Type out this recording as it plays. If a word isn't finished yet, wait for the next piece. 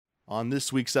On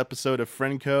this week's episode of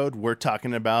Friend Code, we're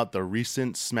talking about the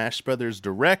recent Smash Brothers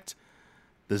Direct,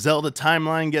 the Zelda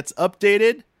timeline gets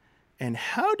updated, and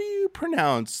how do you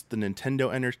pronounce the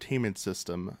Nintendo Entertainment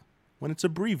System when it's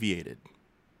abbreviated?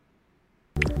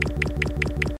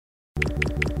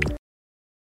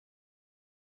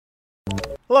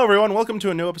 Hello everyone, welcome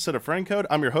to a new episode of Friend Code.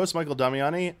 I'm your host, Michael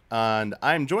Damiani, and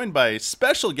I'm joined by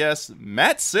special guest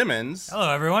Matt Simmons.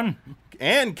 Hello everyone.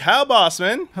 And Kyle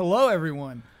Bossman. Hello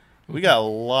everyone. We got a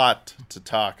lot to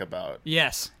talk about.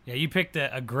 Yes. Yeah, you picked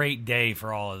a great day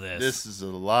for all of this. This is a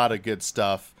lot of good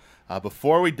stuff.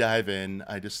 Before we dive in,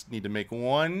 I just need to make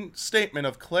one statement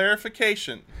of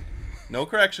clarification. No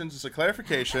corrections, it's a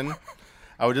clarification.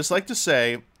 I would just like to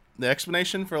say the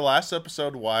explanation for last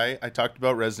episode why I talked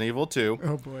about Resident Evil 2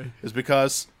 Oh boy. is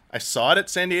because I saw it at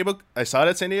San Diego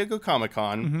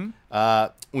Comic-Con.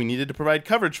 Mm-hmm. We needed to provide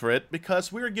coverage for it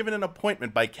because we were given an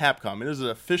appointment by Capcom. It was an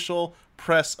official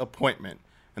press appointment,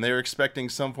 and they were expecting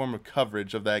some form of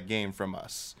coverage of that game from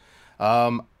us.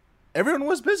 Everyone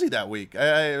was busy that week.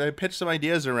 I pitched some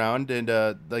ideas around, and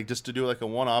just to do like a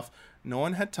one-off. No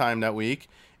one had time that week,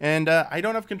 and I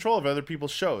don't have control of other people's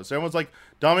shows. Everyone's like,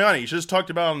 Damiani, you should just talked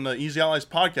about on the Easy Allies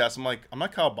podcast. I'm like, I'm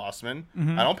not Kyle Bossman.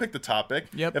 Mm-hmm. I don't pick the topic.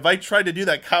 Yep. If I tried to do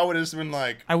that, Kyle would have been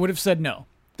like, I would have said no.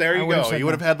 there you go. You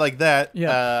would have had like that.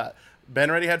 Yeah. Ben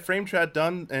already had Frame Chat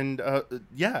done, and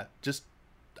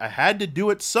I had to do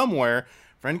it somewhere.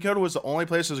 Friend Code was the only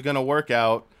place it was going to work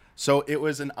out. So it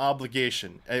was an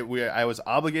obligation. I was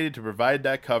obligated to provide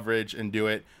that coverage and do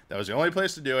it. That was the only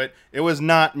place to do it. It was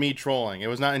not me trolling. It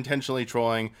was not intentionally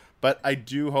trolling. But I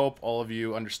do hope all of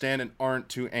you understand and aren't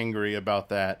too angry about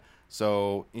that.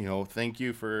 So, thank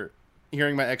you for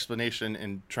hearing my explanation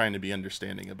and trying to be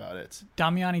understanding about it.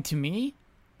 Damiani, to me,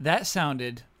 that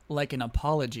sounded like an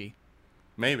apology.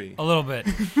 Maybe. A little bit.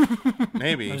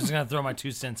 Maybe. I'm just going to throw my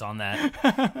 2 cents on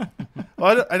that.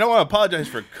 Well, I don't want to apologize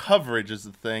for coverage is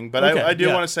the thing, but Okay, I do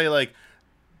yeah. want to say, like,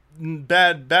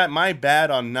 my bad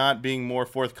on not being more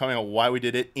forthcoming on why we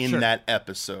did it in Sure. that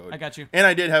episode. I got you. And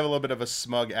I did have a little bit of a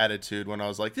smug attitude when I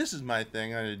was like, this is my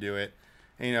thing, I'm going to do it.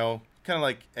 And, kind of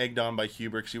like egged on by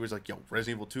Huber, because he was like, yo,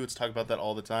 Resident Evil 2, let's talk about that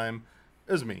all the time.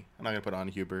 It was me. I'm not going to put on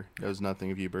Huber. It was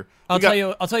nothing of Huber. I'll tell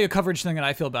you a coverage thing that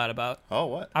I feel bad about. Oh,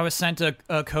 what? I was sent a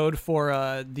code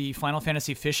for the Final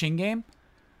Fantasy fishing game.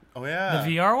 Oh, yeah.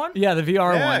 The VR one? Yeah, the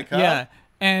VR Yeah, one. Kyle. Yeah.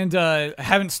 And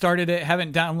haven't started it,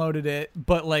 haven't downloaded it,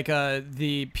 but like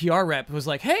the PR rep was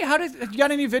like, "Hey, you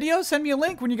got any videos? Send me a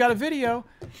link when you got a video."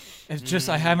 It's just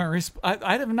I haven't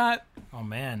I have not. Oh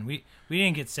man, we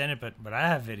didn't get sent it, but I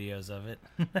have videos of it.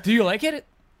 Do you like it?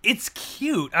 It's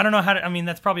cute. I don't know how to. I mean,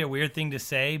 that's probably a weird thing to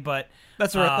say, but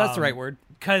That's the right word.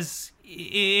 Because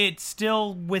it's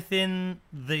still within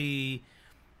the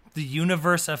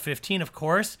universe of 15, of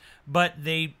course, but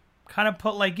they kind of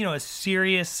put like a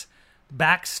serious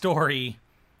backstory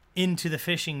into the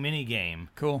fishing minigame.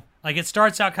 Cool. Like it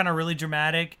starts out kind of really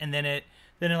dramatic, and then it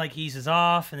like eases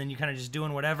off, and then you kind of just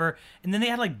doing whatever, and then they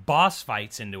had like boss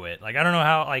fights into it. Like I don't know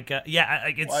how.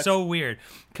 It's What? so weird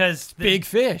because Big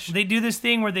fish. They do this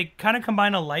thing where they kind of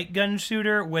combine a light gun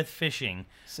shooter with fishing.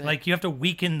 Sick. Like you have to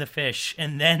weaken the fish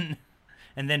and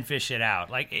then fish it out.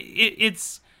 Like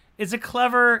it's a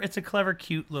clever,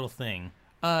 cute little thing.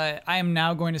 I am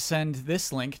now going to send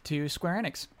this link to Square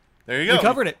Enix. There you go. We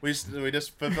covered it. We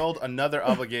just fulfilled another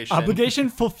obligation. Obligation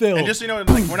fulfilled. And just so you know,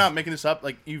 like, we're not making this up.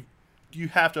 Like you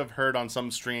have to have heard on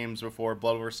some streams before.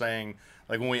 Blood were saying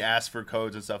like when we ask for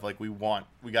codes and stuff, like we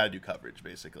got to do coverage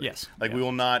basically. Yes. Like Yeah. we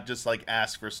will not just like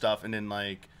ask for stuff and then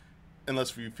like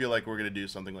unless we feel like we're gonna do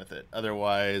something with it.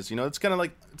 Otherwise, it's kind of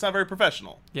like it's not very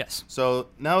professional. Yes. So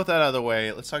now with that out of the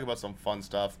way, let's talk about some fun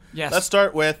stuff. Yes. Let's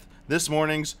start with this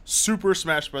morning's Super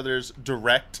Smash Brothers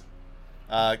Direct.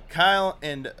 Kyle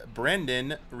and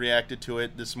Brendan reacted to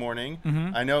it this morning.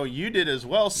 Mm-hmm. I know you did as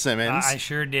well, Simmons. I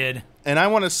sure did. And I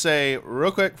want to say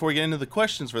real quick before we get into the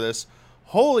questions for this,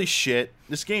 holy shit,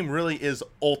 this game really is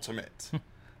ultimate.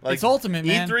 Like, It's ultimate,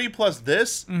 man. E3 plus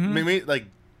this, maybe like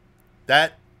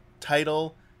that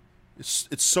title,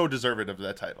 it's so deserving of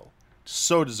that title.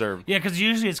 So deserved. Yeah, because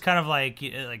usually it's kind of like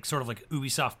sort of like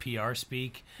Ubisoft PR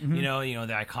speak. The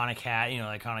iconic hat, the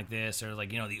iconic this, or like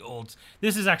the old.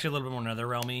 This is actually a little bit more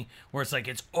NetherRealmy, where it's like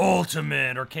it's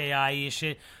ultimate or KI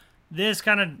shit. This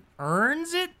kind of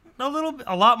earns it a little bit,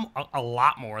 a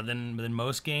lot more than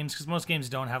most games, because most games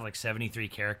don't have like 73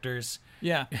 characters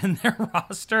Yeah. in their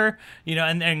roster,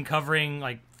 and covering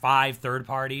like 5 third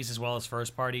parties as well as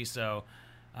first parties. So,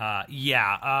 I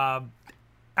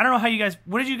don't know how you guys.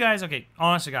 What did you guys? Okay,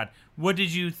 honest to God, what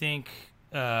did you think,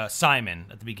 Simon,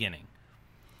 at the beginning?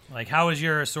 Like, how was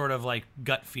your sort of like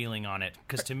gut feeling on it?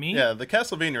 Because to me, Yeah, the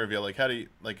Castlevania reveal. Like, how do you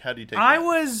take? I that?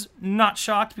 was not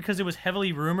shocked because it was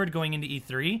heavily rumored going into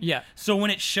E3. Yeah. So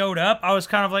when it showed up, I was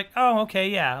kind of like, oh, okay,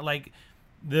 yeah. Like,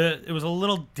 it was a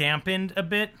little dampened a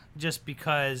bit just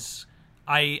because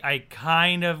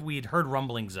we'd heard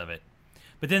rumblings of it,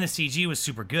 but then the CG was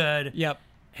super good. Yep.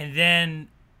 And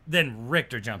then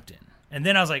Richter jumped in, and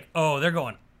then I was like, oh, they're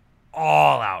going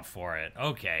all out for it.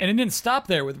 Okay. And it didn't stop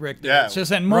there with Richter. Yeah. It's just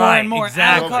then more Right, and more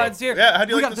exactly. cards here. Yeah, how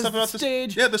do you We like got the stuff about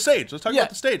stage? Yeah, the stage. Let's talk Yeah. about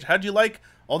the stage. How do you like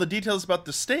all the details about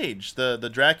the stage? The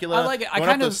Dracula I like it. I going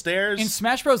kind up of the stairs. in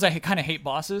Smash Bros. I kind of hate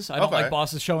bosses. I don't Okay. like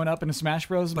bosses showing up in a Smash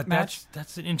Bros. But match.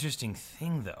 that's an interesting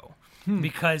thing though,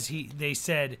 because they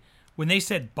said when they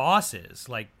said bosses,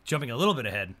 like jumping a little bit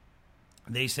ahead,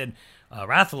 they said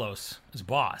Rathalos is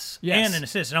boss Yes. and an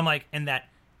assist, and I'm like, and that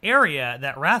area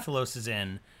that Rathalos is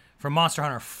in from Monster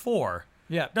Hunter 4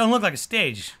 Yeah. doesn't look like a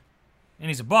stage, and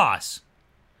he's a boss.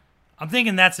 I'm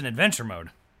thinking that's an adventure mode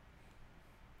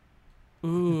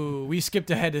Ooh, we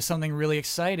skipped ahead to something really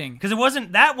exciting. because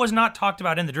that was not talked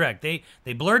about in the direct. They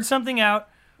blurred something out.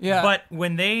 Yeah. But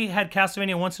when they had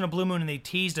Castlevania Once in a Blue Moon and they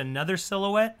teased another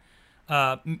silhouette,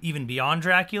 even beyond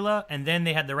Dracula, and then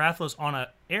they had the Rathalos on an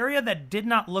area that did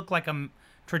not look like a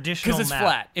traditional Because it's map.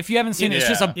 flat. If you haven't seen it, it's Yeah.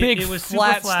 just a big It was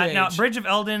flat super flat. stage. Now, Bridge of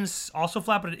Elden's also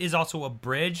flat, but it is also a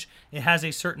bridge. It has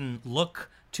a certain look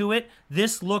to it.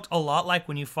 This looked a lot like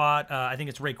when you fought, I think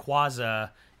it's Rayquaza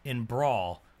in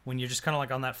Brawl, when you're just kind of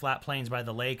like on that flat plains by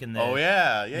the lake, and oh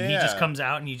yeah, and he just comes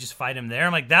out and you just fight him there.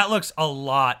 I'm like, that looks a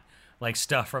lot like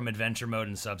stuff from Adventure Mode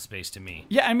and Subspace to me.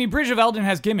 Yeah, I mean, Bridge of Elden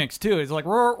has gimmicks too. It's like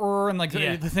roar, roar, and like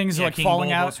Yeah. the things Yeah, are like King falling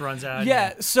Bulbos out. runs out, Yeah,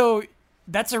 yeah. so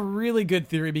that's a really good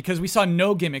theory because we saw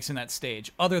no gimmicks in that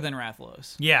stage other than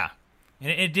Rathalos. Yeah. And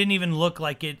it didn't even look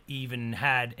like it even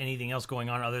had anything else going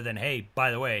on other than, hey, by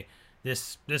the way,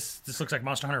 this looks like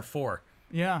Monster Hunter 4.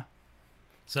 Yeah.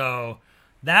 So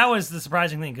that was the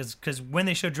surprising thing because when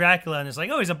they showed Dracula and it's like,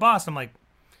 oh, he's a boss, I'm like,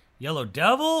 Yellow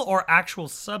Devil or actual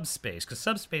Subspace? Because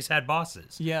Subspace had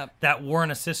bosses Yeah. that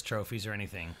weren't assist trophies or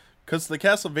anything. Because the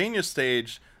Castlevania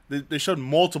stage, they showed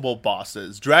multiple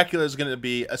bosses. Dracula is going to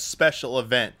be a special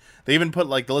event. They even put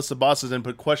like the list of bosses and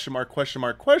put question mark, question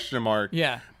mark, question mark.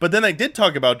 Yeah. But then they did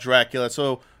talk about Dracula.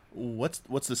 So what's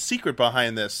the secret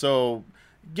behind this? So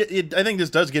I think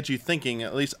this does get you thinking.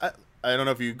 At least I don't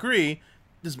know if you agree.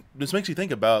 This makes you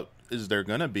think about: is there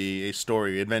going to be a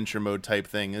story adventure mode type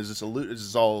thing? Is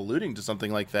this all alluding to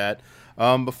something like that?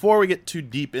 Before we get too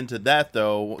deep into that,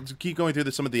 though, let's keep going through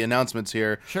some of the announcements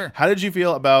here. Sure. How did you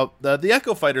feel about the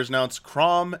Echo Fighters announced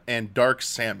Crom and Dark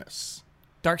Samus?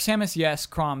 Dark Samus, yes.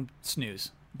 Crom,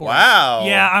 snooze. Boring. Wow.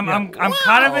 Yeah, I'm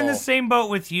kind of in the Wow. same boat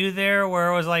with you there,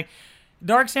 where it was like,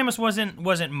 Dark Samus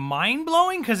wasn't mind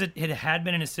blowing because it had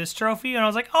been an assist trophy, and I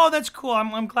was like, oh, that's cool.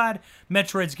 I'm glad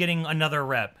Metroid's getting another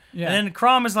rep. Yeah. And then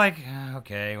Crom is like,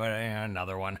 okay,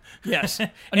 another one. Yes.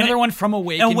 And Another one from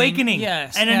Awakening.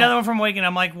 Yes. Yes. And yeah. another one from Awakening.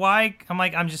 I'm like, why?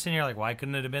 I'm just sitting here like, why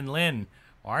couldn't it have been Lynn?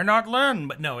 Why not Lynn?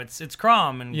 But no, it's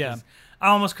Crom, and Yeah.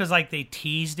 almost because like they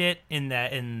teased it in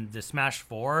the Smash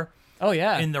 4. Oh,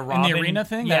 yeah. In the Robin arena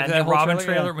thing? Yeah, That the whole Robin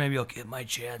trailer, trailer. yeah. Maybe I'll get my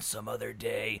chance some other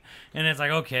day. And it's like,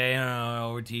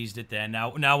 okay, we teased it then.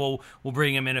 Now we'll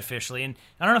bring him in officially. And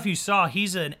I don't know if you saw,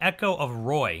 he's an echo of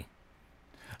Roy.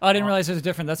 Oh, I didn't realize it was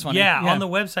different. That's funny. Yeah, on the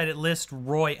website it lists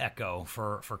Roy Echo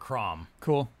for Crom.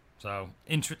 Cool. So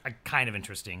kind of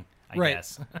interesting, I Right.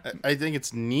 guess. I think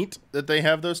it's neat that they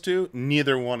have those two.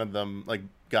 Neither one of them like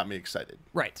got me excited.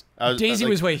 Right. I was- Daisy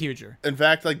like- was way huger. In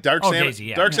fact, like Dark Oh, Samus, Daisy,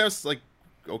 yeah. Dark Yeah. Samus is like,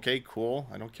 okay, cool.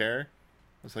 I don't care.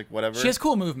 It's like whatever. She has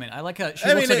cool movement. I like her. She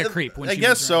looks like a creep when I she guess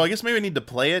moves so. around. I guess maybe I need to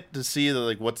play it to see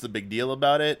like what's the big deal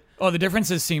about it. Oh, the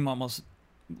differences seem almost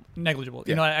negligible.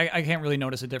 You Yeah. know, I can't really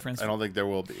notice a difference. I don't think there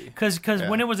will be. Because Yeah.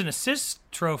 when it was an assist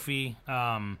trophy,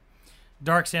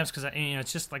 Dark Samus, because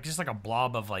it's just like a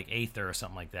blob of like Aether or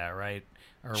something like that, right?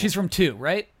 Or, She's from 2,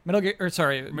 right?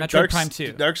 Metroid Dark, Prime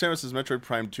 2. Dark Samus is Metroid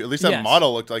Prime 2. At least that Yes.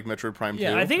 model looked like Metroid Prime 2.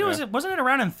 Yeah, I think wasn't it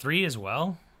around in 3 as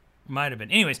well? Might have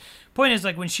been. Anyways, point is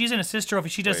like when she's in assist trophy,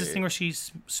 she does this Wait. thing where she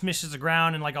smishes the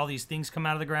ground and like all these things come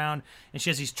out of the ground, and she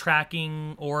has these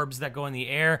tracking orbs that go in the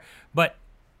air. But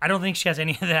I don't think she has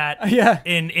any of that. Yeah.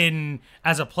 In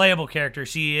as a playable character,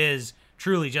 she is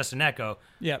truly just an Echo.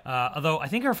 Yeah. Although I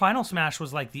think her final smash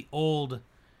was like the old.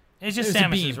 It's just It was a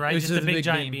Samus's, beam. right? It was Just a the big big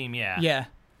giant beam. Yeah. Yeah.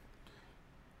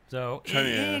 So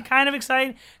Yeah. kind of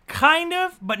excited, kind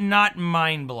of, but not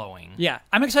mind blowing. Yeah,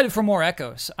 I'm excited for more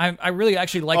Echoes. I really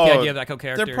actually like the idea of Echo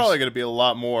characters. They're probably going to be a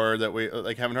lot more that we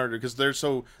haven't heard because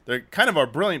they're kind of are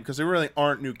brilliant because they really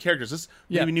aren't new characters. This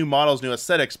maybe new models, new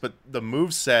aesthetics, but the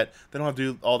move set they don't have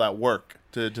to do all that work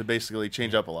to basically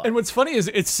change up a lot. And what's funny is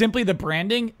it's simply the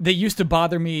branding that used to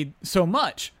bother me so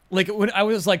much. Like when I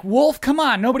was like, Wolf, come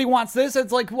on, nobody wants this.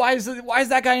 It's like, why is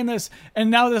that guy in this? And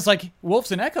now there's like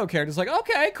Wolf's an Echo character. It's like,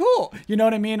 okay, cool. You know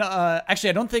what I mean?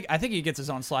 Actually, I think he gets his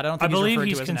own slot. I don't think I believe referred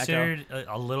he's to as an Echo. considered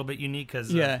a little bit unique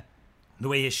because Yeah, the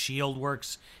way his shield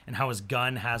works and how his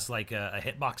gun has like a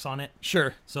hitbox on it.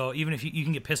 sure. So even if you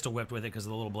can get pistol whipped with it because of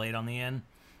the little blade on the end.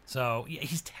 So yeah,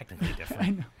 he's technically different. I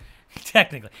know.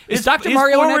 Technically, Is Dr.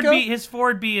 Mario an Echo? His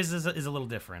forward B is a little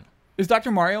different. Is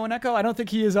Dr. Mario an Echo? I don't think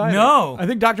he is either. No. I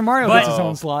think Dr. Mario gets his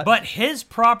own slot. But his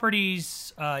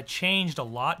properties changed a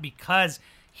lot because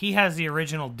he has the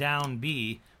original down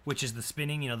B, which is the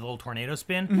spinning, the little tornado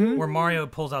spin, where Mario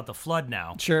pulls out the flood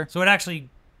now. Sure. So it actually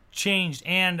changed,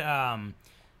 and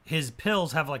his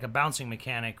pills have like a bouncing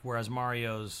mechanic, whereas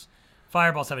Mario's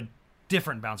fireballs have a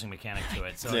different bouncing mechanic to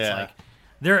it. So it's like...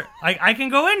 I can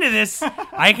go into this.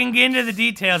 I can get into the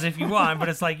details if you want, but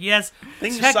it's like, yes,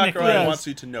 things technically. Sakurai wants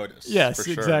you to notice. Yes, for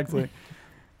sure. exactly.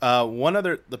 One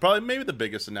other, probably maybe the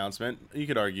biggest announcement you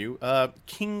could argue,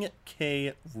 King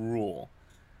K. Rool.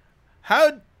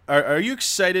 How are you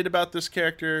excited about this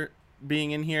character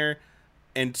being in here?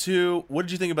 And two, what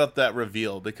did you think about that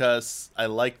reveal? Because I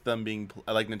like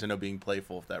Nintendo being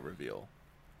playful with that reveal.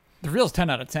 The reveal's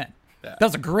 10 out of 10. Yeah. That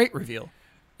was a great reveal.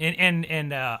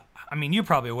 And I mean, you're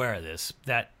probably aware of this,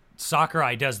 that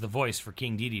Sakurai does the voice for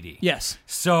King Dedede. Yes.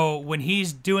 So when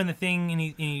he's doing the thing and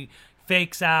he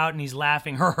fakes out and he's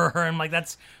laughing, I'm like,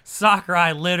 that's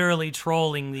Sakurai literally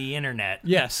trolling the internet.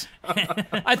 Yes.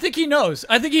 I think he knows.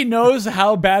 I think he knows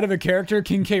how bad of a character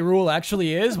King K. Rool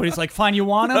actually is, but he's like, fine, you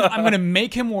want him? I'm going to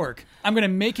make him work. I'm going to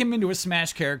make him into a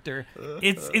Smash character.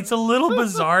 It's a little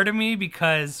bizarre to me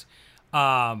because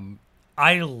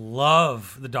I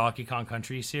love the Donkey Kong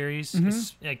Country series,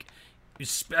 like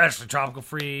especially Tropical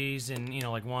Freeze and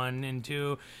like 1 and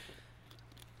 2.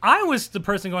 I was the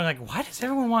person going like, why does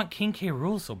everyone want King K.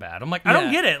 Rool so bad? I'm like, I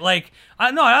don't get it. Like,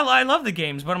 I love the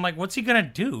games, but I'm like, what's he gonna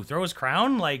do? Throw his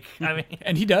crown? Like, I mean,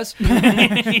 And he does.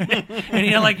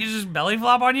 and like you just belly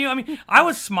flop on you. I mean, I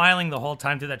was smiling the whole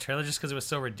time through that trailer just because it was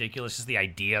so ridiculous, just the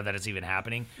idea that it's even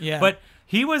happening. Yeah. But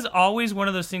he was always one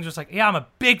of those things where it's like, yeah, I'm a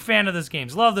big fan of those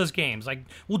games, love those games. Like,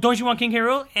 well, don't you want King K.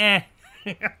 Rool?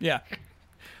 Yeah.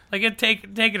 Like, take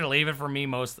it or leave it for me,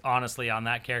 most honestly, on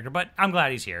that character. But I'm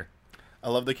glad he's here. I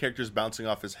love the characters bouncing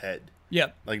off his head.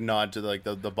 Yep. Like nod to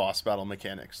the boss battle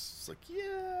mechanics. It's like,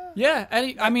 yeah. Yeah,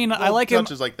 and I mean, I like him.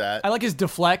 Touches like that. I like his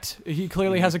deflect. He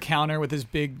clearly has a counter with his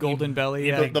big golden belly.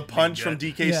 Yeah. The punch from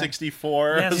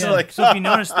DK64. Yeah, It's yeah. like, So if you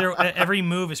notice, every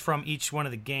move is from each one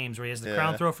of the games. Where he has the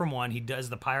crown Yeah. throw from 1, he does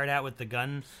the pirate hat with the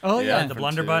gun, Oh Yeah. yeah. the from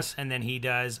blunderbuss, and then he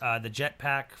does the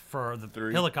jetpack for the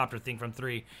 3. helicopter thing from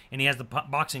 3, and he has the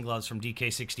boxing gloves from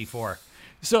DK64.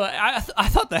 So I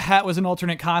thought the hat was an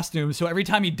alternate costume. So every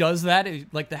time he does that,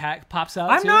 like the hat pops out.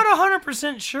 I'm too. not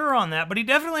 100% sure on that, but he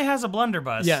definitely has a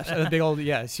blunderbuss. Yes, a big old.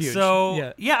 Yeah, it's huge.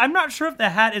 So yeah, I'm not sure if the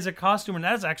hat is a costume, and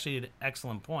that is actually an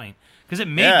excellent point because it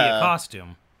may be Yeah. a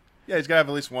costume. yeah, he's got to have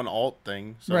at least one alt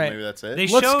thing. So Right. maybe that's it. They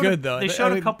Looks showed, good, though. They I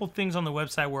showed a mean- couple things on the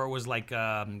website where it was like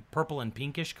purple and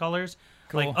pinkish colors,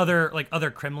 Cool. like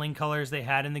other Kremling colors they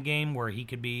had in the game, where he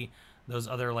could be those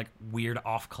other like weird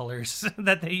off colors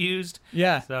that they used.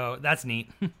 Yeah, So that's neat.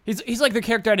 he's like the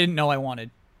character I didn't know I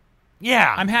wanted.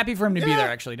 Yeah, I'm happy for him to be Yeah. there.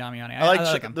 Actually, Damiani. I like,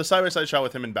 I like him. the side-by-side shot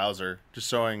with him and Bowser, just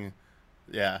showing,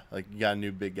 like you got a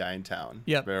new big guy in town.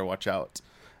 Yep. Better watch out.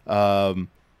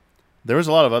 There was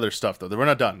a lot of other stuff though. We're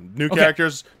not done. New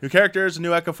characters,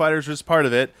 new Echo Fighters was part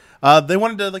of it. They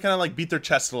wanted to kind of like beat their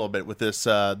chest a little bit with this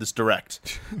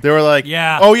direct. They were like,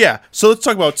 Yeah. oh yeah. So let's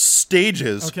talk about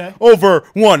stages. Okay. Over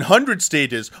 100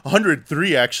 stages,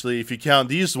 103 actually, if you count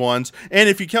these ones, and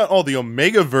if you count all the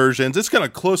Omega versions, it's kind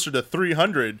of closer to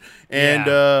 300. And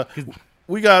Yeah.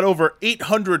 we got over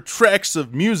 800 tracks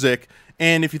of music,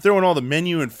 and if you throw in all the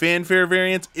menu and fanfare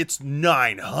variants, it's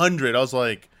 900. I was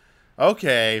like,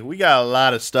 okay, we got a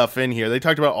lot of stuff in here. They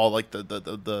talked about all like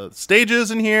the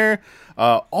stages in here,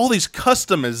 all these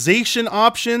customization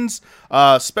options,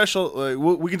 special.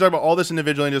 We can talk about all this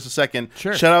individually in just a second.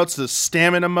 Sure. Shout outs to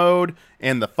stamina mode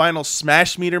and the final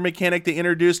smash meter mechanic they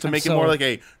introduced to make it more like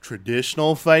a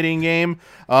traditional fighting game.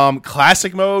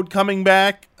 Classic mode coming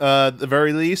back, at the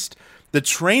very least. The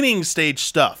training stage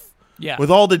stuff Yeah.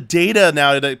 With all the data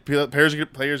now that players are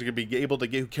going to be able to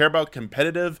who care about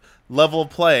competitive level of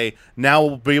play, now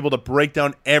will be able to break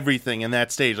down everything in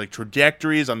that stage, like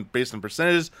trajectories based on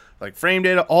percentages, like frame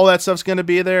data, all that stuff's going to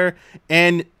be there.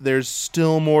 And there's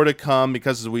still more to come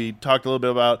because we talked a little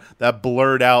bit about that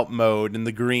blurred out mode in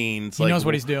the greens. He knows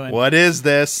what he's doing. What is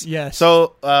this? Yes.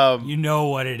 So You know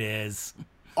what it is.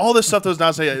 all this stuff that was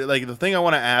not saying, like the thing I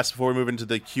want to ask before we move into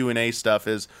the Q&A stuff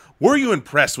is, were you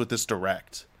impressed with this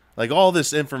direct? Like all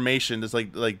this information is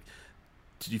like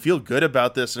did you feel good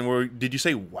about this, and did you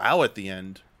say wow at the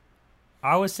end?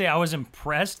 I would say I was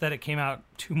impressed that it came out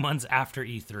 2 months after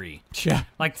E3. Yeah.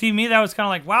 Like, to me, that was kind of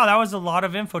like, wow, that was a lot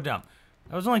of info dump.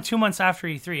 That was only 2 months after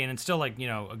E3, and it's still like,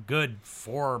 a good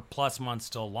 4+ months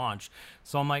till launch.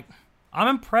 So I'm like, I'm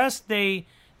impressed they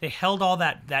held all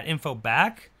that info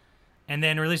back and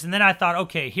then released. And then I thought,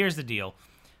 okay, here's the deal.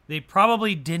 They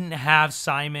probably didn't have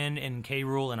Simon and K.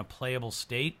 Rool in a playable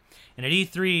state. And at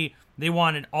E3, they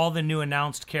wanted all the new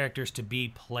announced characters to be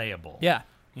playable. Yeah.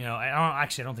 I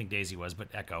don't think Daisy was, but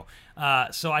Echo.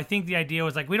 So I think the idea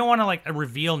was like, we don't want to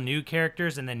reveal new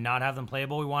characters and then not have them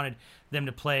playable. We wanted them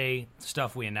to play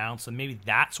stuff we announced, and maybe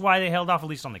that's why they held off at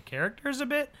least on the characters a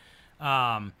bit.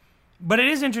 But it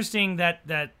is interesting that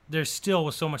there still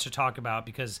was so much to talk about,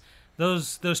 because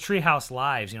those Treehouse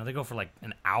lives, they go for like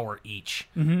an hour each.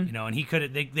 Mm-hmm. And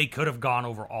they could have gone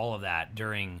over all of that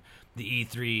during the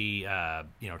E3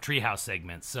 Treehouse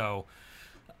segment. So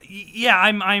yeah,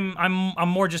 I'm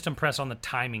more just impressed on the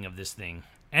timing of this thing,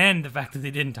 and the fact that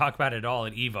they didn't talk about it at all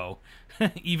at EVO,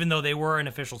 even though they were an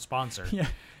official sponsor. Yeah.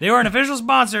 They were an official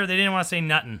sponsor. They didn't want to say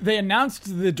nothing. They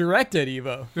announced the direct at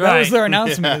EVO. That Right. was their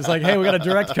announcement. It's like, hey, we got a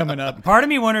direct coming up. Part of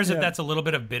me wonders if that's a little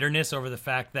bit of bitterness over the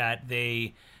fact that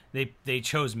they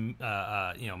chose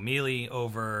Melee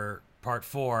over Part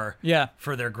 4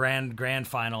 for their grand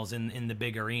finals in the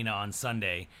big arena on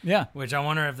Sunday. Yeah. Which I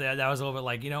wonder if that was a little bit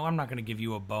like, I'm not going to give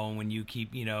you a bone when you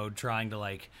keep, trying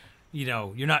to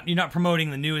you're not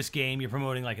promoting the newest game, you're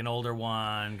promoting like an older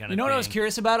one kind of You know what thing. I was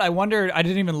curious about? I wondered, I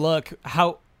didn't even look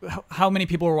how many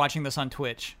people were watching this on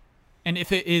Twitch, and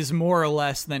if it is more or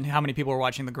less than how many people were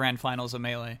watching the grand finals of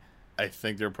Melee. I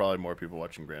think there are probably more people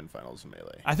watching Grand Finals of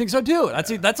Melee. I think so too.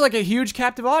 That's like a huge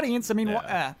captive audience. I mean,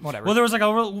 whatever. Well, there was like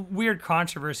a real weird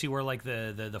controversy where like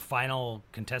the final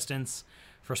contestants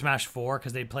for Smash 4,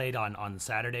 because they played on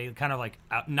Saturday, kind of like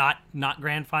not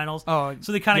grand finals. Oh,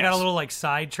 so they kind of yes. got a little like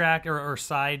sidetracked or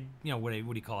side, what do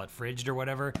you call it, fridged or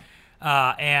whatever.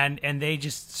 And they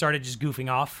just started just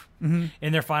goofing off in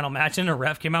their final match, and the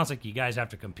ref came out and was like, you guys have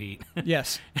to compete.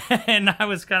 Yes. And I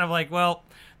was kind of like, well,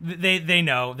 they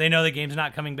know the game's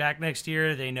not coming back next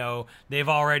year. They know they've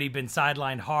already been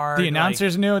sidelined hard. The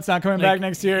announcers knew it's not coming back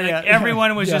next year. Yeah.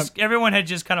 Everyone was everyone had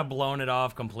just kind of blown it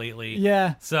off completely.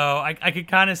 Yeah. So I could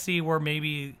kind of see where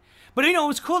maybe, but it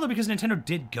was cool though, because Nintendo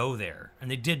did go there and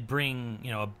they did bring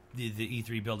the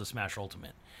E3 build of Smash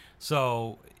Ultimate.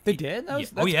 So They did?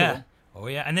 That's oh yeah. cool. Oh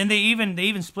yeah. And then they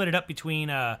even split it up between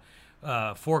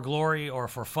for glory or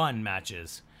for fun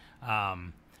matches.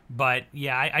 But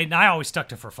yeah, I always stuck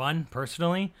to for fun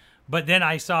personally. But then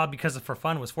I saw, because of for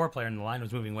fun was 4-player and the line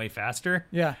was moving way faster.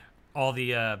 Yeah. All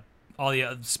the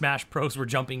Smash pros were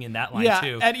jumping in that line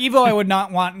too. At EVO, I would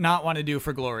not want to do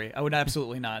for glory. I would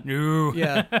absolutely not. No.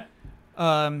 Yeah.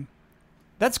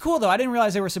 That's cool though. I didn't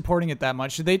realize they were supporting it that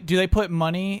much. Do they put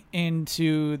money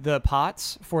into the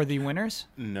pots for the winners?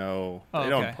 No, Oh,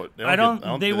 they okay. don't put.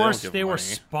 They were money.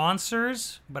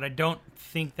 sponsors, but I don't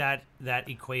think that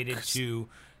equated to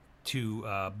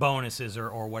bonuses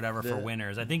or whatever for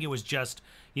winners. I think it was just,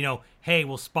 hey,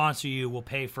 we'll sponsor you, we'll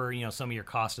pay for some of your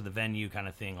cost of the venue kind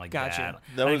of thing, like Gotcha.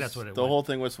 that. I think that's what it the was. whole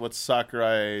thing was what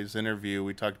Sakurai's interview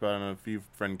we talked about on a few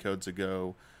friend codes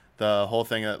ago. The whole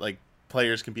thing that like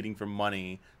players competing for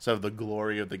money, so the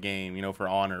glory of the game, for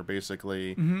honor,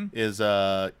 basically, is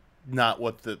not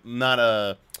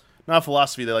a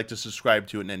philosophy they like to subscribe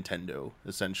to at Nintendo.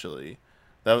 Essentially,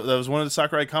 that was one of the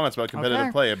Sakurai comments about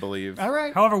competitive play, I believe. All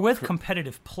right. However, with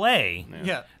competitive play,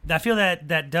 Yeah. I feel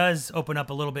that does open up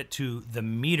a little bit to the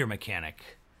meter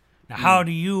mechanic. Now, how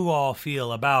do you all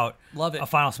feel about Love it. a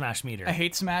Final Smash meter? I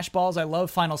hate Smash Balls. I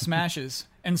love Final Smashes.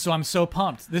 And so I'm so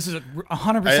pumped. This is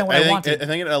 100% what I wanted. I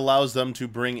think it allows them to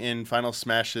bring in Final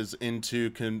Smashes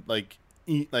into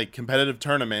competitive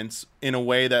tournaments in a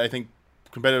way that I think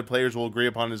competitive players will agree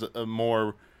upon is a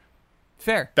more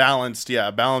Fair. balanced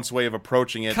way of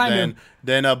approaching it Kind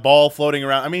than a ball floating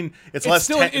around. I mean, it's less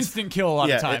still an instant kill a lot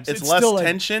of times. It's less still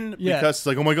tension yeah. because it's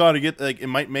like, oh my god, it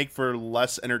might make for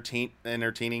less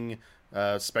entertaining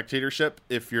spectatorship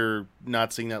if you're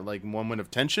not seeing that like moment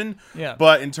of tension. Yeah.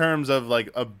 But in terms of like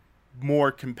a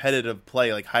more competitive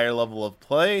play, like higher level of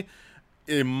play,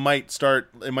 it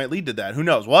might lead to that. Who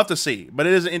knows? We'll have to see. But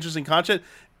it is an interesting concept,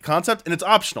 and it's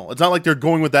optional. It's not like they're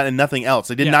going with that and nothing else.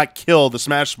 They did not kill the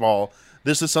Smash Ball.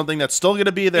 This is something that's still going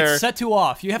to be there. It's set to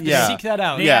off. You have to seek that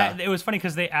out. It was funny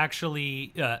because they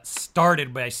actually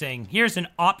started by saying, "Here's an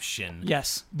option."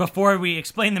 Yes. Before we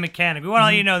explain the mechanic, we want to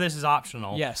let you know this is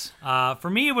optional. Yes. For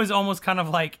me, it was almost kind of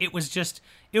like it was just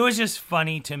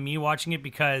funny to me watching it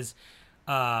because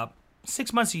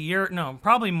 6 months, a year, no,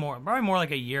 probably more like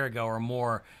a year ago or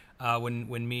more,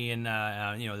 when me and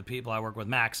the people I work with,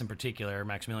 Max in particular,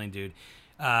 Maximilian dude.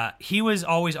 He was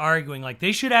always arguing like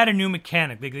they should add a new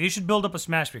mechanic. They should build up a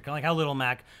Smash Kind of like how Little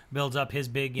Mac builds up his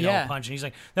big, punch. And he's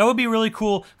like, that would be really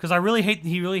cool because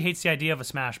he really hates the idea of a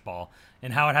Smash Ball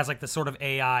and how it has like the sort of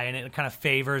AI and it kind of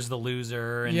favors the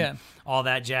loser and all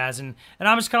that jazz. And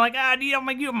I'm just kind of like,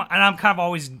 and I'm kind of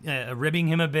always ribbing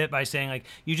him a bit by saying like,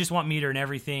 you just want meter and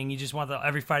everything. You just want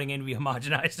every fighting game to be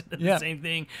homogenized the same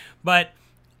thing. But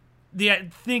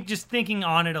just thinking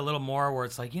on it a little more, where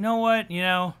it's like, you know what,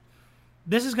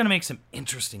 this is going to make some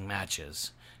interesting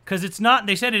matches because it's not.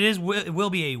 They said it will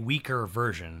be a weaker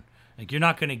version. Like you're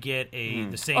not going to get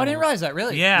the same. Oh, I didn't realize that.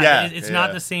 Really? Yeah. It's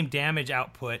not the same damage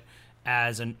output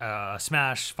as a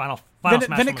Smash Final Smash.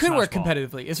 Then it could work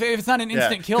competitively. If it's not an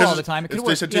instant kill all the time, it could work.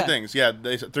 They said two things. Yeah,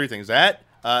 they said three things. That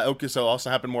Okuso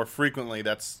also happened more frequently.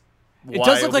 That's it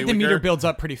does look like the meter builds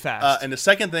up pretty fast. And the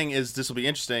second thing is, this will be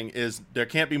interesting, is there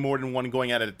can't be more than one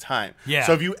going at a time. Yeah.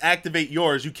 So if you activate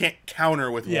yours, you can't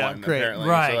counter with one, great. apparently.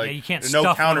 Right. So, You can't there's stuff no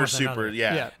one counter with super. another.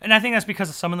 Yeah. And I think that's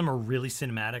because some of them are really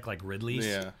cinematic, like Ridley's.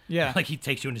 Yeah. Like he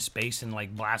takes you into space and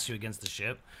like blasts you against the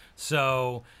ship.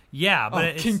 So yeah,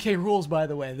 but King K. Rules, by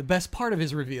the way, the best part of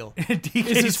his reveal is DK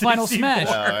his final smash.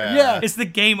 Oh, yeah. It's the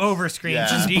game over screen. Yeah.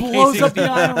 Just blows up the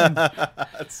island.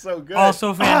 That's so good.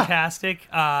 Also fantastic.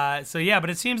 So yeah, but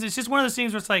it's just one of those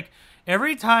things where it's like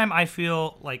every time I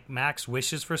feel like Max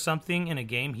wishes for something in a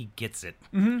game, he gets it.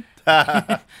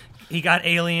 Mm-hmm. He got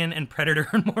Alien and Predator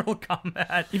in Mortal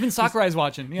Kombat. Even Sakurai's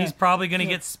watching. Yeah. He's probably going to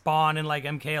get Spawn in like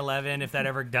MK11 if that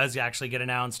ever does actually get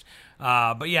announced.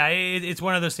 But yeah, it's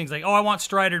one of those things like, oh, I want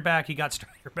Strider back. He got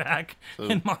Strider back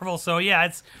in Marvel. So yeah,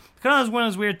 it's kind of one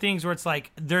of those weird things where it's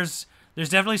like there's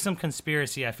definitely some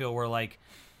conspiracy, I feel, where like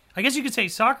I guess you could say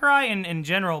Sakurai and in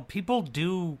general, people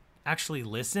do actually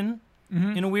listen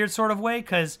in a weird sort of way,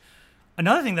 because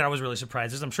another thing that I was really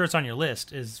surprised is, I'm sure it's on your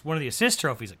list, is one of the assist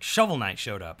trophies, like Shovel Knight,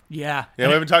 showed up. Yeah. Yeah,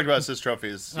 we haven't talked about assist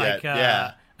trophies Like,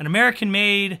 yet. an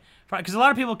American-made, because a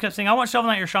lot of people kept saying, I want Shovel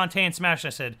Knight or Shantae in Smash.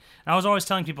 And I was always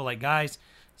telling people, like, guys,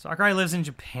 Sakurai lives in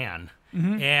Japan,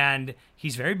 and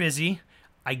he's very busy.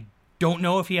 I don't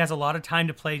know if he has a lot of time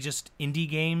to play just indie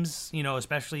games,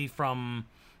 especially from,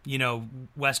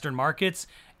 Western markets.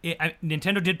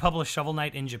 Nintendo did publish Shovel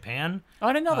Knight in Japan. Oh,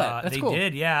 I didn't know that. That's cool. They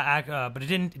did, yeah, but it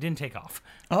didn't take off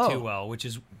Oh. too well, which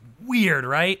is weird,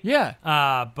 right? Yeah.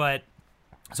 But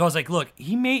so I was like, look,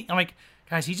 I'm like,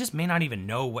 guys, he just may not even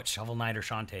know what Shovel Knight or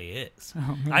Shantae is.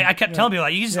 I kept telling people,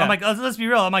 like, I'm like, let's be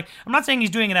real. I'm like, I'm not saying he's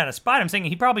doing it out of spite. I'm saying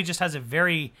he probably just has a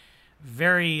very,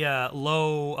 very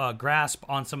low grasp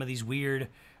on some of these weird,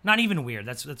 not even weird.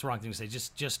 That's the wrong thing to say.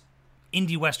 Just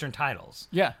indie Western titles.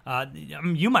 Yeah.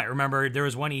 You might remember there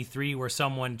was one E3 where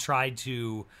someone tried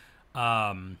to,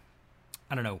 I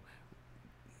don't know,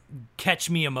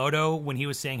 catch Miyamoto when he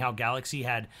was saying how Galaxy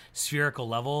had spherical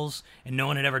levels and no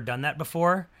one had ever done that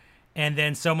before. And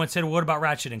then someone said, well, what about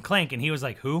Ratchet and Clank? And he was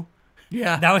like, who?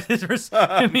 Yeah. That was his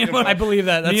response. I believe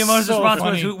that. That's Miyamoto's so response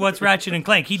funny. was, what's Ratchet and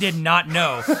Clank? He did not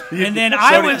know. And then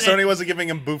Sony wasn't giving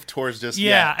him boof tours just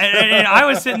yet. And I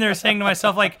was sitting there saying to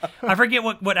myself, like, I forget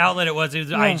what outlet it was. It was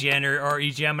IGN or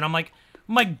EGM. And I'm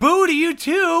like, boo to you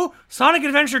too. Sonic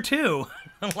Adventure 2.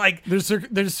 Like, there's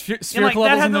spherical like, levels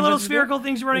that had in the little Adventure spherical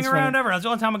things running That's around funny. ever. That's the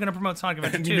only time I'm going to promote Sonic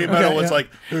Adventure 2. Miyamoto was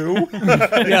like, who?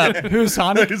 Yeah. Who's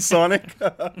Sonic? Who's Sonic?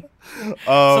 So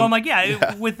I'm like,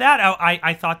 with that,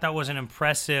 I thought that was an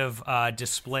impressive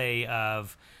display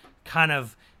of kind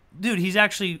of, dude, he's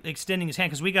actually extending his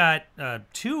hand, because we got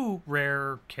two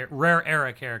rare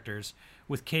era characters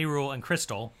with K. Rool and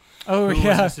Crystal. Oh, who was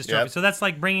yeah. assist trophy. So that's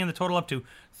like bringing the total up to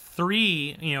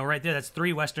 3, right there. That's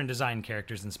 3 Western design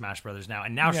characters in Smash Brothers now.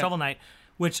 And now Shovel Knight,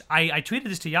 which I tweeted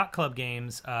this to Yacht Club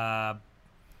Games. I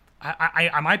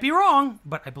might be wrong,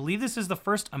 but I believe this is the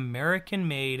first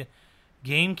American-made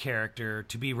game character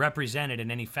to be represented in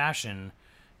any fashion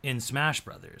in Smash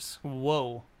Brothers.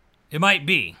 Whoa. It might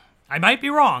be. I might be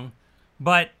wrong,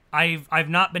 but I've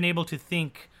not been able to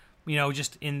think,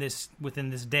 just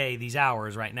within this day, these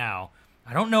hours right now.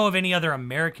 I don't know of any other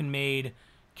American-made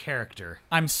character.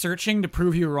 I'm searching to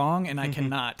prove you wrong, and I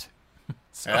cannot.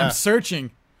 Yeah. I'm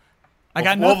searching. I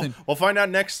got nothing. We'll find out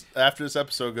next after this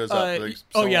episode goes up. Like,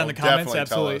 oh yeah, in the someone will comments, definitely tell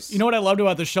absolutely. us. You know what I loved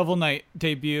about the Shovel Knight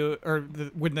debut, or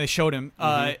when they showed him,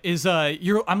 is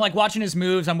I'm like watching his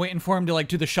moves. I'm waiting for him to like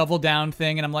do the shovel down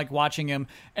thing, and I'm like watching him,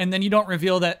 and then you don't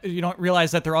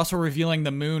realize that they're also revealing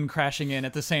the moon crashing in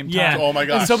at the same time. Yeah. Oh my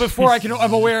gosh. And so before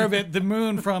I'm aware of it, the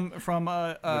moon from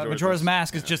Majora's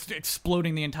Mask is just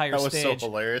exploding the entire That was stage. so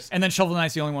hilarious. And then Shovel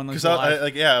Knight's the only one that's Because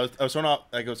alive. I was thrown off.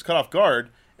 Like, I was cut off guard.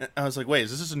 And I was like, "Wait,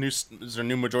 is there a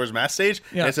new Majora's Mask stage?"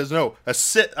 Yeah. And it says no, a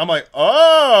sit. I'm like,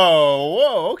 "Oh,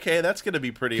 whoa, okay, that's gonna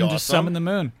be pretty You can awesome." just summon the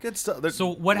moon. Good stuff. So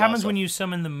what happens when you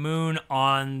summon the moon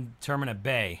on Termina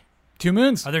Bay? 2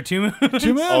 moons. Are there 2 moons?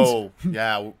 2 moons. Oh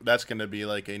yeah, that's gonna be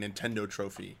like a Nintendo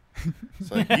trophy. It's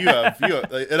like you have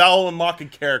like, it'll unlock a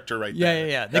character right there.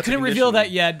 Yeah. They That's a couldn't reveal that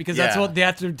condition. yet because that's Yeah. what they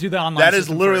have to do the online. That is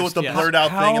system literally first, what the yes. blurred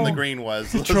out thing in the How- green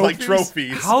was. It was like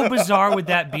trophies. How bizarre would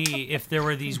that be if there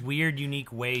were these weird,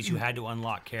 unique ways you had to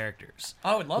unlock characters?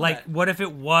 I would love like, that. what if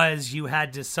it was you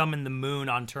had to summon the moon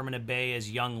on Termina Bay as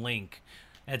young Link,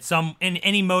 in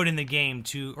any mode in the game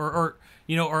or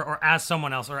as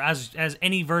someone else, or as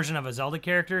any version of a Zelda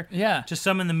character? Yeah. to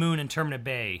summon the moon in Termina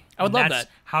Bay. I would And love that's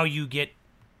that. how you get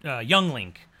young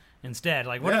Link instead.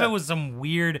 Like, what if Yeah. it was some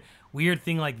weird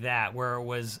thing like that, where it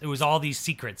was all these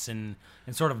secrets and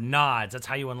sort of nods. That's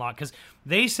how you unlock. Because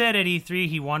they said at E3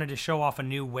 he wanted to show off a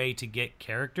new way to get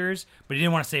characters, but he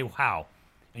didn't want to say how.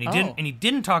 And he Oh. didn't. And he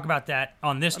didn't talk about that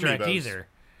on this direct Amiibos. either.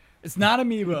 It's not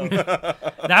amiibo.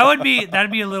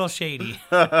 That'd be a little shady.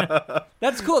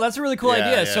 That's cool. That's a really cool Yeah,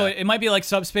 idea. So yeah. it might be like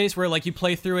Subspace, where like you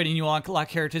play through it and you unlock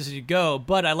characters as you go.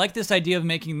 But I like this idea of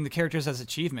making the characters as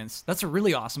achievements. That's a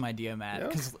really awesome idea, Matt. Yeah.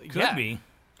 'Cause, Could yeah. be.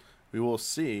 We will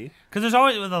see. Because there's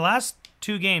always, with the last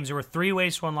 2 games, there were 3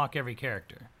 ways to unlock every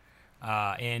character.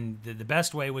 And the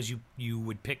best way was you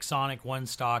would pick Sonic one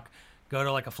stock, go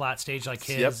to like a flat stage like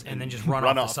his, Yep, and then just and run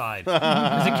run off off. the side.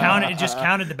 Because it just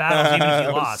counted the battles even if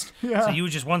you lost. So you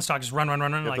would just one stock, just run, Get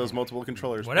like those multiple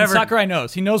controllers. And whatever. Sakurai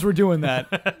knows. He knows we're doing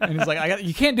that, and he's like,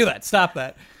 "You can't do that. Stop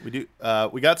that." We do.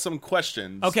 We got some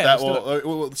questions. Okay, That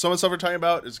let's some of the stuff we're talking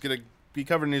about is gonna be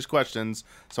covered in these questions.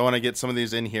 So I want to get some of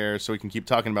these in here so we can keep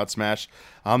talking about Smash.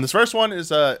 This first one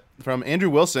is from Andrew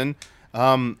Wilson.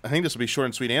 I think this will be short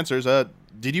and sweet answers.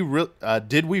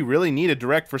 Did we really need a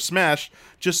direct for Smash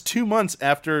just 2 months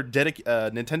after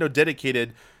Nintendo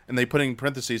dedicated, and they put in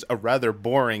parentheses, a rather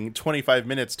boring 25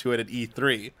 minutes to it at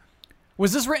E3?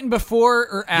 Was this written before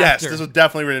or after? Yes, this was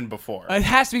definitely written before. It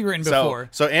has to be written before.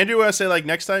 So Andrew would say, like,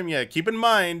 next time, keep in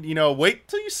mind, wait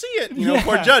till you see it, Yeah.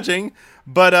 before judging.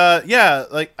 But,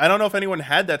 like, I don't know if anyone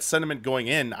had that sentiment going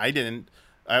in. I didn't.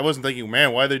 I wasn't thinking,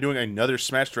 man, why are they doing another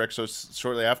Smash Direct so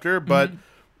shortly after? But,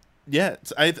 yeah,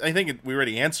 I think we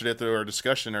already answered it through our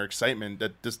discussion, our excitement,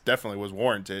 that this definitely was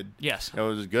warranted. Yes. It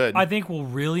was good. I think we'll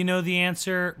really know the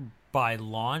answer by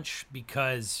launch,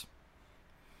 because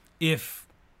if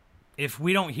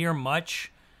we don't hear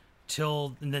much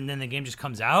till then the game just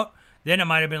comes out, then it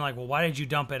might have been like, well, why did you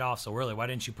dump it off so early? Why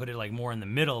didn't you put it like more in the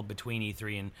middle between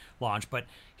E3 and launch? But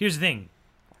here's the thing.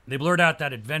 They blurred out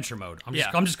that adventure mode. I'm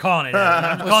just calling it.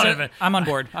 I'm on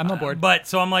board. I'm on board. But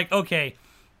so I'm like, okay,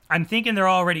 I'm thinking they're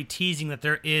already teasing that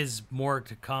there is more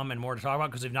to come and more to talk about,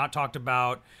 because they've not talked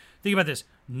about. Think about this: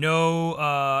 no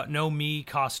Mii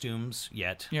costumes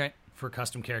yet. You're right. For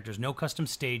custom characters, no custom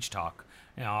stage talk.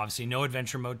 Obviously, no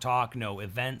adventure mode talk, no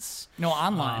events, No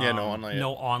online. Yeah, no online.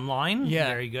 no online. Yeah.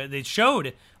 Very good. They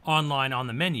showed online on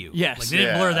the menu. Yes. like they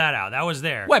didn't Yeah. blur that out. That was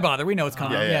there. Why bother? We know it's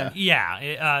coming. Yeah.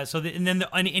 Yeah. And then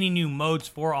any new modes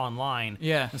for online,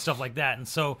 Yeah. and stuff like that. And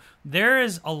so there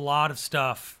is a lot of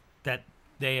stuff that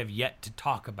they have yet to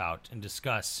talk about and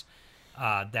discuss.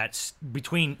 That's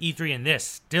between E3 and this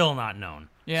still not known.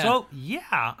 Yeah. So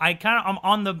yeah, I'm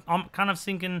kind of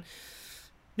thinking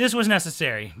this was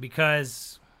necessary,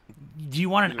 because do you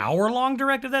want an hour-long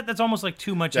direct of that? That's almost like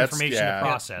too much information to That's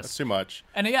process. too much.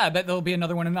 And I bet there'll be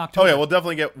another one in Oh, October. yeah, we'll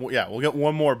definitely we'll get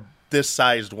one more this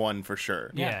sized one for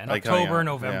sure. Yeah, in Like, coming October, out.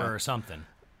 November, Yeah. or something.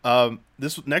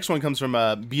 This next one comes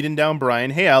from Beaten Down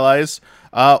Brian. Hey, allies.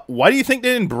 Why do you think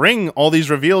they didn't bring all these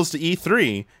reveals to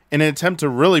E3 in an attempt to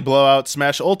really blow out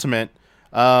Smash Ultimate,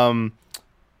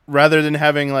 rather than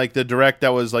having like the direct that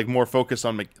was like more focused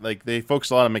on they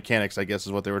focused a lot on mechanics, I guess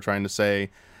is what they were trying to say.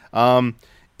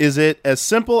 Is it as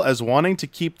simple as wanting to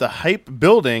keep the hype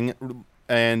building,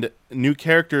 and new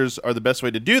characters are the best way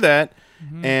to do that?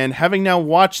 And having now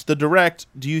watched the direct,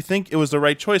 do you think it was the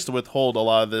right choice to withhold a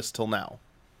lot of this till now?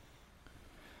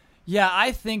 Yeah,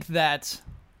 I think they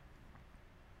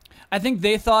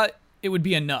thought it would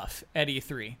be enough at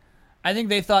E3. I think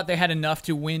they thought they had enough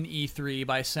to win E3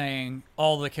 by saying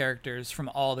all the characters from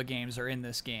all the games are in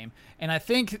this game. And I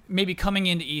think maybe coming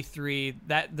into E3,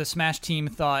 that the Smash team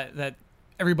thought that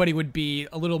everybody would be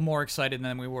a little more excited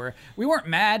than we were. We weren't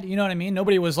mad, you know what I mean?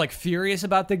 Nobody was like furious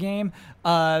about the game.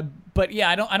 But yeah,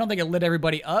 I don't think it lit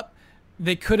everybody up.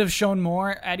 They could have shown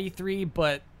more at E3,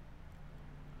 but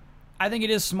I think it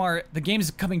is smart. The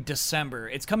game's coming December.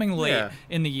 It's coming late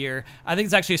in the year. I think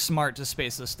it's actually smart to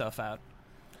space this stuff out.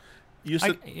 You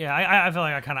said, I feel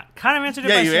like I kind of answered it.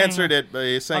 Yeah, by you saying, answered it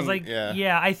by saying, I was like,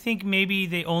 I think maybe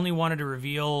they only wanted to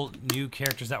reveal new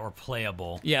characters that were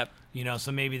playable. Yeah. You know,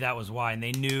 so maybe that was why. And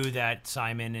they knew that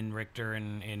Simon and Richter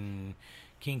and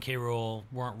King K. Rool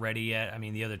weren't ready yet. I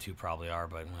mean, the other two probably are,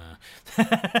 but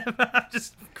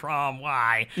just Crom,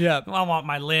 why? Yeah. I want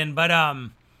my Lin. But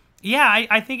yeah,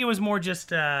 I think it was more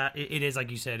just it is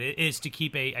like you said, it is to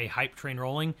keep a hype train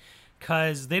rolling,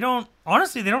 because they don't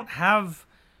have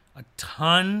a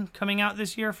ton coming out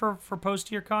this year for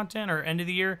post-year content or end of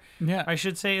the year. Yeah. I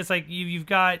should say. It's like you've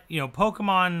got,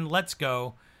 Pokemon Let's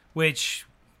Go, which,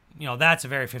 that's a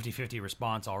very 50-50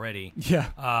 response already.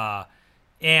 Yeah.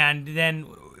 And then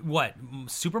what?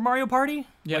 Super Mario Party,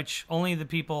 Yep. which only the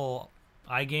people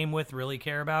I game with really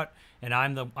care about, and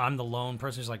I'm the lone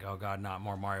person who's like, oh god, not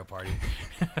more Mario Party.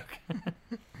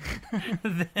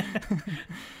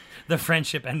 The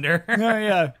friendship ender.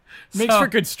 Yeah. Makes for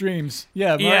good streams.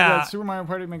 Yeah. Super Mario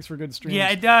Party makes for good streams. Yeah,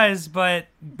 it does. But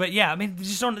yeah, I mean,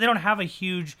 they don't have a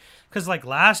huge, because like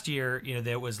last year,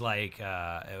 there was like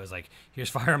here's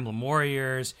Fire Emblem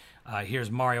Warriors,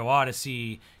 here's Mario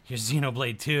Odyssey, here's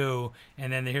Xenoblade 2,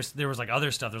 and then there was like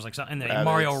other stuff. There's like something, and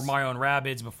Mario and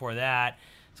Rabbids before that.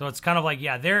 So it's kind of like,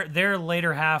 their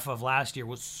later half of last year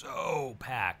was so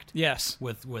packed. Yes.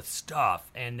 With stuff,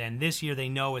 and then this year they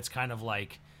know it's kind of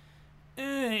like,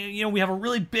 we have a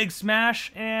really big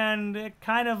Smash and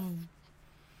kind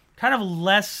of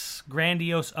less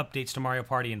grandiose updates to Mario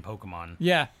Party and Pokemon.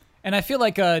 Yeah, and I feel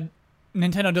like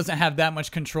Nintendo doesn't have that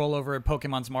much control over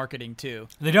Pokemon's marketing too.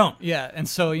 They don't. Yeah, and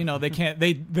so they can't.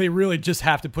 They really just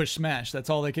have to push Smash. That's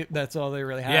all they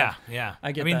really have. Yeah.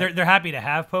 I mean, that. they're happy to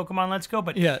have Pokemon Let's Go,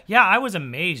 but yeah, I was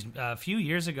amazed. A few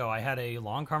years ago, I had a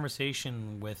long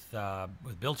conversation with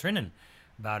Bill Trinan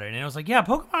about it, and it was like,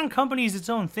 Pokemon Company is its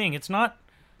own thing. It's not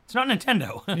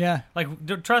Nintendo. Yeah.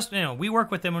 Like, trust, we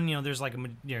work with them when, there's like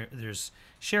there's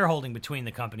shareholding between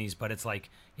the companies, but it's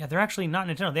like, they're actually not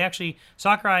Nintendo. They actually,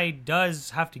 Sakurai does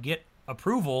have to get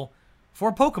approval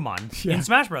for Pokemon in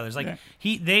Smash Brothers. Like,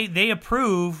 they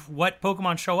approve what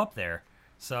Pokemon show up there.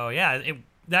 So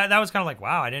that was kind of like,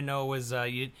 wow, I didn't know it was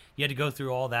you had to go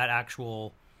through all that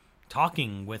actual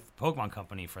talking with Pokemon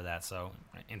Company for that. So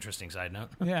interesting side note.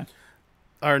 Yeah.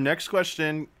 Our next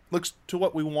question looks to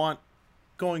what we want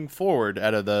going forward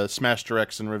out of the Smash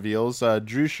Directs and reveals.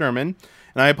 Drew Sherman,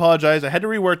 and I apologize, I had to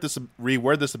reword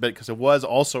this a bit because it was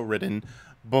also written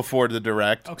before the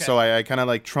Direct, so I kind of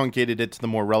like truncated it to the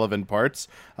more relevant parts.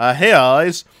 Hey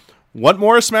allies, what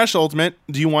more Smash Ultimate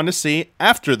do you want to see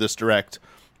after this Direct?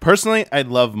 Personally, I'd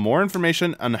love more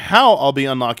information on how I'll be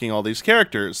unlocking all these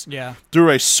characters. Yeah. Through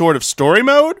a sort of story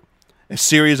mode? A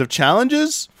series of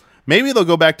challenges? Maybe they'll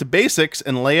go back to basics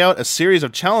and lay out a series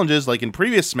of challenges like in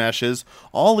previous Smashes,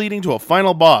 all leading to a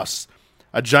final boss.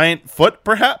 A giant foot,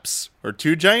 perhaps? Or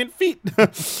 2 giant feet?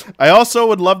 I also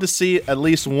would love to see at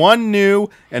least one new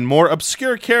and more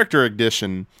obscure character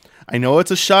addition. I know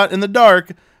it's a shot in the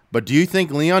dark, but do you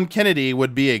think Leon Kennedy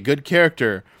would be a good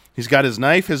character? He's got his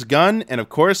knife, his gun, and of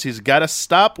course he's got to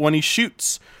stop when he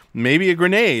shoots. Maybe a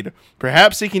grenade.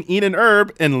 Perhaps he can eat an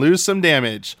herb and lose some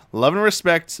damage. Love and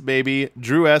respect, baby.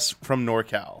 Drew S. from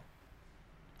NorCal.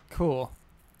 Cool.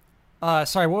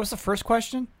 Sorry, what was the first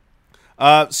question?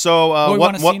 What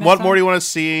more time? do you want to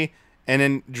see? And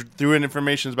then threw in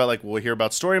information about, like, we'll hear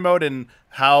about story mode and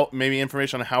how, maybe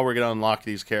information on how we're going to unlock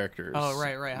these characters. Oh,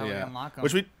 right. How we unlock them.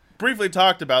 Which we briefly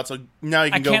talked about, so now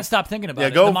you can go. I can't stop thinking about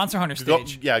it. The Monster Hunter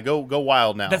stage. Go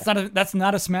wild now. That's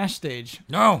not a Smash stage.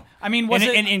 No. I mean,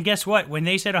 and guess what? When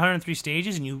they said 103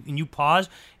 stages and you pause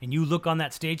and you look on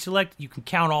that stage select, you can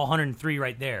count all 103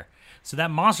 right there. So that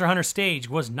Monster Hunter stage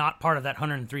was not part of that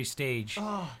 103 stage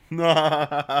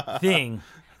thing.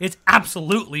 It's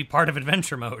absolutely part of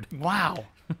adventure mode. Wow.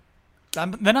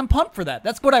 then I'm pumped for that.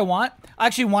 That's what I want. I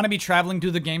actually want to be traveling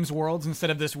through the game's worlds instead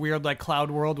of this weird like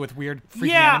cloud world with weird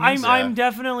freaky enemies. I'm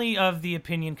definitely of the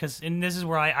opinion, and this is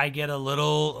where I get a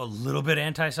little bit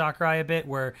anti-Sakurai a bit,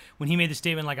 where when he made the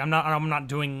statement like I'm not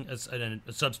doing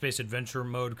a subspace adventure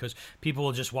mode because people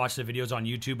will just watch the videos on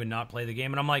YouTube and not play the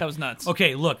game, and I'm like, that was nuts.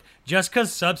 Okay, look, just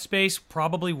because subspace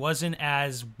probably wasn't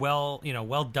as well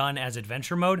done as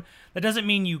adventure mode, that doesn't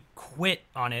mean you quit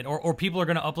on it or people are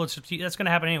going to upload. That's going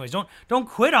to happen anyways. Don't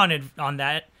quit on it on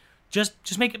that.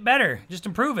 Just make it better. Just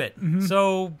improve it. Mm-hmm.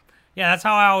 So yeah, that's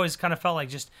how I always kind of felt like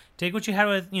just take what you had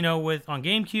with on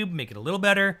GameCube, make it a little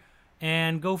better,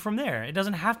 and go from there. It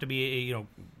doesn't have to be a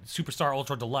Superstar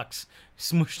Ultra Deluxe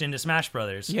smooshed into Smash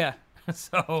Brothers. Yeah.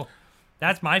 So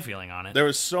that's my feeling on it. There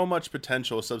was so much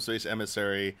potential with Subspace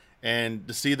Emissary, and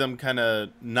to see them kind of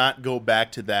not go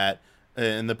back to that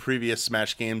in the previous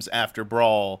Smash games after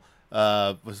Brawl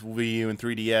with Wii U and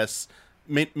 3DS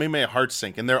made my heart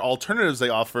sink. And their alternatives they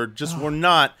offered just were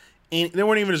not. They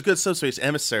weren't even as good as Subspace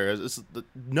Emissary.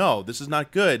 No, this is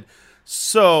not good.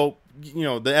 So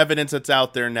the evidence that's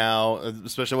out there now,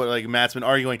 especially what like Matt's been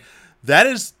arguing, that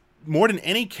is more than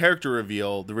any character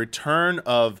reveal, the return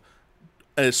of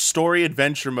a story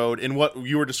adventure mode in what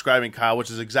you were describing, Kyle,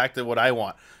 which is exactly what I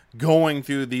want. Going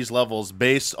through these levels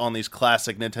based on these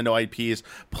classic Nintendo IPs,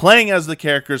 playing as the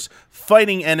characters,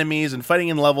 fighting enemies and fighting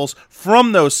in levels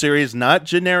from those series, not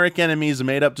generic enemies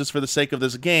made up just for the sake of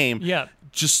this game. Yeah.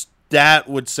 Just that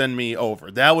would send me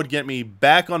over. That would get me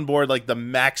back on board, like the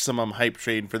maximum hype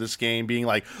train for this game, being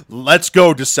like, let's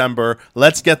go December.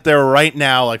 Let's get there right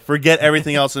now. Like, forget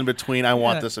everything else in between. I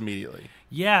want this immediately.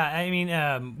 Yeah, I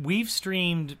mean, we've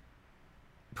streamed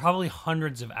probably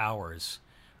hundreds of hours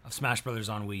of Smash Brothers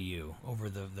on Wii U over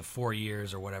the 4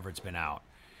 years or whatever it's been out.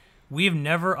 We have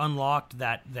never unlocked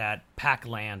that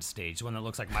Pac-Land stage, the one that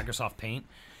looks like Microsoft Paint.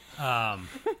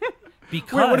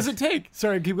 Because Wait, what does it take?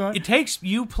 Sorry, keep going. It takes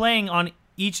you playing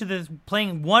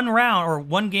one round or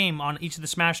one game on each of the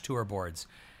Smash Tour boards.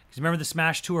 Because remember the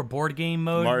Smash Tour board game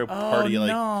mode? Mario Party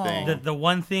no. thing. The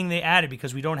one thing they added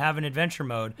because we don't have an adventure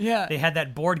mode. Yeah. They had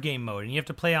that board game mode, and you have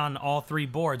to play on all 3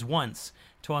 boards once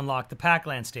to unlock the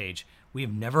Pac-Land stage. We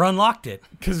have never unlocked it.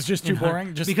 Because it's just too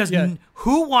boring?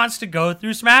 Who wants to go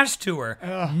through Smash Tour?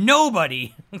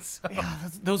 Nobody. So,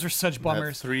 those are such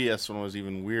bummers. That 3DS one was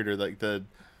even weirder. Like the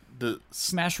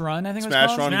Smash Run, I think it was Smash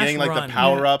called? Run, Smash getting like Run, the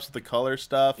power-ups, the color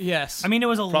stuff. Yes. I mean, it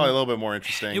was Probably a little bit more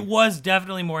interesting. It was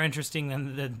definitely more interesting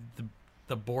than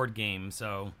the board game,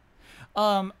 so...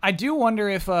 I do wonder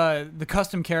if the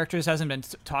custom characters hasn't been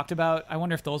talked about. I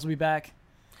wonder if those will be back.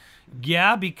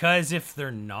 Yeah, because if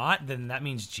they're not, then that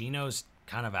means Gino's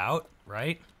kind of out,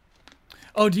 right?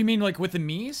 Oh, do you mean like with the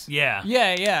Miis? Yeah.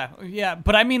 Yeah.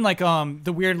 But I mean like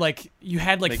the weird like you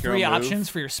had like Make your 3 own move. options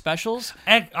for your specials,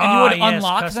 And and you would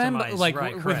unlock them customized, like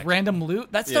right, with correct. random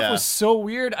loot. That stuff Yeah. was so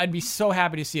weird. I'd be so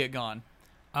happy to see it gone.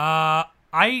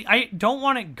 I don't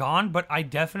want it gone, but I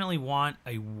definitely want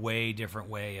a way different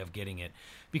way of getting it.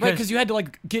 Because you had to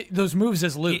like get those moves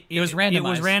as loot. It was randomized. It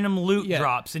was random loot Yeah.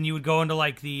 drops, and you would go into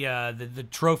like the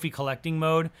trophy collecting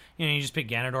mode. You just pick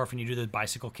Ganondorf and you do the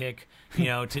bicycle kick.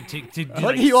 To do,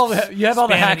 like you have all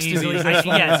the spam it hacks to easily. these. That's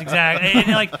fun. Yes,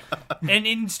 exactly.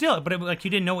 And still, but you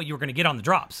didn't know what you were going to get on the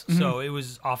drops. So it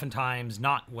was oftentimes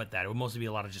not what that. It would mostly be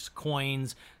a lot of just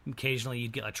coins. Occasionally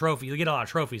you'd get a trophy. You get a lot of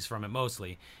trophies from it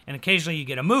mostly, and occasionally you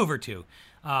get a move or two.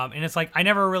 And it's like we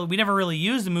never really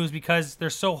use the moves because they're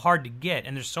so hard to get,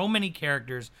 and there's so many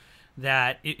characters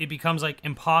that it becomes like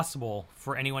impossible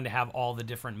for anyone to have all the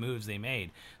different moves they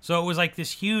made. So it was like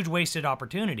this huge wasted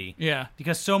opportunity. Yeah.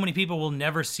 Because so many people will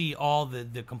never see all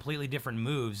the completely different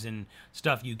moves and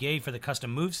stuff you gave for the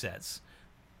custom move sets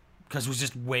because it was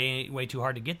just way too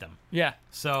hard to get them. Yeah.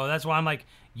 So that's why I'm like,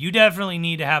 you definitely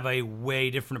need to have a way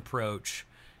different approach.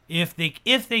 If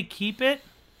they keep it,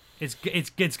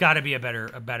 it's got to be a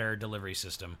better delivery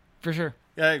system. For sure.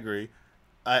 Yeah, I agree.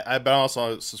 But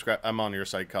also subscribe. I'm on your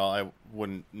side, Kyle. I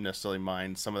wouldn't necessarily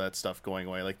mind some of that stuff going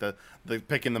away, like the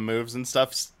picking the moves and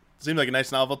stuff. Seems like a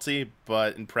nice novelty,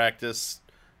 but in practice,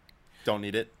 don't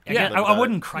need it. Yeah, I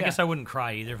wouldn't cry. Yeah. I guess I wouldn't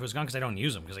cry either if it was gone because I don't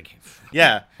use them. Because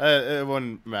it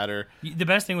wouldn't matter. The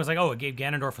best thing was like, oh, it gave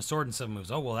Ganondorf a sword and 7 moves.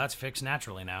 Oh, well, that's fixed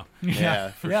naturally now.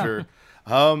 Yeah, for Yeah. sure.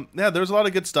 There was a lot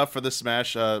of good stuff for the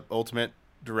Smash Ultimate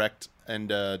Direct, and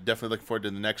definitely looking forward to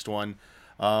the next one.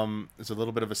 It's a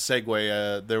little bit of a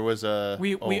segue. There was a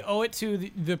We owe it to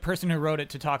the person who wrote it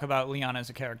to talk about Leon as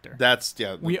a character.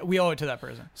 We owe it to that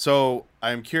person. So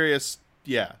I'm curious.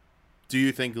 Yeah, do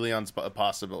you think Leon's a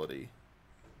possibility?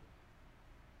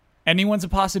 Anyone's a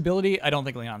possibility. I don't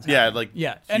think Leon's. Yeah, happening. like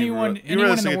yeah. you Anyone really in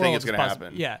the think world it's is gonna possible.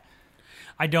 happen? Yeah.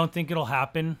 I don't think it'll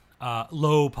happen.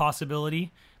 low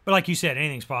possibility. But like you said,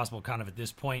 anything's possible kind of at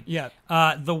this point. Yeah.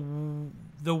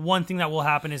 The one thing that will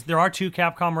happen is there are 2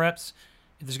 Capcom reps.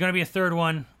 If there's going to be a third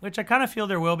one, which I kind of feel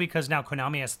there will because now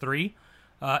Konami has 3,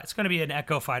 it's going to be an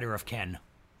Echo Fighter of Ken.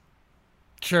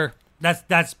 Sure.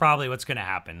 That's probably what's going to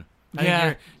happen. I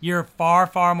think you're far,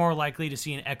 far more likely to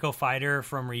see an Echo Fighter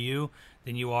from Ryu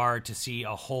than you are to see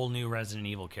a whole new Resident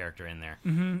Evil character in there.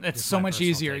 It's so much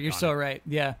easier. You're so right.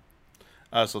 Yeah.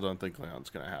 I also don't think Leon's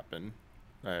going to happen.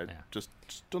 I just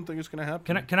don't think it's going to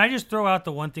happen. Can I just throw out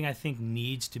the one thing I think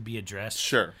needs to be addressed?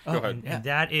 Sure. Go ahead. And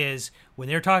that is when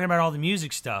they're talking about all the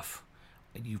music stuff,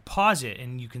 you pause it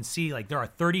and you can see like there are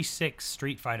 36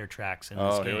 Street Fighter tracks in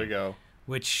this game. Oh, here we go.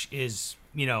 Which is,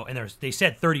 and they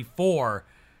said 34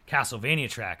 Castlevania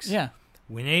tracks. Yeah.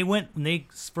 When they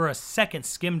for a second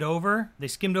skimmed over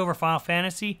Final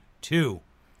Fantasy 2.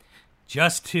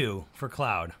 Just 2 for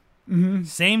Cloud. Mm-hmm.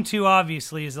 Same 2,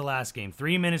 obviously, as the last game.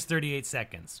 3 minutes, 38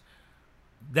 seconds.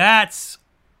 That's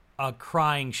a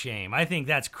crying shame. I think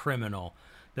that's criminal.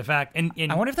 The fact, and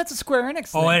I wonder if that's a Square Enix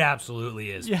thing. Oh, it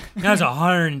absolutely is. Yeah. That's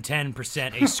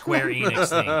 110% a Square Enix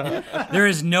thing. There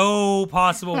is no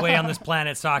possible way on this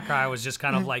planet Sakurai was just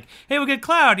kind of like, hey, we'll get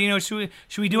Cloud. Should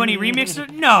we do any remixes?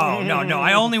 No.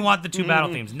 I only want the 2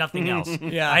 battle themes, nothing else.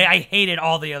 Yeah. I hated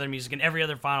all the other music in every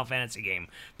other Final Fantasy game,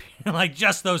 like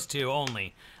just those 2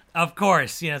 only. Of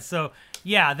course, So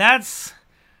that's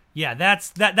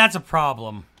a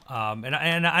problem.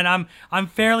 And I'm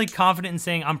fairly confident in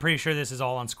saying I'm pretty sure this is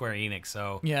all on Square Enix.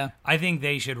 So yeah, I think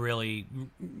they should really,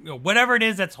 whatever it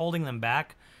is that's holding them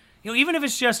back, even if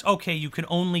it's just okay, you can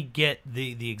only get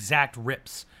the exact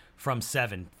rips from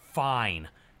 7. Fine,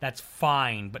 that's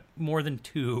fine, but more than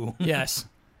 2. Yes.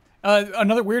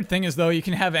 Another weird thing is, though, you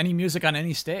can have any music on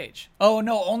any stage. Oh,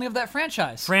 no, only of that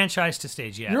franchise. Franchise to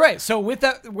stage, yeah. You're right. So with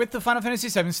the Final Fantasy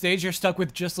VII stage, you're stuck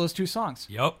with just those 2 songs.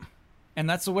 Yep. And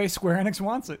that's the way Square Enix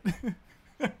wants it.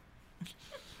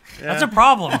 That's a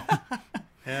problem.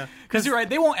 Yeah. Because you're right,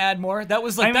 they won't add more. That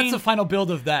was that's the final build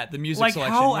of that, the music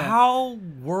selection. How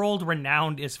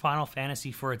world-renowned is Final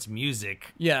Fantasy for its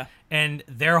music? Yeah. And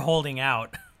they're holding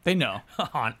out. They know.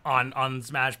 on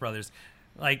Smash Brothers.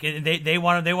 Like they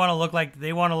want to look like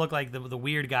the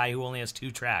weird guy who only has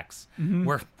 2 tracks,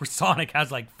 where Sonic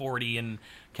has like 40, and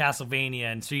Castlevania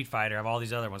and Street Fighter have all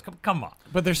these other ones. Come on!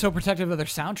 But they're so protective of their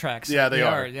soundtracks. Yeah, they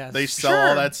are. Yes. They sell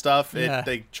all that stuff. Yeah.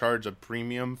 They charge a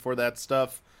premium for that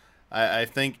stuff. I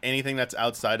think anything that's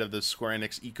outside of the Square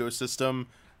Enix ecosystem,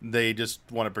 they just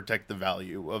want to protect the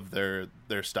value of their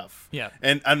stuff. Yeah.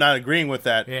 And I'm not agreeing with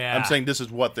that. Yeah. I'm saying this is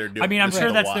what they're doing. I mean, I'm This sure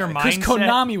is that's why. their Because mindset.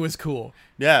 Konami was cool.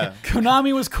 Yeah.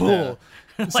 Konami was cool.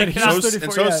 Yeah. Instead of So- just And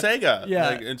 34, so yeah. Sega. Yeah.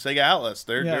 And Sega Atlas.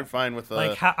 They're fine with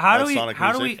Like how do we Sonic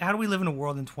how do we music. how do we live in a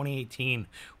world in 2018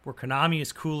 where Konami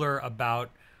is cooler about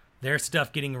their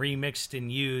stuff getting remixed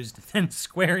and used than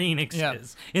Square Enix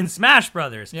is in Smash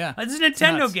Brothers? Yeah. It's a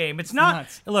Nintendo nuts. game. It's not.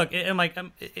 nuts. Look,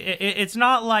 it's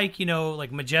not like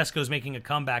like Majesco's making a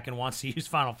comeback and wants to use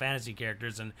Final Fantasy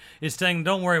characters and is saying,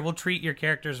 "Don't worry, we'll treat your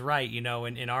characters right." In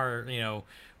our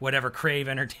whatever Crave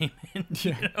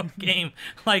Entertainment game.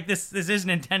 Like this is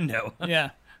Nintendo.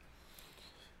 Yeah.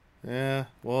 Yeah.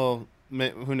 Well,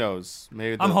 who knows?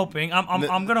 Maybe I'm hoping.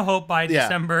 I'm gonna hope by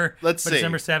December. Let's see.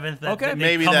 December 7th. That Okay. they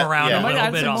Maybe come that- around yeah. a Might little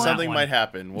add bit some on more. that something one. might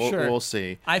happen. Sure. We'll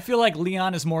see. I feel like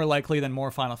Leon is more likely than more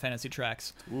Final Fantasy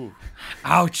tracks.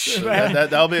 Ouch.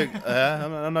 That'll be.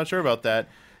 I'm not sure about that.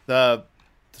 The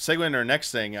segue into our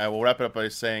next thing. I will wrap it up by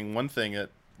saying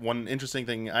one interesting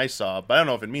thing I saw, but I don't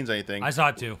know if it means anything. I saw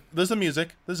it too. There's the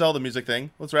music, the Zelda music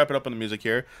thing. Let's wrap it up on the music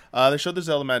here. They showed the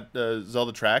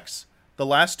Zelda tracks. The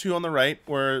last 2 on the right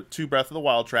were 2 Breath of the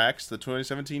Wild tracks, the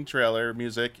 2017 trailer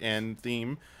music and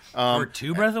theme. Or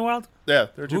 2 Breath of the Wild? Yeah,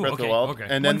 there were 2 Ooh, Breath of okay, the Wild. okay.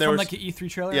 And One then there from was like the E3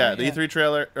 trailer. yeah, right? the E3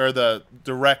 trailer or the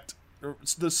direct,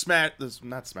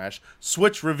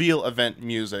 Switch reveal event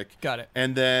music. Got it.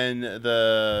 And then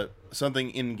the something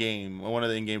in game, one of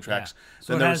the in-game tracks.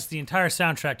 So Then it there has the entire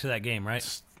soundtrack to that game,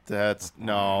 right? That's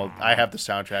no. I have the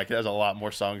soundtrack. It has a lot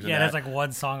more songs. Yeah, in that's that. like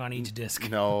one song on each disc.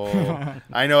 No,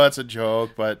 I know that's a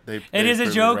joke, but It is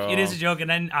a joke. It is a joke, and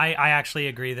then I actually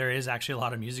agree. There is actually a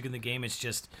lot of music in the game. It's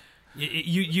just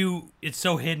it's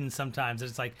so hidden sometimes.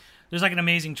 It's like there's like an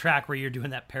amazing track where you're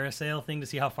doing that parasail thing to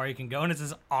see how far you can go, and it's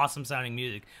this awesome sounding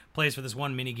music plays for this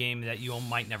one mini game that you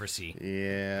might never see.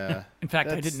 Yeah. In fact,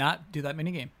 I did not do that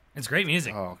minigame. It's great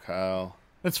music. Oh, Kyle.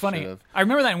 That's funny. Should've. I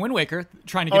remember that in Wind Waker,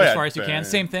 trying to get as far as you can.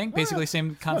 Same thing, basically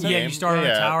same concept. Yeah, you start on a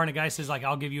Yeah. tower, and a guy says like,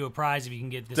 "I'll give you a prize if you can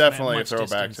get this." Definitely a much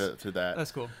throwback distance. to that.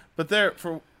 That's cool. But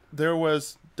there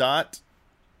was dot,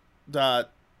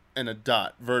 and a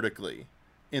dot vertically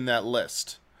in that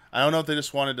list. I don't know if they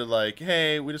just wanted to like,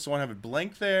 hey, we just want to have it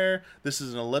blank there. This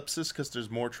is an ellipsis because there's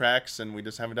more tracks and we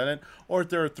just haven't done it. Or if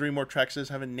there are 3 more tracks that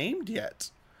just haven't named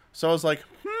yet. So I was like,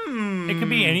 It could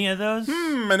be any of those.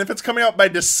 and if it's coming out by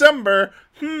December,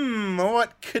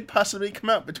 what could possibly come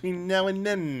out between now and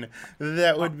then?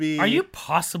 That would be... Are you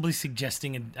possibly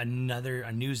suggesting a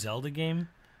new Zelda game?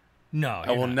 No,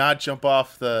 I will not jump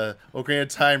off the Ocarina of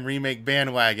Time remake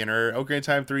bandwagon or Ocarina of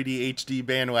Time 3D HD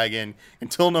bandwagon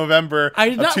until November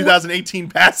of 2018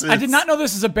 passes. I did not know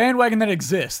this is a bandwagon that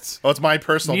exists. Oh, it's my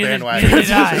personal Neither bandwagon.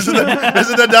 did I. This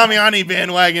is the Damiani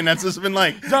bandwagon that's just been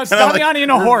like... It's Damiani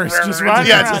and a horse just riding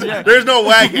around. Yeah. There's no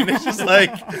wagon. It's just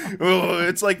like...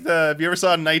 it's like the... If you ever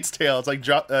saw Knight's Tale, it's like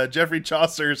Geoffrey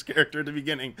Chaucer's character at the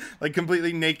beginning. Like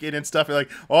completely naked and stuff. You're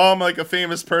like, oh, I'm like a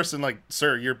famous person. Like,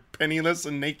 sir, you're penniless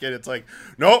and naked. It's like,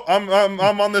 no,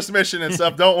 I'm on this mission and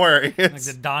stuff. Don't worry. Like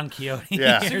the Don Quixote.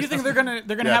 Yeah. So you think they're gonna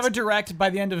have a direct by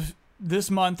the end of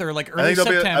this month or like early I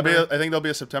September? think there'll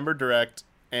be a September direct,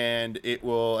 and it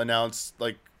will announce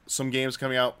like some games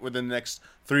coming out within the next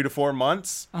 3 to 4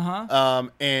 months.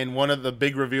 And one of the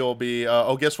big reveal will be,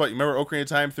 guess what? You remember Ocarina of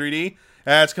Time 3D?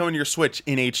 It's coming to your Switch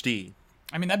in HD.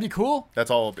 I mean, that'd be cool.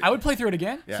 That's all it'll be. I would play through it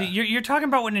again. Yeah. See, you're talking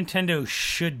about what Nintendo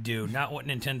should do, not what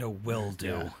Nintendo will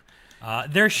do.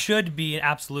 There should be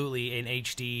absolutely an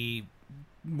HD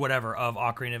whatever of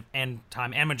Ocarina of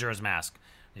Time and Majora's Mask.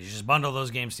 They should just bundle those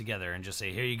games together and just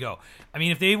say, here you go. I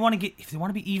mean, if they want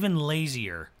to be even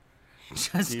lazier,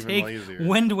 just take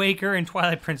Wind Waker and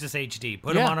Twilight Princess HD,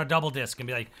 put them on a double disc, and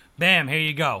be like, bam, here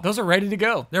you go. Those are ready to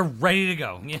go. They're ready to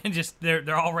go.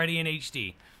 They're already in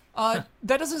HD. That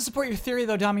doesn't support your theory,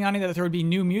 though, Damiani, that there would be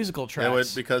new musical tracks. It would,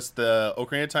 because the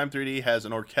Ocarina of Time 3D has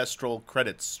an orchestral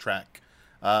credits track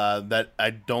that I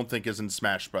don't think is in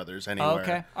Smash Brothers anywhere. Oh,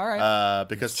 okay, all right.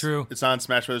 Because true. It's on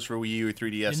Smash Brothers for Wii U,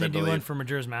 3DS, Didn't they I do believe. one for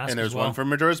Majora's Mask And there's as well? one for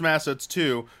Majora's Mask, so it's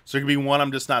 2. So it could be one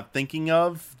I'm just not thinking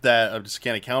of that I just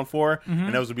can't account for,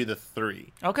 and those would be the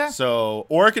 3. Okay. So,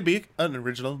 or it could be an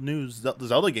original new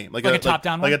Zelda game, like a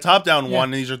top-down like one? a top-down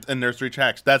one. And there's 3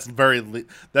 tracks. That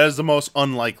is the most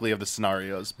unlikely of the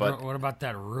scenarios. But what about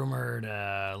that rumored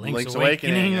Link's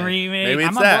Awakening remake? Maybe it's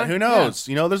I'm on that. board. Who knows?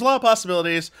 You know, there's a lot of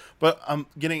possibilities. But I'm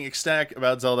getting ecstatic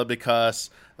about Zelda because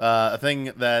a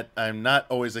thing that I'm not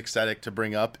always ecstatic to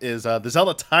bring up is the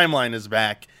Zelda timeline is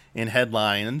back in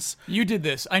headlines. You did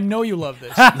this. I know you love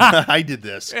this. I did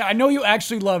this. I know you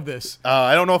actually love this.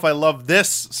 I don't know if I love this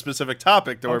specific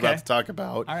topic that we're about to talk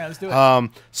about. All right, let's do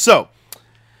it. So,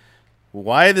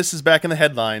 why this is back in the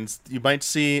headlines, you might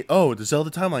see, the Zelda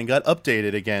timeline got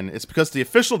updated again. It's because the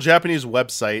official Japanese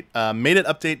website made an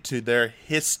update to their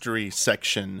history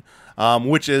section,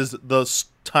 which is the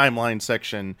timeline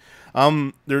section.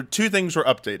 There are 2 things were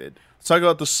updated. Let's talk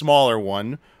about the smaller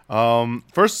one.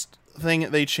 First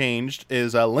thing they changed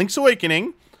is Link's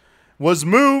Awakening was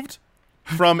moved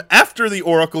from after the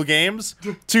Oracle games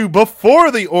to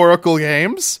before the Oracle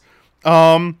games.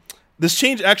 This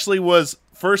change actually was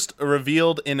first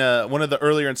revealed in one of the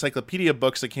earlier encyclopedia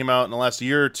books that came out in the last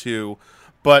year or 2,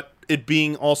 but it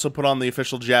being also put on the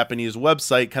official Japanese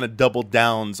website kind of double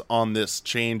downs on this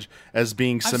change as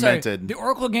being cemented. Sorry, the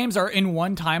Oracle games are in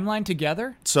one timeline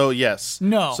together? So yes.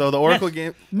 No. So the Oracle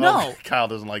game... No. Oh, Kyle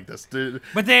doesn't like this, dude.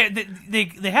 But they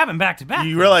have them back to back.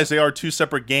 You realize they are 2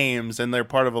 separate games and they're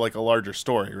part of a larger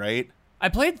story, right? I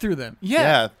played through them.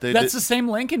 Yeah. Yeah, That's the same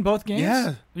Link in both games?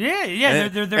 Yeah. Yeah.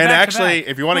 They're And back actually, to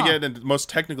back. if you want to get into the most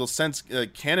technical sense,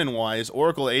 canon-wise,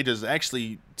 Oracle Ages is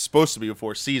actually supposed to be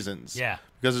before Seasons. Yeah.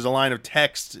 Because there's a line of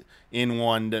text in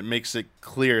one that makes it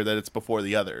clear that it's before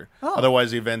the other. Oh. Otherwise,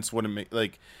 the events wouldn't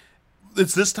make...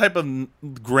 It's this type of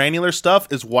granular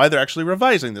stuff is why they're actually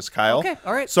revising this, Kyle. Okay,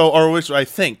 all right. So, or which I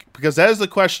think, because that is the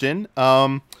question,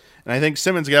 and I think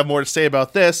Simmons gonna have more to say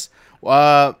about this.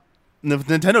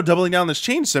 Nintendo doubling down this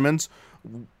change, Simmons,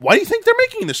 why do you think they're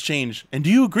making this change? And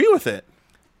do you agree with it?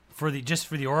 Just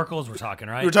for the Oracles we're talking,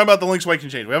 right? We're talking about the Link's Awakening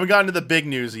change. We haven't gotten to the big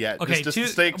news yet. Okay,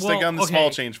 just stay on the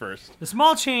small change first. The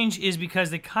small change is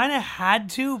because they kind of had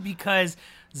to, because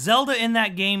Zelda in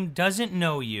that game doesn't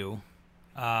know you.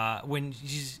 When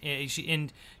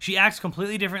she acts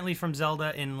completely differently from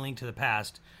Zelda in Link to the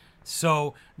Past.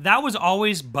 So that was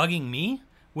always bugging me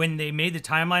when they made the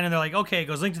timeline and they're like, okay, it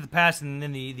goes Link to the Past and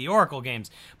then the Oracle games.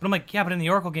 But I'm like, yeah, but in the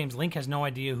Oracle games, Link has no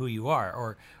idea who you are.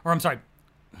 Or I'm sorry,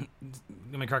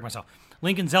 let me correct myself.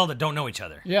 Link and Zelda don't know each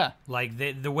other. Yeah. Like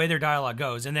the way their dialogue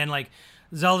goes. And then like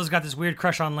Zelda's got this weird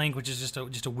crush on Link, which is just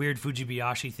a weird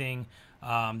Fujibayashi thing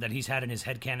that he's had in his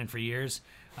headcanon for years.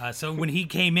 So when he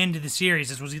came into the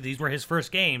series, these were his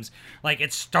first games. Like,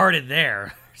 it started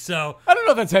there. So I don't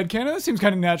know if that's headcanon. That seems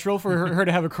kind of natural for her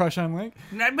to have a crush on Link.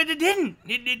 but it didn't.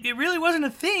 It really wasn't a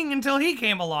thing until he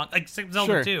came along. Like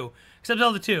Zelda 2. Except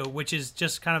Zelda 2, which is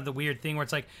just kind of the weird thing where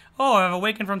it's like, oh, I've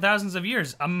awakened from thousands of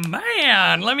years. A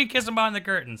man! Let me kiss him behind the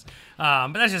curtains.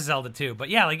 But that's just Zelda 2. But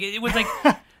yeah, like it was like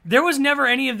there was never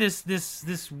any of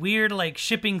this weird like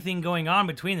shipping thing going on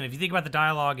between them. If you think about the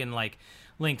dialogue in like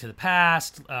Link to the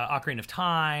Past, Ocarina of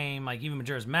Time, like even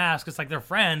Majora's Mask, it's like they're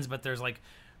friends, but there's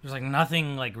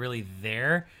nothing like really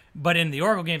there. But in the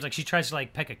Oracle games, like she tries to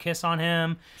like peck a kiss on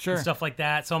him and stuff like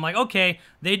that. So I'm like, okay,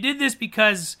 they did this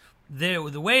because the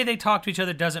way they talk to each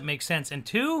other doesn't make sense. And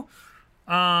two,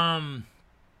 I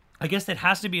guess that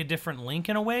has to be a different Link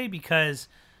in a way, because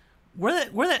where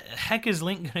the heck is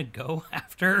Link gonna go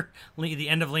after the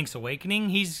end of Link's Awakening?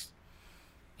 He's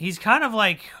kind of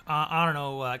like I don't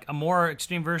know, like a more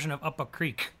extreme version of Up a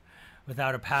Creek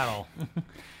without a paddle.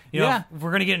 You know, if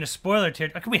we're gonna get into spoiler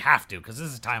territory. We have to, because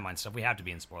this is timeline stuff. We have to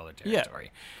be in spoiler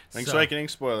territory. Link's Awakening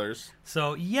spoilers.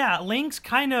 So yeah, Link's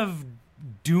kind of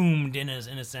doomed in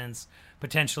a sense,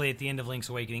 potentially at the end of Link's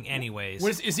Awakening. Anyways,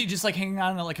 Is he just like hanging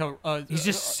on like he's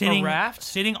just sitting raft,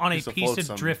 sitting on a piece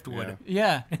of driftwood,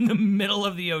 in the middle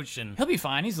of the ocean. He'll be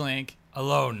fine. He's Link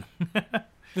alone.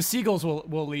 The seagulls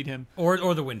will lead him, or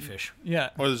the windfish,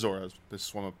 or the Zoras. They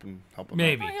swim up and help him.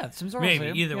 Maybe, out. Some Zoras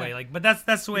maybe either way. Like, but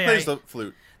that's the way he plays the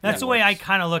flute. That's the way I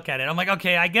kind of look at it. I'm like,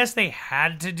 okay, I guess they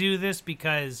had to do this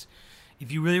because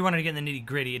if you really wanted to get in the nitty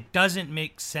gritty, it doesn't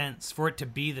make sense for it to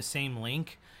be the same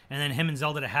Link and then him and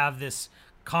Zelda to have this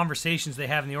conversations they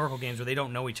have in the Oracle games where they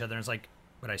don't know each other. And it's like,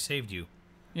 but I saved you.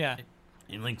 Yeah.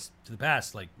 In Links to the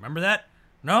Past. Like, remember that?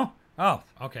 No? Oh,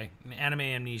 okay. Anime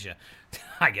amnesia.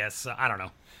 I guess. I don't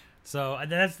know. So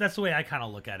that's the way I kind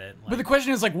of look at it. Like, but the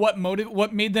question is, like, what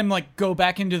made them like go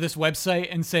back into this website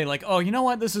and say like, oh, you know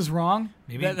what, this is wrong?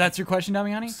 Maybe that's your question,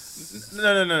 Damiani?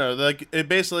 No. Like, it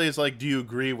basically is like, do you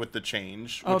agree with the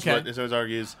change? Which okay. is what it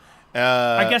argues.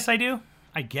 I guess I do.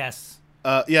 I guess.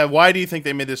 Yeah. Why do you think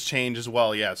they made this change as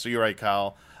well? Yeah. So you're right,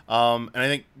 Kyle. And I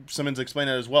think Simmons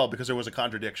explained that as well, because there was a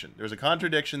contradiction. There was a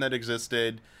contradiction that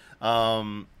existed.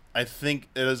 I think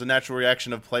it is a natural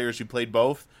reaction of players who played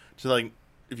both to like.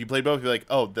 If you play both, you're like,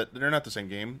 oh, they're not the same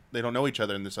game. They don't know each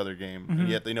other in this other game, and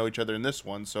yet they know each other in this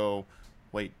one. So,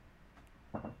 wait,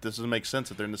 this doesn't make sense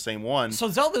that they're in the same one. So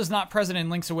Zelda's not present in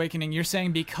Link's Awakening. You're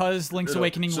saying because Link's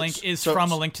Awakening Link is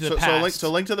from A Link to the Past. So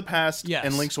Link to the Past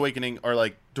and Link's Awakening are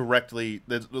like directly,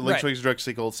 Link's Awakening direct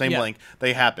sequel, same Link.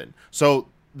 They happen. So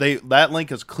that Link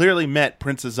has clearly met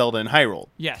Princess Zelda in Hyrule.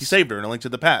 Yes. He saved her in A Link to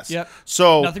the Past. Yep.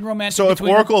 So nothing romantic. So if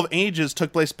Oracle of Ages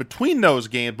took place between those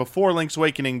games, before Link's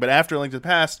Awakening, but after Link to the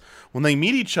Past, when they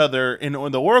meet each other in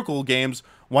the Oracle games,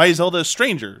 why is Zelda a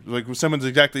stranger? Like someone's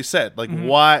exactly said. Like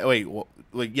why? Wait.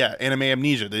 Like anime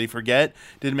amnesia. Did he forget?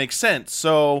 Didn't make sense.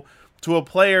 So to a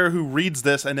player who reads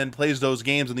this and then plays those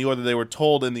games in the order they were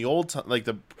told in the old, like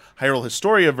the Hyrule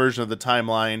Historia version of the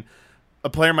timeline, a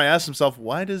player might ask himself,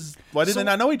 why did they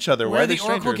not know each other? Why are they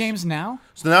strangers? Oracle games now?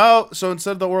 So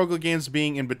instead of the Oracle games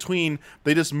being in between,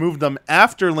 they just moved them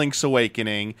after Link's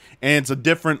Awakening, and it's a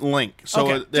different Link. So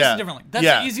just a different Link. That's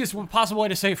the easiest possible way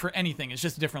to say it for anything. It's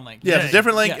just a different Link. Yeah, it's a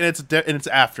different Link, and it's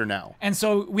after now. And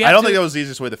so I don't think that was the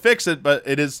easiest way to fix it, but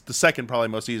it is the second probably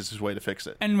most easiest way to fix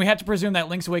it. And we have to presume that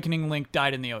Link's Awakening Link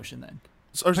died in the ocean then.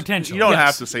 Potentially. You don't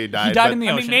have to say he died. He died in the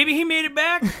ocean. I mean, maybe he made it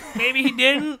back. Maybe he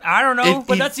didn't. I don't know.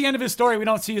 But that's the end of his story. We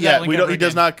don't see that Link ever he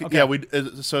does again. not. Okay.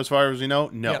 Yeah, so as far as we know,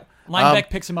 no. Yeah. Linebeck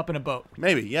picks him up in a boat.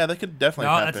 Maybe. Yeah, that could definitely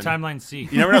happen. That's timeline C.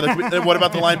 You never know. What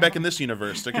about the Linebeck in this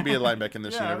universe? There could be a Linebeck in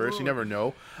this universe. You never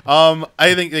know.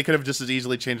 I think they could have just as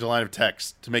easily changed the line of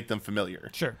text to make them familiar.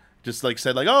 Sure. Just like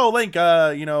said, like, oh, Link,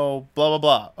 blah blah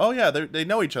blah. Oh yeah, they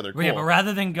know each other. Cool. Yeah, but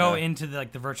rather than go into the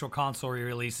virtual console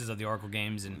re-releases of the Oracle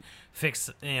games and fix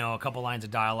a couple lines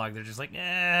of dialogue, they're just like,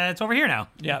 it's over here now.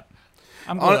 Yep.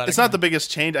 It's not the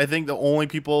biggest change. I think the only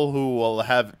people who will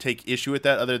take issue with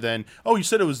that, other than, oh, you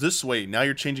said it was this way, now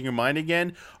you're changing your mind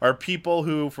again, are people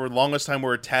who for the longest time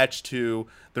were attached to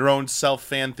their own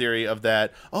self-fan theory of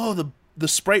that, oh, the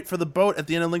sprite for the boat at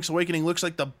the end of Link's Awakening looks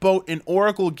like the boat in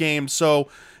Oracle games, so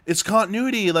it's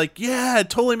continuity. Like, yeah, it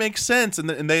totally makes sense.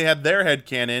 And they had their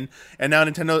headcanon, and now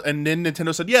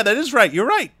Nintendo said, yeah, that is right. You're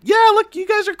right. Yeah, look, you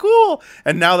guys are cool.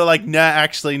 And now they're like, nah,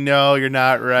 actually, no, you're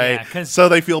not right. Yeah, so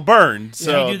they feel burned.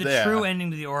 So if you do the true ending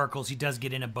to the Oracles, he does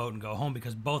get in a boat and go home,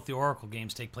 because both the Oracle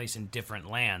games take place in different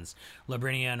lands,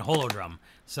 Labrinia and Holodrum.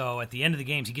 So at the end of the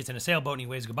games, he gets in a sailboat and he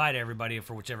waves goodbye to everybody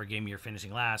for whichever game you're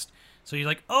finishing last. So you're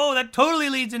like, oh, that totally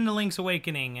leads into Link's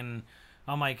Awakening. And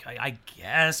I'm like, I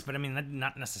guess, but I mean,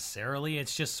 not necessarily.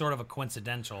 It's just sort of a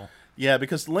coincidental. Yeah,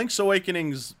 because Link's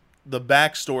Awakening's the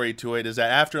backstory to it is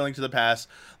that after Link to the Past,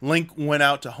 Link went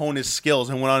out to hone his skills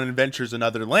and went on adventures in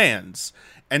other lands.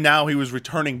 And now he was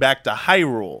returning back to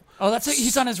Hyrule. Oh, that's it.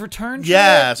 He's on his return trip?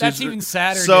 Yeah. So that's even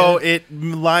sadder. So dude. it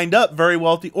lined up very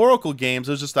well with the Oracle games.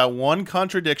 There's just that one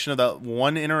contradiction of that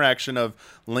one interaction of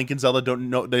Link and Zelda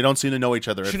they don't seem to know each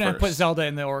other Shouldn't at have first. put Zelda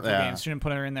in the Oracle games. Shouldn't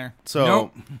put her in there. So,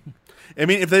 Nope. I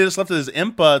mean, if they just left it as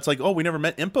Impa, it's like, oh, we never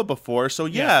met Impa before. So,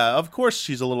 yeah, of course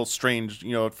she's a little strange,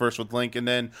 at first with Link. And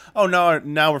then, oh,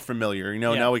 now we're familiar.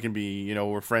 Now we can be,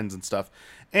 we're friends and stuff.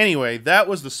 Anyway, that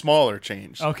was the smaller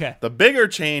change. Okay. The bigger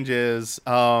change is,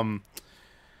 all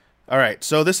right,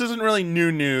 so this isn't really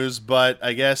new news, but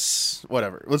I guess,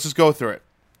 whatever. Let's just go through it.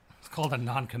 It's called a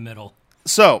non-committal.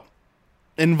 So,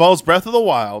 it involves Breath of the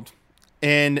Wild,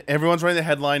 and everyone's writing the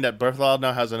headline that Breath of the Wild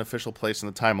now has an official place in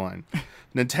the timeline.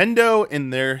 Nintendo,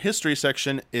 in their history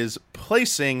section, is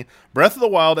placing Breath of the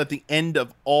Wild at the end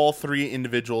of all 3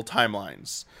 individual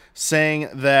timelines, saying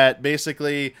that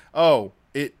basically,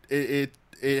 it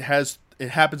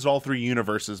happens in all 3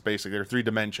 universes, basically, or 3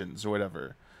 dimensions, or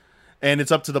whatever. And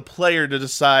it's up to the player to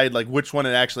decide like which one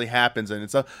it actually happens in.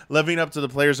 It's leaving up to the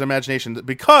player's imagination,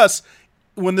 because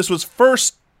when this was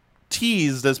first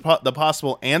teased as the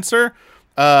possible answer,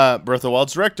 Breath of the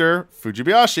Wild's director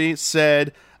Fujibayashi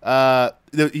said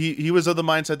he was of the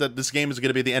mindset that this game is going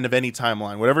to be at the end of any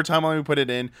timeline. Whatever timeline we put it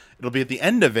in, it'll be at the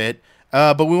end of it.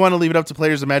 But we want to leave it up to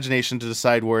players' imagination to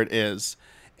decide where it is.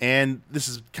 And this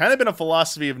has kind of been a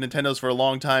philosophy of Nintendo's for a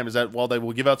long time, is that while they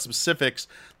will give out specifics,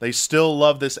 they still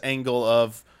love this angle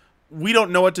of, we don't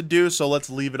know what to do, so let's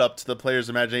leave it up to the player's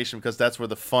imagination, because that's where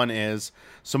the fun is.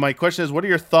 So my question is, what are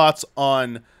your thoughts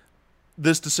on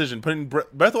this decision? Putting Breath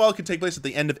of the Wild can take place at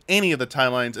the end of any of the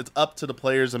timelines. It's up to the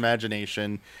player's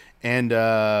imagination. And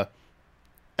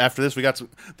after this, we got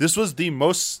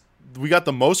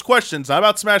the most questions, not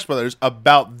about Smash Brothers,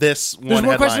 about this one headline.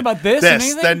 There's more questions about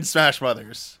this than Smash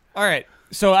Brothers. All right.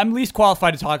 So I'm least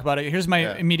qualified to talk about it. Here's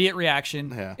my immediate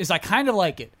reaction. Yeah. Is I kind of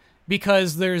like it,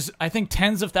 because there's, I think,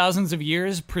 tens of thousands of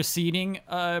years preceding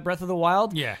Breath of the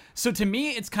Wild. Yeah. So to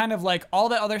me, it's kind of like all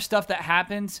the other stuff that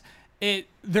happens.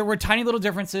 There were tiny little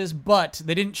differences, but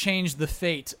they didn't change the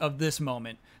fate of this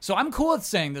moment. So I'm cool with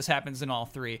saying this happens in all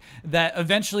 3. That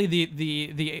eventually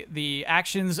the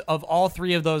actions of all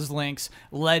 3 of those links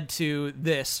led to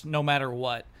this, no matter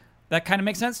what. That kind of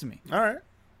makes sense to me. All right.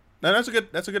 No,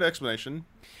 that's a good explanation.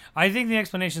 I think the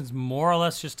explanation's more or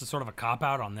less just a sort of a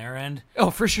cop-out on their end.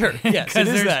 Oh, for sure. Yes, it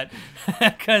is that.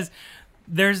 Because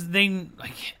they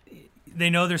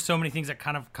know there's so many things that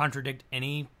kind of contradict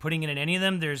putting it in any of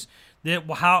them.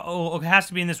 It has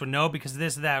to be in this one. No, because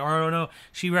this or that. Or, oh, no,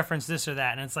 she referenced this or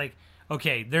that. And it's like,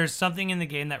 okay, there's something in the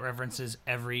game that references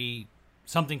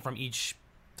something from each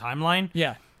timeline.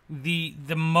 Yeah. The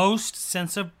most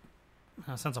sensible,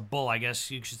 I guess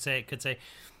you could say,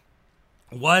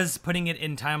 was putting it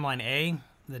in timeline A,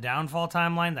 the downfall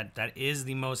timeline. That is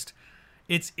the most,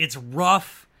 it's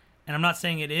rough, and I'm not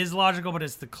saying it is logical, but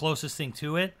it's the closest thing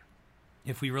to it.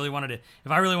 If I really wanted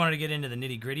to get into the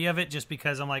nitty gritty of it, just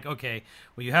because I'm like, okay,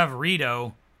 well, you have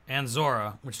Rito and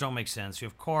Zora, which don't make sense. You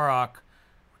have Korok,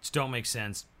 which don't make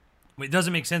sense. It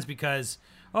doesn't make sense because,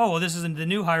 this is the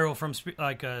new Hyrule from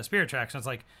Spirit Tracks. And it's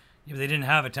like, they didn't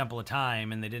have a Temple of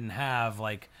Time, and they didn't have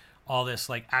like all this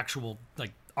like actual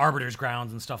like Arbiter's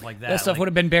Grounds and stuff like that. That stuff would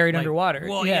have been buried underwater.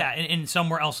 Well, yeah, and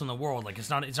somewhere else in the world. Like it's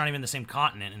not even the same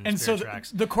continent in Spirit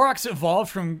Tracks. The Koroks evolved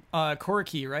from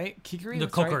Koriki, right? Kikiri? The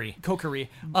Kokiri. Right?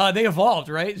 Kokiri. They evolved,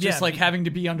 right? Just like having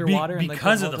to be underwater.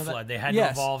 Because of the flood. They had to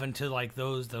evolve into like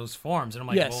those forms. And I'm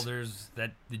like, well, there's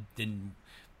that.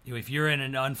 If you're in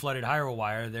an unflooded Hyrule,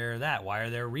 why are there that? Why are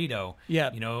there Rito?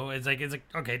 Yeah. It's like,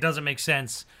 okay, it doesn't make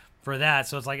sense for that.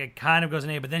 So it's like, it kind of goes in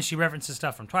A, but then she references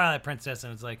stuff from Twilight Princess,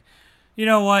 and it's like, you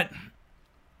know what?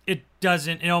 It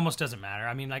almost doesn't matter.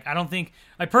 I mean, like,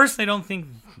 I personally don't think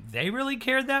they really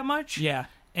cared that much. Yeah.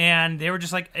 And they were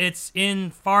just like, it's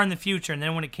far in the future. And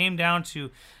then when it came down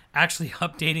to actually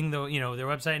updating their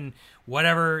website and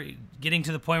whatever, getting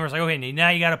to the point where it's like, okay, now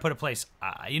you got to put a place.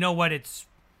 You know what? It's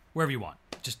wherever you want.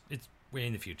 Just, it's way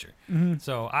in the future. Mm-hmm.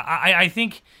 So I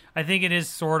think it is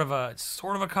sort of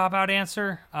a cop-out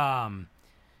answer.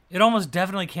 It almost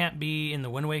definitely can't be in the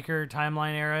Wind Waker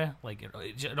timeline era. Like,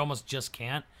 it almost just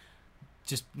can't.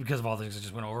 Just because of all the things I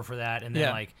just went over for that. And then,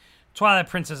 like, Twilight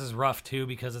Princess is rough, too,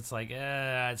 because it's like,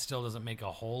 it still doesn't make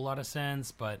a whole lot of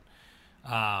sense. But,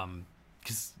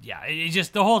 because, it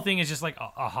just, the whole thing is just like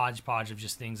a hodgepodge of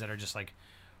just things that are just, like,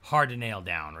 hard to nail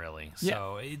down, really.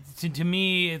 So, to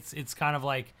me, it's kind of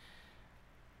like,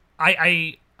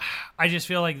 I I just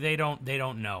feel like they don't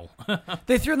know.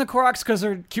 They threw in the Koroks because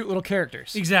they're cute little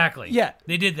characters. Exactly. Yeah.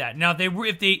 They did that. Now,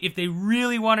 if they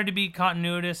really wanted to be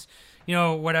continuous,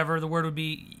 whatever the word would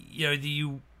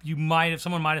be,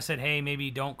 someone might have said, hey, maybe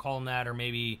don't call them that, or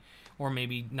maybe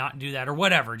not do that, or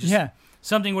whatever. Just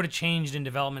something would have changed in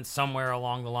development somewhere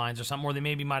along the lines, or something, or they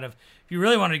maybe might have, if you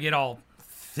really wanted to get all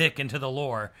thick into the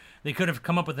lore, they could have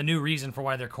come up with a new reason for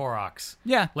why they're Koroks.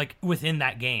 Yeah. Like within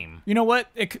that game. You know what?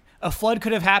 A flood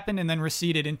could have happened and then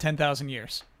receded in 10,000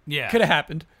 years. Yeah. Could have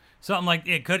happened. Something like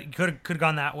it could have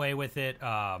gone that way with it.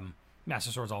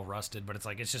 Master Sword's all rusted, but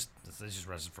it's just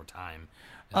rusted for time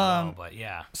as well. But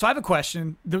yeah. So I have a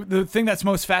question. The thing that's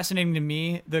most fascinating to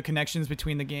me, the connections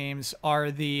between the games,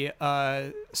 are the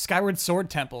Skyward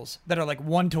Sword temples that are like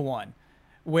 1-to-1,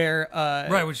 where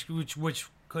right, which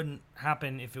couldn't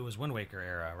happen if it was Wind Waker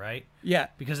era, right? Yeah,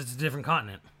 because it's a different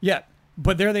continent. Yeah,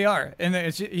 but there they are, and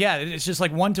it's just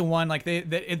like 1-to-1. Like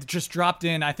it just dropped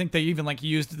in. I think they even like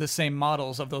used the same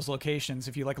models of those locations.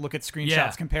 If you like look at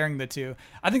screenshots comparing the two,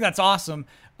 I think that's awesome.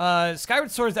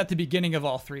 Skyward Sword is at the beginning of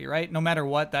all three, right? No matter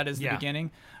what, that is the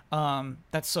beginning. I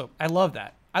love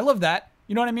that.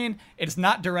 You know what I mean? It's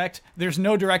not direct. There's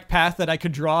no direct path that I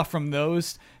could draw from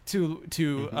those to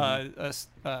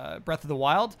Breath of the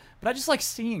Wild, but I just like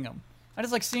seeing them. I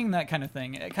just like seeing that kind of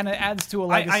thing. It kind of adds to a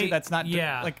legacy that's not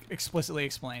like explicitly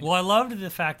explained. Well, I loved the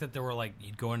fact that there were like,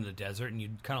 you'd go into the desert and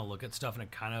you'd kind of look at stuff, and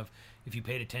it kind of, if you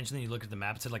paid attention, then you look at the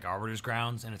map, it said like Arbiter's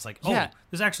Grounds, and it's like,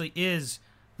 this actually is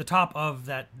the top of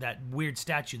that weird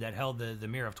statue that held the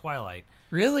Mirror of Twilight.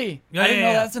 Really? I didn't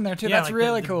know that's in there too. That's like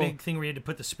really cool. The big thing where you had to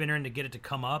put the spinner in to get it to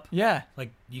come up. Yeah.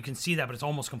 Like you can see that, but it's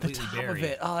almost completely the top buried.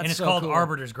 Of it. Oh, that's and it's so called cool.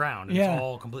 Arbiter's Ground. And it's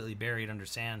all completely buried under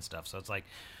sand stuff. So it's like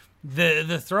the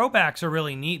throwbacks are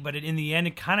really neat, but in the end,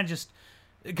 it kind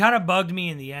of bugged me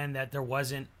in the end that there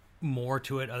wasn't more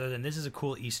to it other than this is a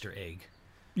cool Easter egg.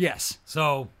 Yes.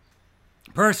 So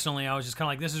personally, I was just kind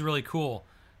of like, this is really cool.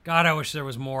 God, I wish there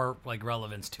was more like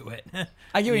relevance to it.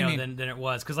 I get what you mean. Than it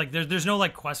was, because like there's no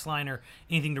like quest line or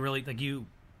anything to really like you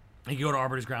go to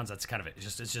Arbiter's Grounds. That's kind of it.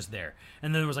 It's just there.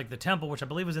 And then there was like the temple, which I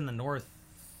believe was in the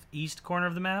northeast corner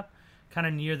of the map, kind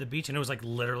of near the beach, and it was like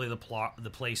literally the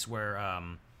place where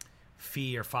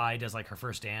Fi does like her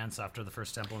first dance after the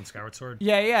first temple in Skyward Sword.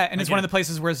 Yeah, and it's one of the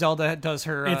places where Zelda does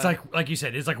her. It's like you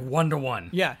said, it's like 1-to-1.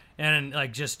 Yeah, and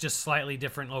like just slightly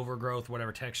different overgrowth,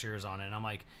 whatever texture is on it. And I'm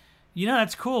like,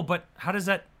 that's cool, but how does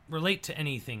that relate to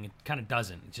anything? It kind of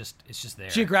doesn't. It's just there.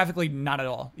 Geographically, not at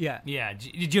all. Yeah. Yeah,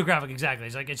 geographic, exactly.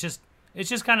 It's like it's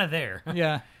just kind of there.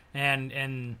 Yeah.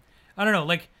 and I don't know,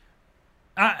 like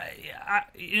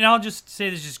I'll just say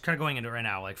this, just kind of going into it right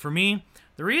now. Like for me,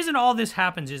 the reason all this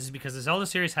happens is because the Zelda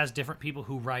series has different people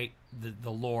who write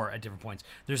the lore at different points.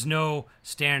 There's no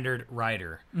standard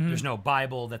writer. Mm-hmm. There's no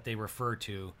Bible that they refer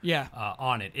to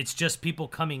on it. It's just people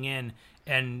coming in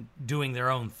and doing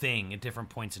their own thing at different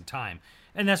points in time.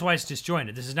 And that's why it's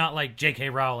disjointed. This is not like J.K.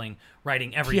 Rowling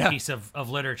writing every piece of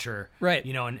literature, right?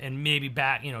 And maybe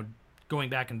back, going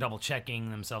back and double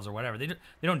checking themselves or whatever. They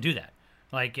don't do that.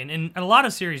 Like, and a lot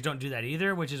of series don't do that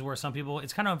either, which is where some people,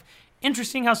 it's kind of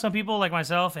interesting how some people like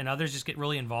myself and others just get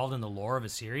really involved in the lore of a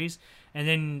series. And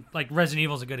then like Resident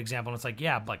Evil is a good example. And it's like,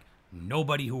 like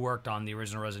nobody who worked on the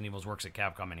original Resident Evils works at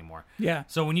Capcom anymore. Yeah.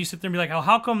 So when you sit there and be like, oh,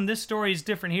 how come this story is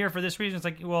different here for this reason? It's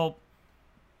like, well,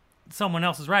 someone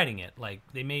else is writing it. Like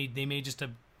they may just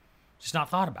have just not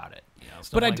thought about it.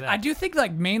 But I do think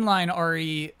like mainline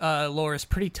RE lore is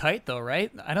pretty tight though,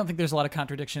 right? I don't think there's a lot of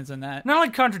contradictions in that. Not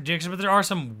like contradictions, but there are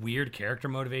some weird character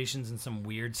motivations and some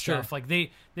weird stuff. Like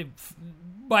they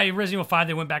by Resident Evil 5,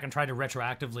 they went back and tried to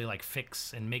retroactively like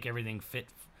fix and make everything fit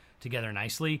together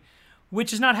nicely,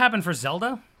 which has not happened for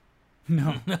Zelda.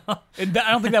 No. I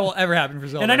don't think that will ever happen for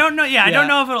Zelda. And I don't know. Yeah, I don't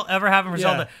know if it'll ever happen for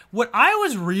Zelda. What I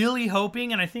was really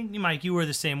hoping, and I think Mike, you were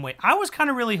the same way. I was kind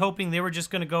of really hoping they were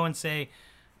just going to go and say,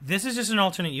 "This is just an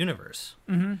alternate universe.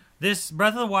 Mm-hmm. This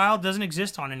Breath of the Wild doesn't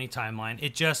exist on any timeline.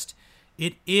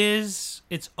 It is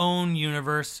its own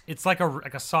universe. It's like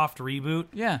a soft reboot."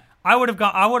 Yeah. I would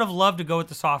have loved to go with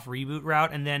the soft reboot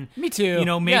route, and then me too.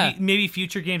 Maybe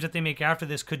future games that they make after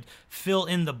this could fill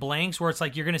in the blanks where it's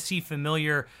like you're going to see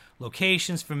familiar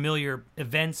locations, familiar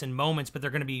events and moments, but they're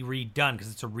going to be redone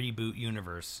because it's a reboot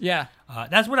universe. Yeah.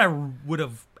 That's what I would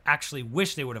have actually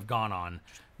wished they would have gone on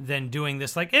than doing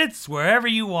this like it's wherever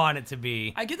you want it to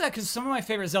be. I get that because some of my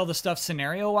favorite Zelda stuff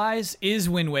scenario-wise is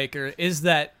Wind Waker, is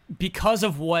that because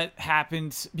of what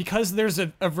happened, because there's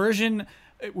a version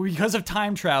because of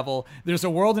time travel, there's a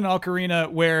world in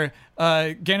Ocarina where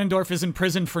Ganondorf is in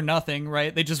prison for nothing,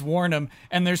 right? They just warn him,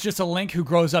 and there's just a Link who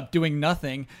grows up doing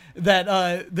nothing.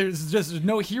 That there's just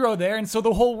no hero there, and so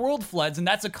the whole world floods, and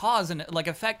that's a cause and like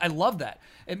effect. I love that.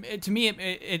 To me,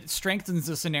 it strengthens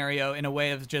the scenario in a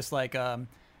way of just like.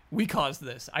 We caused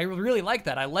this. I really like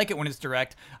that. I like it when it's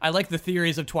direct. I like the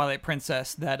theories of Twilight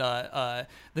Princess that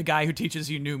the guy who teaches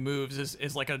you new moves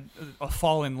is like a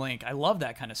fallen Link. I love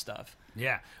that kind of stuff.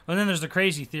 Yeah. Well, then there's the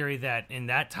crazy theory that in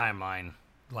that timeline,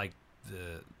 like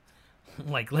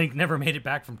Link never made it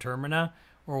back from Termina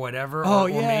or whatever, or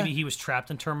maybe he was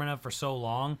trapped in Termina for so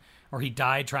long, or he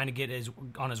died trying to get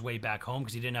on his way back home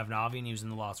because he didn't have Navi and he was in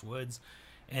the Lost Woods.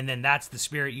 And then that's the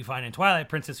spirit you find in Twilight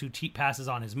Princess, who passes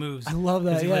on his moves. I love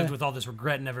that. Because he lived with all this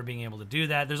regret, never being able to do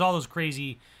that. There's all those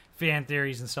crazy fan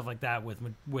theories and stuff like that with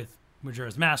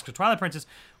Majora's Mask or Twilight Princess,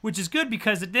 which is good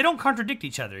because they don't contradict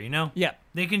each other. You know? Yeah.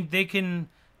 They can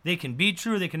be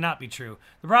true. They cannot be true.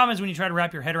 The problem is when you try to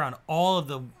wrap your head around all of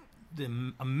the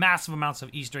massive amounts of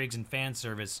Easter eggs and fan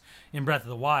service in Breath of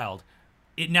the Wild,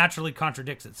 it naturally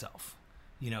contradicts itself.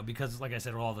 You know, because like I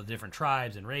said, all the different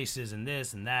tribes and races and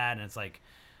this and that, and it's like.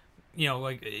 You know,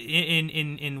 like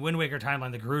in Wind Waker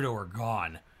timeline, the Gerudo are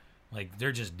gone, like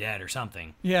they're just dead or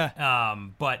something. Yeah.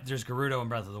 But there's Gerudo in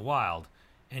Breath of the Wild,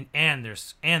 and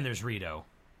there's Rito,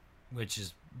 which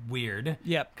is weird.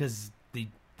 Yep. Because the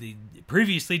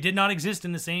previously did not exist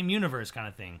in the same universe, kind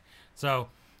of thing. So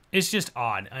it's just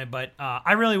odd. But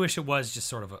I really wish it was just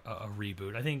sort of a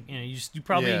reboot. I think you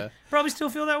probably still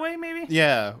feel that way, maybe.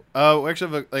 Yeah. We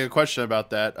actually have a question about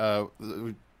that.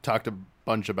 We talked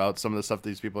bunch about some of the stuff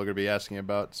these people are going to be asking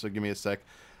about, so give me a sec.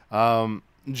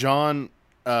 John,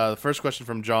 the first question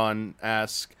from John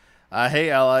asks, hey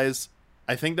allies,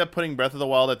 I think that putting Breath of the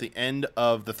Wild at the end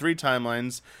of the 3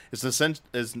 timelines is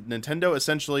Nintendo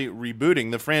essentially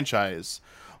rebooting the franchise.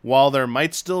 While there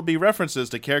might still be references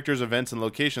to characters, events, and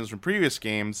locations from previous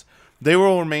games, they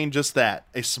will remain just that,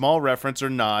 a small reference or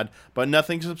nod, but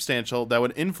nothing substantial that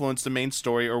would influence the main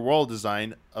story or world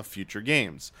design of future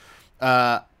games.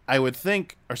 I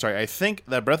think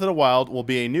that Breath of the Wild will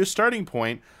be a new starting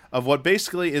point of what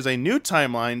basically is a new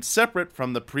timeline separate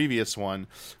from the previous one.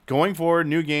 Going forward,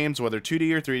 new games, whether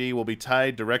 2D or 3D, will be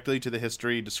tied directly to the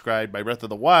history described by Breath of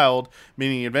the Wild,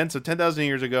 meaning events of 10,000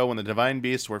 years ago when the Divine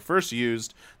Beasts were first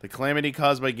used, the calamity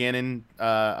caused by Ganon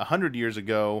 100 years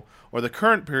ago, or the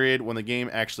current period when the game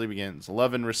actually begins.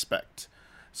 Love and respect.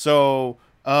 So,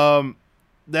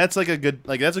 that's a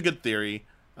good theory.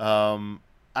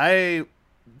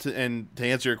 To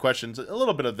answer your questions, a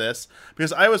little bit of this,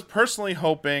 because I was personally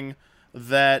hoping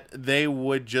that they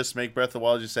would just make Breath of the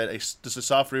Wild, as you said, just a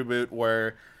soft reboot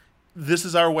where this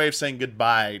is our way of saying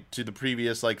goodbye to the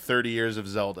previous 30 years of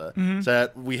Zelda. Mm-hmm. So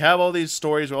that we have all these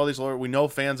stories, all these lore, we know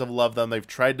fans have loved them, they've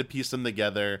tried to piece them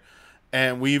together,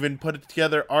 and we even put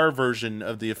together our version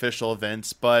of the official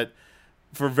events, but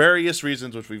for various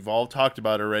reasons, which we've all talked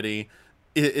about already,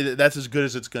 that's as good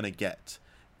as it's going to get.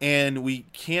 And we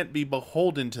can't be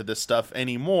beholden to this stuff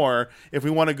anymore if we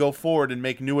want to go forward and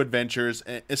make new adventures.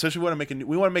 Especially, we want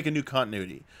to make a new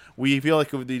continuity. We feel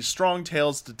like with these strong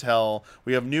tales to tell,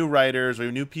 we have new writers, we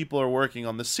have new people who are working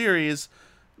on the series.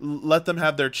 Let them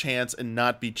have their chance and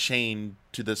not be chained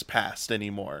to this past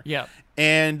anymore. Yeah.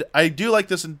 And I do like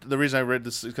this. The reason I read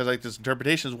this is because I like this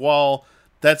interpretation is while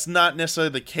that's not necessarily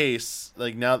the case,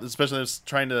 now, especially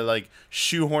trying to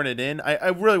shoehorn it in. I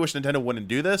really wish Nintendo wouldn't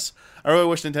do this. I really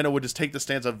wish Nintendo would just take the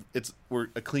stance of we're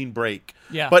a clean break.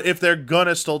 Yeah. But if they're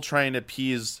gonna still try and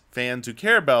appease fans who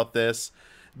care about this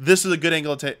is a good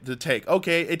angle to take.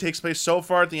 Okay, it takes place so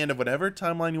far at the end of whatever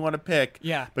timeline you want to pick.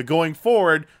 Yeah. But going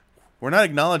forward, we're not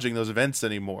acknowledging those events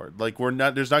anymore. There's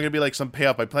not going to be some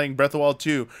payoff by playing Breath of the Wild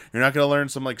 2. You're not going to learn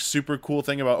some super cool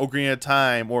thing about Ocarina of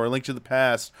Time or A Link to the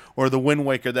Past or the Wind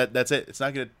Waker. That's it.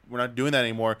 We're not doing that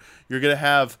anymore. You're going to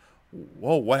have,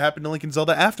 whoa, what happened to Link and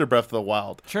Zelda after Breath of the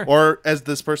Wild? Sure. Or as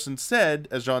this person said,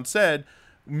 as John said,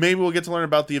 maybe we'll get to learn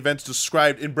about the events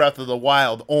described in Breath of the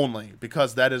Wild only,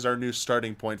 because that is our new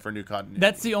starting point for new continuity.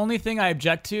 That's the only thing I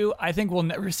object to. I think we'll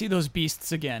never see those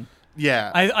beasts again.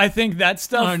 Yeah. I think that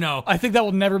stuff. Oh, no. I think that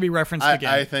will never be referenced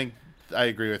again. I think I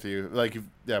agree with you.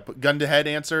 But gun to head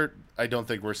answer, I don't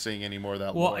think we're seeing any more of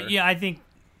that lore. Well, yeah, I think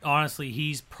honestly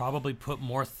he's probably put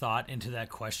more thought into that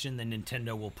question than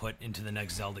Nintendo will put into the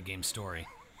next Zelda game story.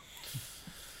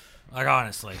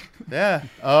 Honestly. Yeah.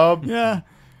 Yeah.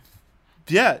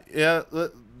 Yeah.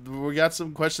 We got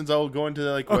some questions. I will go into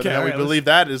how we right, believe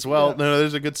that as well. Yeah. No,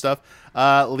 there's a good stuff.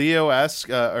 Leo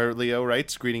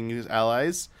writes, "Greetings,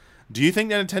 allies. Do you think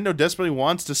that Nintendo desperately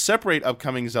wants to separate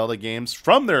upcoming Zelda games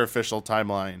from their official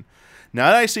timeline?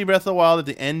 Now that I see Breath of the Wild at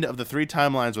the end of the 3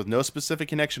 timelines with no specific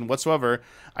connection whatsoever,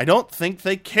 I don't think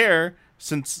they care,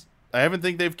 since I haven't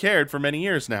think they've cared for many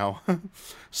years now.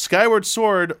 Skyward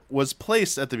Sword was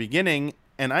placed at the beginning,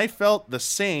 and I felt the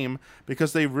same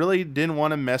because they really didn't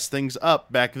want to mess things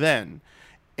up back then.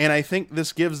 And I think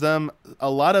this gives them a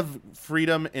lot of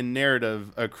freedom in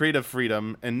narrative, creative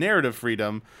freedom and narrative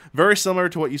freedom, very similar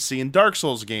to what you see in Dark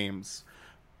Souls games.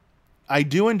 I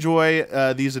do enjoy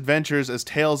these adventures as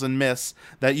tales and myths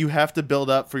that you have to build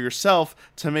up for yourself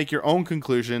to make your own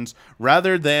conclusions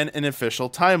rather than an official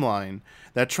timeline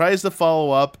that tries to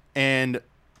follow up and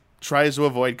tries to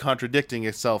avoid contradicting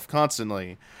itself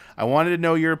constantly. I wanted to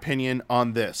know your opinion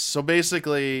on this. So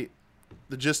basically,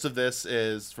 the gist of this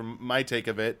is, from my take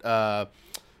of it, I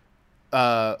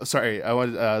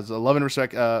wanted love and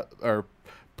respect, or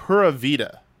Pura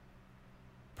Vida.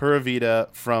 Pura Vida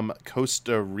from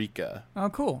Costa Rica. Oh,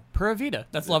 cool. Pura Vida.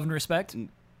 That's love and respect.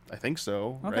 I think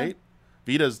so, Okay. right?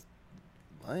 Vita's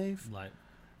life. Like,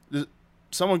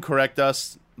 Someone correct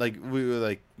us. Like, we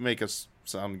like make us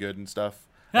sound good and stuff.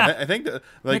 I think that,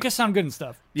 like, Make us sound good and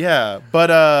stuff. yeah,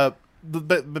 but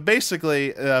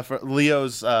basically, for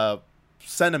Leo's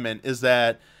sentiment is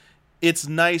that it's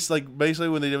nice. Like, basically,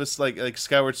 when they did this, like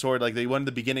Skyward Sword, like they went in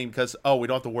the beginning because we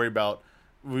don't have to worry about.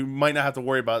 We might not have to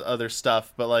worry about other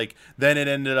stuff, but like then it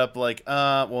ended up like,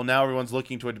 well, now everyone's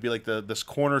looking to it to be like this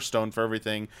cornerstone for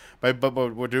everything. But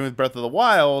what we're doing with Breath of the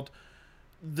Wild,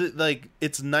 like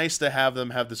it's nice to have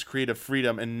them have this creative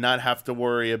freedom and not have to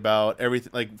worry about everything.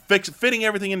 Like fitting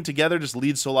everything in together just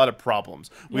leads to a lot of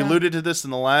problems. We Yeah. alluded to this in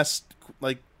the last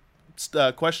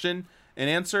question and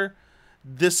answer.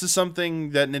 This is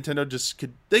something that Nintendo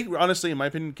they honestly, in my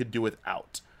opinion, could do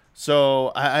without.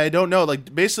 So I don't know.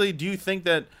 Like, basically, do you think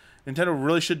that Nintendo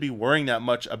really should be worrying that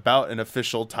much about an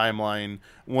official timeline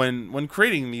when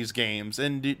creating these games?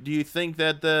 And do you think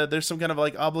that there's some kind of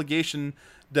like obligation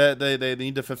that they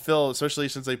need to fulfill, especially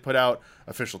since they put out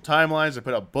official timelines, they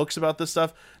put out books about this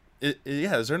stuff?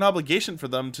 Is there an obligation for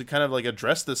them to kind of like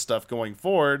address this stuff going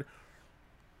forward?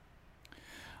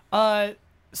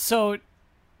 So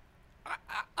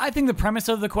I think the premise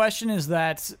of the question is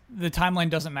that the timeline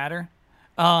doesn't matter.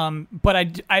 But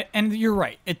I and you're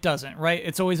right, it doesn't, right?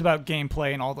 It's always about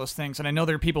gameplay and all those things. And I know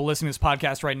there are people listening to this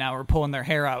podcast right now who are pulling their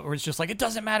hair out, where it's just like, it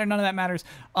doesn't matter, none of that matters.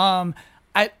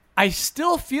 I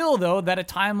still feel, though, that a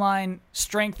timeline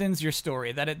strengthens your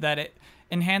story, that it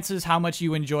enhances how much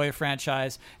you enjoy a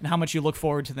franchise and how much you look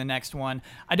forward to the next one.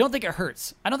 I don't think it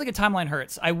hurts. I don't think a timeline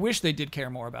hurts. I wish they did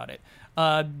care more about it,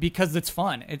 because it's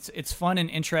fun. It's fun and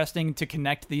interesting to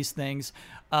connect these things.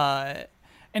 And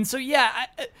so, yeah,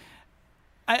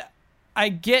 I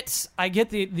get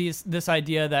this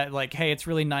idea that, like, hey, it's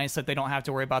really nice that they don't have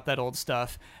to worry about that old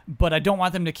stuff, but I don't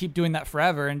want them to keep doing that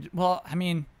forever. And, well, I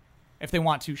mean, if they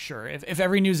want to, sure. If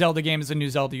every new Zelda game is a new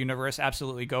Zelda universe,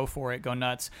 absolutely go for it, go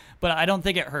nuts. But I don't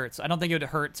think it hurts. I don't think it would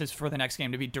hurt for the next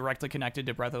game to be directly connected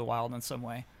to Breath of the Wild in some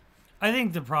way. I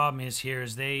think the problem is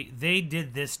they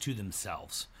did this to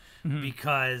themselves,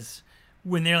 because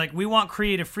when they're like, we want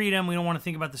creative freedom, we don't want to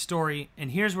think about the story,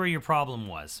 and here's where your problem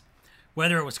was.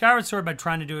 Whether it was Skyward Sword by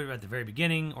trying to do it at the very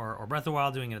beginning or Breath of the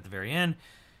Wild doing it at the very end,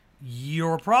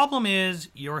 your problem is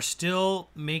you're still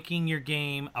making your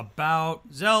game about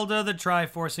Zelda, the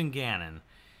Triforce, and Ganon.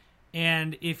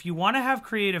 And if you want to have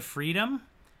creative freedom,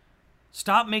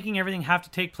 stop making everything have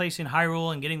to take place in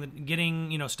Hyrule and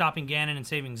getting stopping Ganon and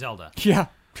saving Zelda. Yeah,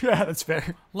 that's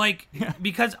fair. Like,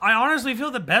 because I honestly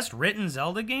feel the best written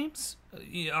Zelda games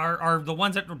are the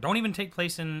ones that don't even take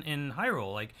place in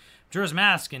Hyrule. Like, Majora's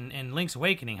Mask and Link's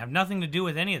Awakening have nothing to do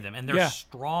with any of them, and they're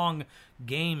strong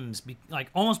games,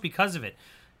 almost because of it.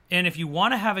 And if you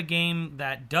want to have a game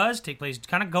that does take place,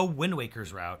 kind of go Wind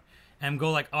Waker's route and go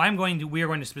like, we are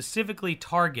going to specifically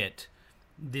target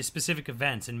the specific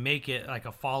events and make it like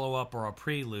a follow-up or a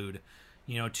prelude,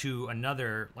 to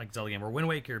another like Zelda game, where Wind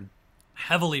Waker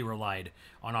heavily relied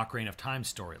on Ocarina of Time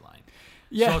storyline.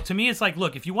 Yeah. So to me, it's like,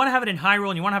 look, if you want to have it in Hyrule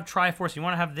and you want to have Triforce, you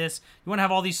want to have this, you want to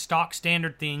have all these stock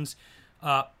standard things,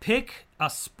 pick a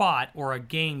spot or a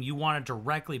game you want to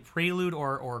directly prelude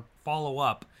or follow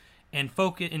up and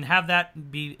focus and have that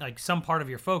be like some part of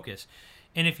your focus.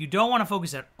 And if you don't want to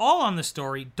focus at all on the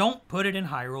story, don't put it in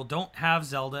Hyrule. Don't have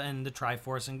Zelda and the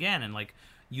Triforce and Ganon. Like,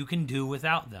 you can do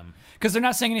without them. Because they're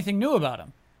not saying anything new about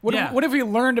him. What have we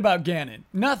learned about Ganon?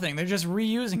 Nothing. They're just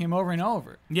reusing him over and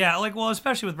over. Yeah,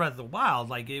 especially with Breath of the Wild,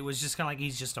 like, it was just kind of like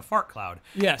he's just a fart cloud.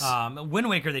 Yes. Wind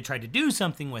Waker, they tried to do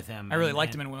something with him. I really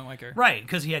liked him in Wind Waker. Right,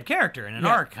 because he had character and an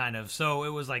arc, kind of. So it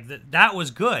was like, that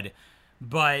was good.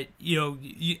 But,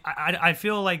 I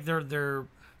feel like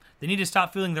they need to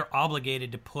stop feeling they're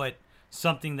obligated to put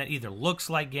something that either looks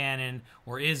like Ganon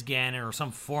or is Ganon or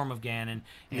some form of Ganon,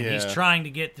 and he's Yeah. trying to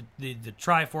get the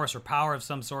Triforce or power of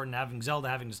some sort, and having Zelda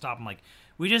having to stop him. Like,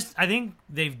 I think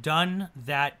they've done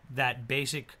that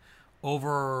basic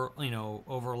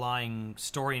overlying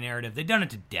story narrative. They've done it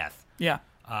to death. Yeah.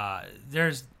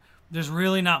 There's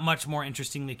really not much more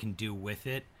interesting they can do with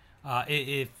it.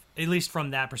 If at least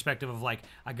from that perspective of like,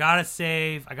 I gotta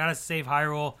save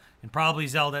Hyrule and probably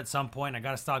Zelda at some point. I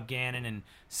gotta stop Ganon and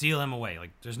seal him away. Like,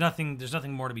 there's nothing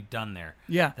more to be done there.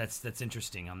 Yeah. That's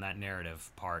interesting on that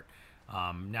narrative part.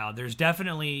 Now, there's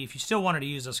definitely, if you still wanted to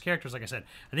use those characters, like I said,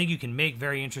 I think you can make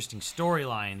very interesting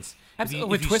storylines.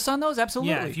 With twists on those,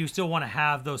 absolutely. Yeah, if you still want to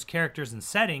have those characters and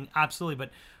setting, absolutely.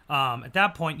 But at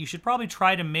that point, you should probably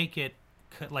try to make it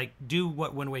like do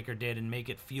what Wind Waker did and make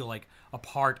it feel like a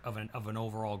part of an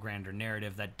overall grander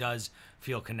narrative that does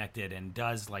feel connected and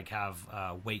does like have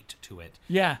weight to it.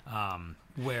 Yeah.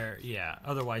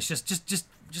 Otherwise,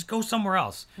 just go somewhere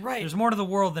else. Right. There's more to the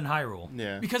world than Hyrule.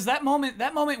 Yeah. Because that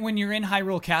moment when you're in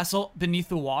Hyrule Castle beneath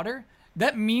the water,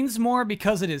 that means more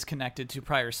because it is connected to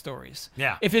prior stories.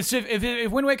 Yeah. If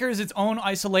Wind Waker is its own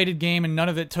isolated game and none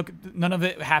of it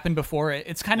happened before it,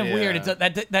 it's kind of weird. Yeah.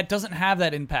 That doesn't have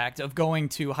that impact of going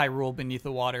to Hyrule beneath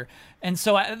the water. And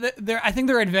so I think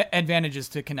there are advantages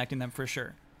to connecting them for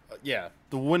sure. Yeah,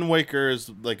 the Wind Waker is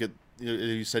like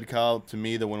you said, Kyle. To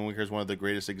me, the Wind Waker is one of the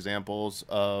greatest examples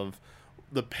of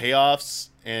the payoffs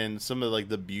and some of like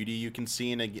the beauty you can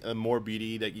see in a more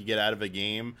beauty that you get out of a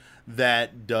game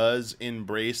that does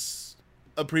embrace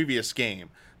a previous game,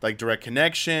 like direct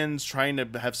connections, trying to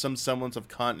have some semblance of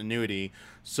continuity.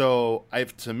 So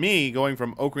to me, going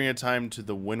from Ocarina of Time to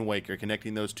the Wind Waker,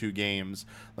 connecting those two games,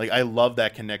 like I love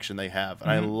that connection they have,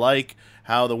 and I like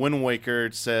how the Wind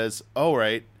Waker says, "Oh,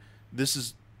 right, this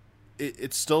is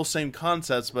it's still same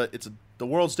concepts, but the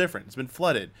world's different. It's been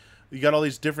flooded." You got all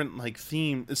these different like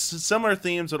themes, similar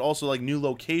themes, but also like new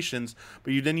locations.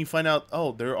 But then you find out,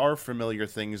 oh, there are familiar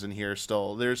things in here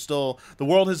still. There's still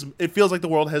it feels like the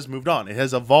world has moved on. It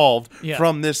has evolved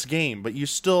from this game, but you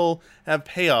still have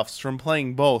payoffs from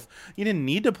playing both. You didn't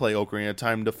need to play Ocarina of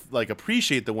Time to like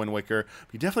appreciate the Wind Waker.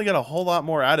 But you definitely got a whole lot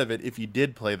more out of it if you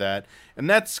did play that. And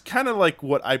that's kind of like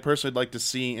what I personally like to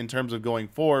see in terms of going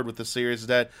forward with the series. Is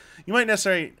that you might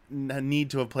necessarily need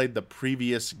to have played the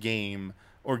previous game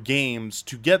or games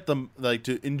to get them, like,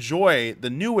 to enjoy the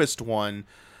newest one,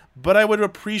 but I would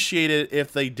appreciate it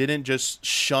if they didn't just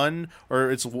shun,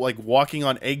 or it's like walking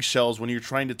on eggshells when you're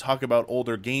trying to talk about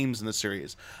older games in the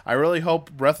series. I really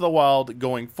hope Breath of the Wild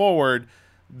going forward,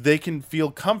 they can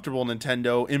feel comfortable,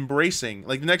 Nintendo, embracing,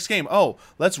 like, the next game, oh,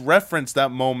 let's reference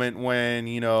that moment when,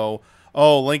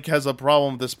 Link has a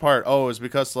problem with this part. Oh, it's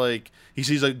because, like, he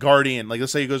sees a guardian. Like,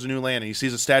 let's say he goes to New Land and he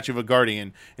sees a statue of a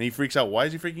guardian, and he freaks out. Why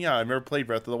is he freaking out? I've never played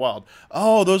Breath of the Wild.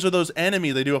 Oh, those are those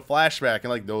enemies. They do a flashback, and,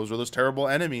 like, those are those terrible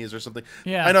enemies or something.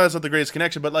 Yeah. I know that's not the greatest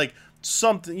connection, but, like,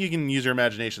 something, you can use your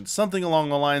imagination. Something along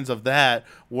the lines of that,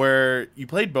 where you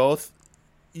played both,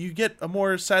 you get a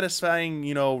more satisfying,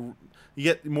 you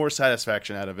get more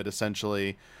satisfaction out of it,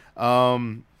 essentially.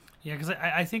 Yeah, because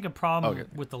I think a problem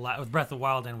with with Breath of the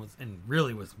Wild and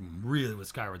really with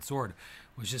Skyward Sword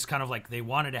was just kind of like they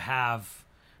wanted to have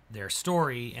their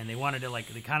story and they wanted to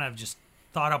they kind of just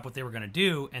thought up what they were going to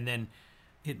do, and then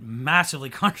it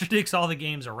massively contradicts all the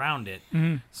games around it.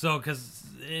 Mm-hmm. So because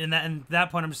in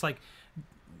that point I'm just like,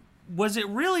 was it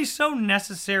really so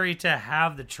necessary to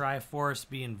have the Triforce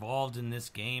be involved in this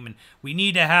game? And we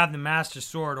need to have the Master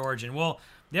Sword origin. Well,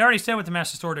 they already said with the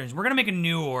Master Sword origin, we're going to make a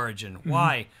new origin. Mm-hmm.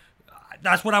 Why?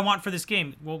 That's what I want for this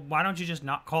game. Well, why don't you just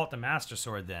not call it the Master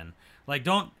Sword then? Like,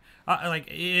 don't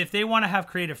if they want to have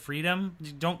creative freedom,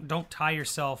 don't tie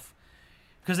yourself,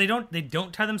 because they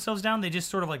don't tie themselves down. They just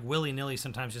sort of like willy nilly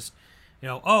sometimes just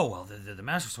the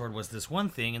Master Sword was this one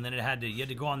thing, and then you had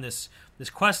to go on this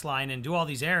quest line and do all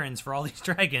these errands for all these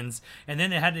dragons, and then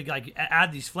they had to like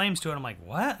add these flames to it. I'm like,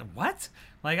 what?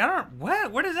 Like, I don't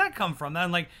where does that come from?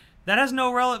 And like, that has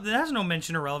no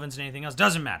mention or relevance in anything else.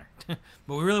 Doesn't matter.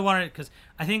 But we really wanted it because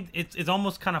I think it's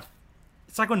almost kind of,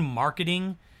 it's like when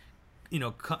marketing,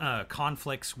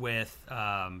 conflicts with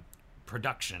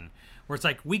production, where it's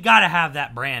like, we got to have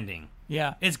that branding.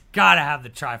 Yeah. It's got to have the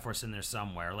Triforce in there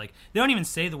somewhere. Like, they don't even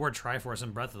say the word Triforce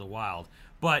in Breath of the Wild,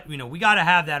 but, we got to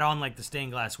have that on, like, the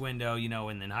stained glass window,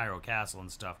 and then Hyrule Castle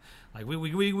and stuff. Like,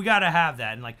 we got to have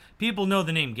that. And, like, people know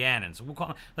the name Ganon, so we'll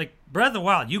call, like, Breath of the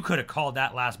Wild, you could have called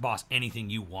that last boss anything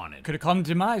you wanted. Could have called him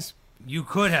Demise. You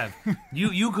could have.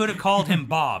 You could have called him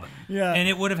Bob. Yeah. And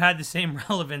it would have had the same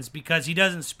relevance because he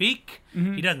doesn't speak.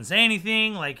 Mm-hmm. He doesn't say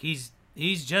anything. Like, he's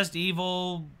just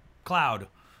evil Cloud.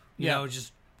 You know,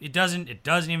 just it doesn't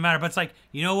even matter. But it's like,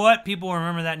 you know what? People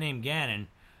remember that name Ganon.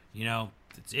 You know,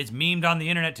 it's memed on the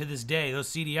internet to this day. Those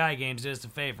CDI games did us a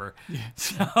favor.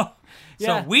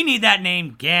 So we need that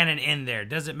name Ganon in there.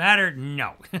 Does it matter?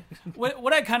 No.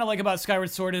 What I kind of like about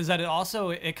Skyward Sword is that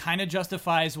it kind of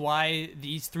justifies why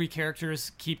these three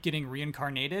characters keep getting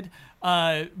reincarnated,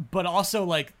 but also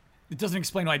like it doesn't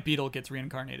explain why Beetle gets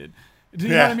reincarnated. Do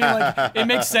you know what I mean? Like, it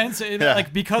makes sense,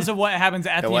 like because of what happens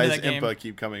at the end of that game. Why does Impa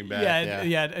keep coming back?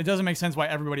 Yeah, it doesn't make sense why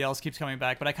everybody else keeps coming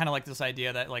back. But I kind of like this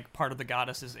idea that like part of the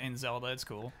goddess is in Zelda. It's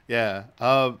cool. Yeah.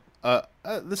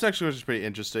 This actually was pretty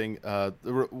interesting. The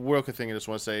real quick thing I just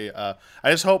want to say, I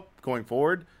just hope going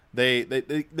forward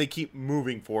they keep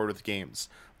moving forward with games.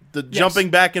 The jumping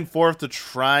back and forth to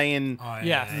try and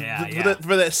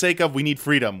for the sake of we need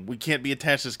freedom. We can't be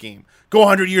attached to this game. Go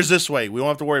 100 years this way. We don't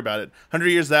have to worry about it.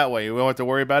 100 years that way. We don't have to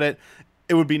worry about it.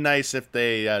 It would be nice if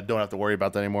they don't have to worry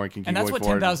about that anymore and can keep going forward.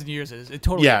 And that's what 10,000 years is. It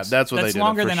totally is. That's what they did. That's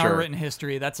longer than sure. our written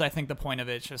history. That's, I think, the point of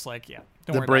it. It's just like, don't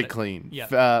worry about it. Break clean.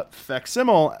 Yeah.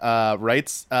 Facsimile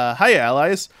writes, Hi,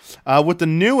 allies. With the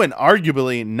new and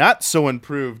arguably not so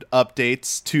improved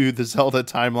updates to the Zelda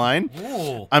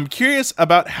timeline, I'm curious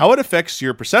about how it affects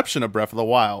your perception of Breath of the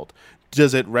Wild.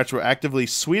 Does it retroactively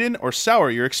sweeten or sour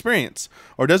your experience?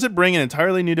 Or does it bring an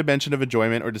entirely new dimension of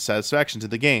enjoyment or dissatisfaction to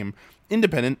the game,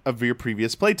 independent of your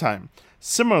previous playtime?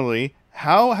 Similarly,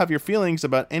 how have your feelings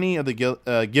about any of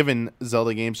the given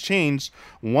Zelda games changed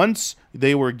once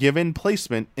they were given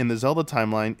placement in the Zelda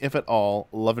timeline, if at all?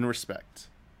 Love and respect.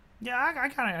 Yeah,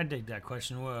 I dig that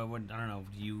question. I don't know.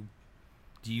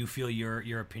 Do you feel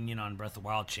your opinion on Breath of the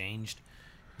Wild changed?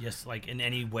 Yes, like in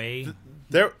any way.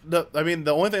 The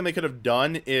only thing they could have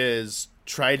done is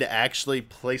try to actually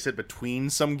place it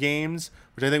between some games,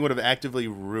 which I think would have actively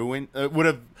would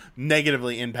have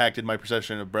negatively impacted my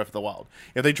perception of Breath of the Wild.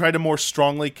 If they tried to more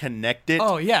strongly connect it.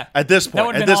 Oh yeah. At this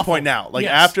point now, like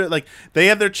yes. after, like they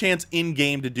had their chance in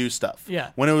game to do stuff. Yeah.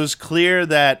 When it was clear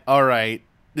that all right,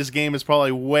 this game is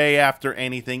probably way after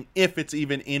anything, if it's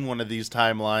even in one of these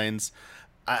timelines.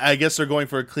 I guess they're going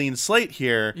for a clean slate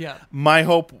here. Yeah. My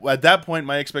hope at that point,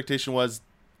 my expectation was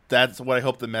that's what I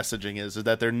hope the messaging is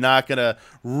that they're not going to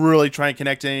really try and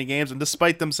connect to any games. And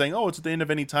despite them saying, oh, it's at the end of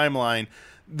any timeline,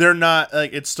 they're not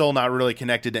like it's still not really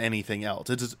connected to anything else.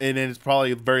 It's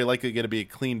probably very likely going to be a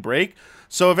clean break.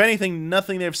 So if anything,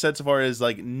 nothing they've said so far has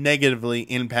like negatively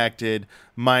impacted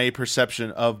my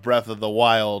perception of Breath of the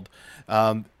Wild.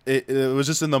 It was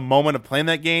just in the moment of playing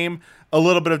that game, a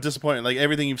little bit of disappointment. Like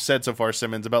everything you've said so far,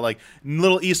 Simmons, about like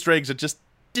little Easter eggs that just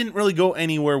didn't really go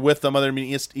anywhere with them other than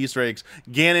Easter eggs.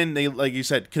 Ganon, they like you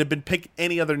said, could have been picked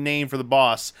any other name for the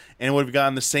boss and it would have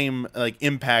gotten the same like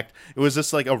impact. It was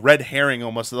just like a red herring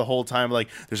almost the whole time. Like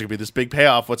there's gonna be this big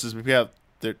payoff. What's this big payoff?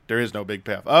 There is no big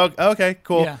payoff. Oh, okay,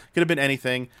 cool. Yeah. Could have been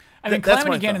anything. I mean,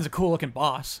 Calamity Ganon's a cool looking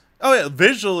boss. Oh yeah,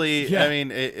 visually, yeah. I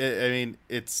mean,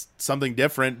 it's something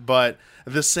different, but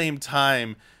at the same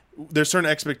time, there's certain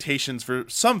expectations for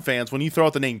some fans when you throw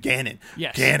out the name Ganon.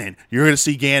 Yes. Ganon, you're going to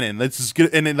see Ganon. This is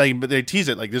good, and then like they tease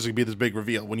it like there's going to be this big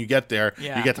reveal. When you get there,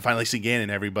 you get to finally see Ganon.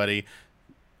 Everybody,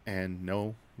 and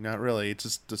no, not really. It's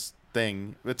just this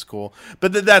thing. It's cool,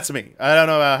 but that's me. I don't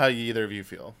know about how either of you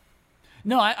feel.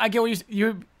 No, I get what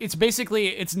you're. It's basically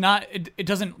it's not. It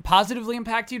doesn't positively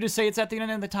impact you to say it's at the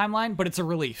end of the timeline, but it's a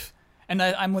relief. And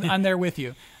I'm there with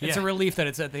you. It's a relief that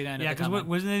it's at the end. Yeah, because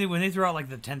when they throw out like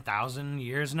the 10,000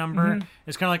 years number,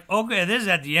 it's kind of like okay, this is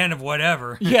at the end of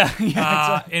whatever.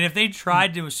 Yeah. And if they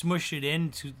tried to smush it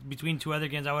in between two other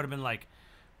games, I would have been like,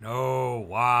 no,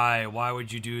 why? Why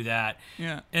would you do that?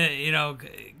 Yeah. You know,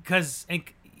 because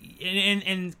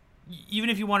and even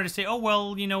if you wanted to say, oh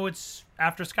well, you know, it's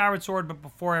after Skyward Sword but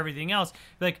before everything else,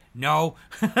 like no,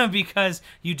 because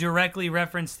you directly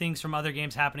reference things from other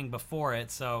games happening before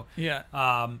it. So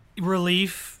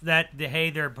relief that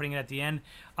they're putting it at the end.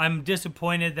 I'm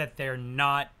disappointed that they're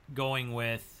not going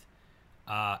with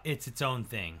it's its own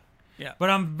thing. Yeah, but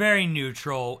I'm very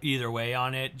neutral either way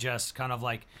on it. Just kind of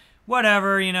like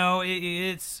whatever, you know,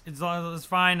 it's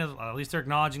fine. At least they're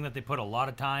acknowledging that they put a lot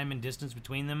of time and distance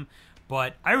between them.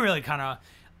 But I really kind of,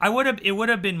 it would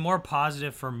have been more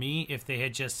positive for me if they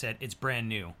had just said it's brand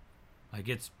new, like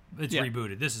it's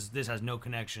rebooted. This has no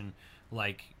connection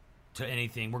like to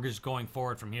anything. We're just going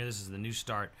forward from here. This is the new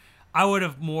start. I would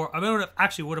have more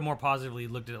positively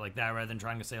looked at it like that rather than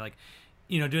trying to say like,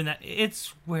 you know, doing that.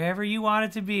 It's wherever you want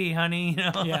it to be, honey. You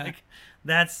know, like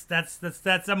that's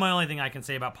my only thing I can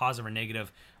say about positive or negative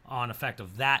on effect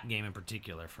of that game in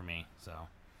particular for me. So,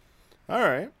 all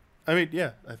right. I mean,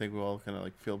 yeah, I think we all kind of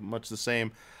like feel much the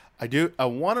same. I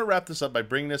want to wrap this up by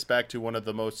bringing this back to one of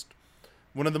the most,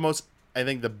 I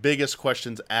think the biggest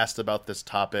questions asked about this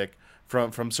topic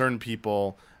from certain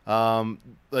people,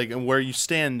 like, and where you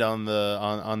stand on the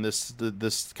on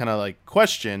this kind of like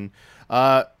question.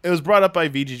 It was brought up by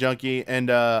VG Junkie, and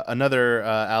another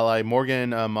ally,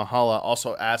 Morgan Mahala,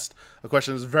 also asked a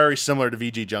question that's very similar to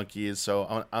VG Junkie's.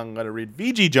 So I'm going to read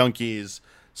VG Junkie's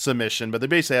submission, but they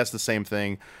basically asked the same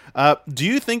thing. Do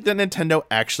you think that Nintendo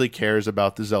actually cares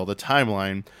about the Zelda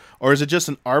timeline, or is it just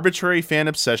an arbitrary fan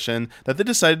obsession that they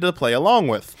decided to play along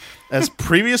with? As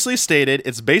previously stated,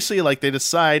 it's basically like they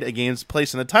decide a game's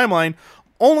place in the timeline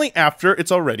only after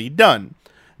it's already done.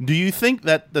 Do you think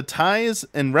that the ties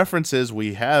and references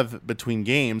we have between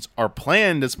games are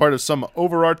planned as part of some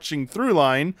overarching through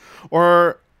line,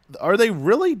 or are they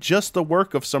really just the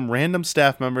work of some random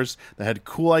staff members that had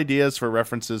cool ideas for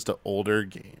references to older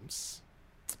games?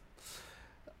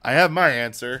 I have my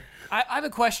answer. I have a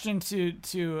question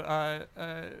to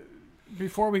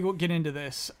before we get into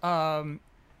this. I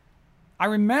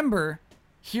remember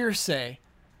hearsay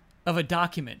of a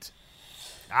document.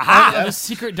 Of a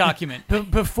secret document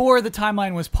before the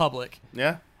timeline was public.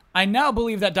 Yeah. I now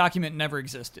believe that document never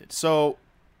existed. So,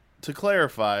 to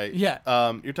clarify, yeah,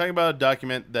 you're talking about a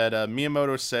document that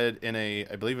Miyamoto said in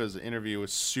I believe it was an interview with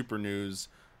Super News,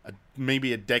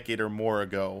 maybe a decade or more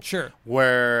ago. Sure.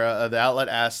 Where the outlet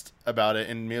asked about it,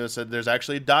 and Miyamoto said, "There's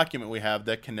actually a document we have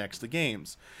that connects the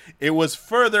games." It was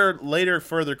later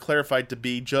clarified to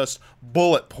be just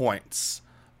bullet points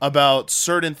about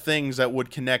certain things that would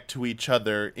connect to each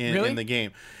other in the game.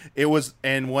 It was,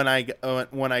 and when I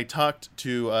talked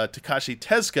to Takashi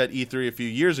Tezuka at E3 a few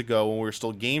years ago when we were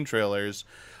still game trailers,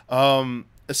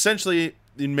 essentially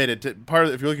admitted to part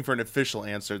of, if you're looking for an official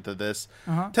answer to this,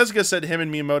 Tezuka said him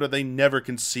and Miyamoto, they never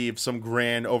conceived some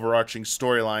grand overarching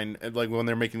storyline like when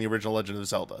they're making the original Legend of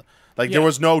Zelda. There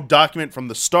was no document from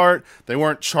the start. They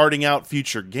weren't charting out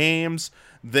future games.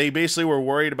 They basically were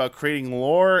worried about creating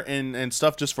lore and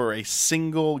stuff just for a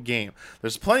single game.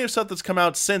 There's plenty of stuff that's come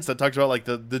out since that talks about like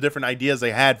the different ideas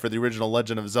they had for the original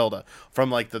Legend of Zelda,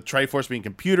 from like the Triforce being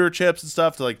computer chips and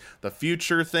stuff to like the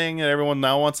future thing that everyone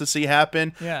now wants to see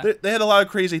happen. Yeah. They had a lot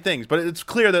of crazy things, but it's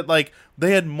clear that like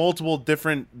they had multiple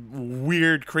different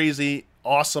weird, crazy,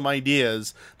 awesome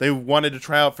ideas they wanted to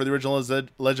try out for the original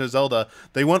Legend of Zelda.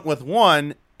 They went with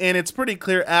one. And it's pretty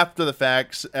clear after the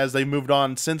facts, as they moved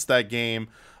on since that game,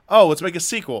 oh, let's make a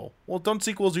sequel. Well, don't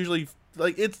sequels usually,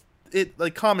 like, it's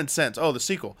like common sense. Oh, the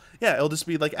sequel. Yeah, it'll just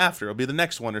be like after. It'll be the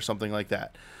next one or something like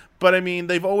that. But, I mean,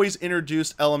 they've always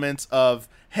introduced elements of,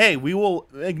 hey, we will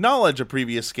acknowledge a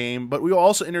previous game, but we will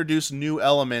also introduce new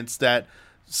elements that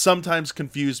sometimes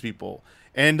confuse people.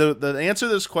 And the answer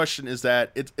to this question is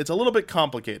that it's a little bit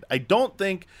complicated. I don't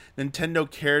think Nintendo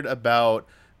cared about...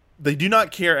 They do not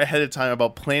care ahead of time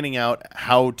about planning out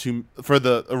how to, for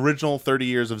the original 30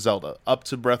 years of Zelda, up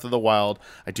to Breath of the Wild.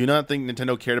 I do not think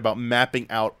Nintendo cared about mapping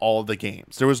out all of the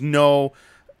games. There was no,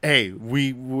 hey,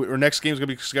 our next game is going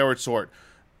to be Skyward Sword.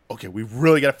 Okay, we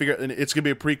really got to figure out, it's going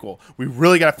to be a prequel. We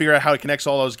really got to figure out how it connects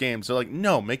all those games. They're like,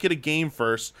 no, make it a game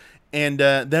first, and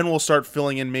then we'll start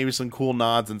filling in maybe some cool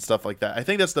nods and stuff like that. I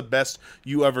think that's the best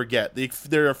you ever get.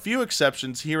 There are a few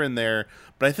exceptions here and there,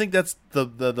 but I think that's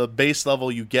the base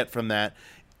level you get from that.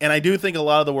 And I do think a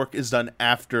lot of the work is done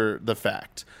after the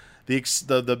fact.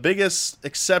 The biggest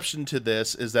exception to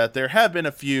this is that there have been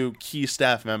a few key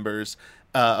staff members,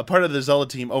 a part of the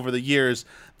Zelda team over the years,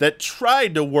 that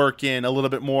tried to work in a little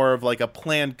bit more of like a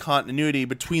planned continuity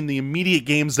between the immediate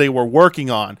games they were working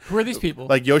on. Who are these people?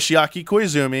 Like Yoshiaki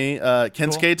Koizumi,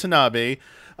 Kensuke Tanabe,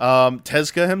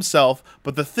 Tezuka himself.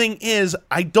 But the thing is,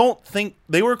 I don't think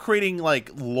they were creating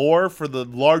like lore for the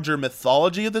larger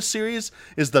mythology of the series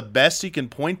is the best you can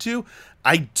point to.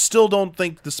 I still don't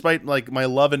think, despite like my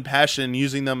love and passion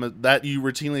using them that you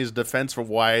routinely as defense for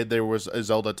why there was a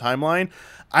Zelda timeline,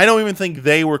 I don't even think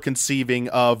they were conceiving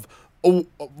of a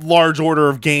large order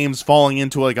of games falling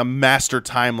into like a master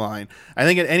timeline. I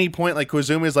think at any point, like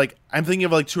Koizumi is like, I'm thinking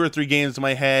of like 2 or 3 games in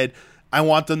my head. I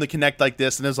want them to connect like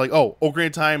this, and it's like, oh, Ocarina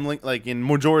of Time, like in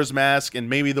Majora's Mask, and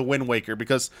maybe the Wind Waker,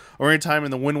 because Ocarina of Time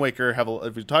and the Wind Waker have a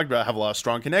lot of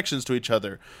strong connections to each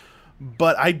other.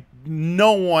 But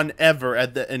no one ever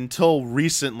until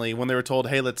recently, when they were told,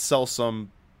 hey, let's sell some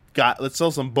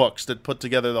books that put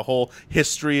together the whole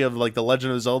history of like the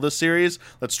Legend of Zelda series.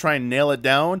 Let's try and nail it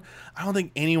down. I don't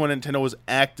think anyone at Nintendo was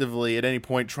actively at any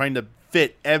point trying to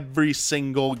fit every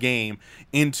single game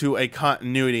into a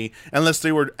continuity, unless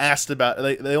they were asked about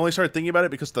it. They only started thinking about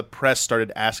it because the press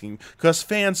started asking, because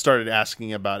fans started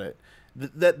asking about it.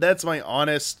 That's my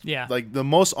honest, like the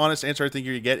most honest answer I think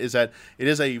you get is that it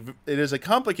is a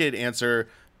complicated answer.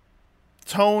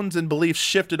 Tones and beliefs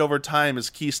shifted over time as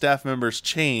key staff members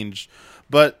changed,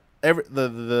 but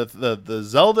the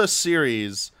Zelda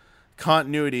series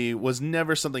continuity was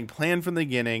never something planned from the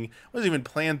beginning. It wasn't even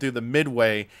planned through the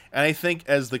midway. And I think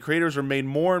as the creators were made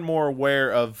more and more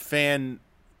aware of fan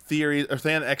theories or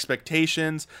fan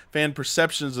expectations, fan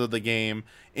perceptions of the game,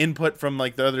 input from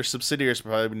like the other subsidiaries,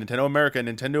 probably Nintendo America,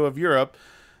 Nintendo of Europe,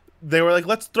 they were like,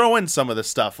 let's throw in some of this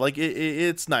stuff. Like,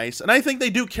 it's nice. And I think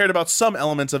they do cared about some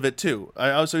elements of it, too.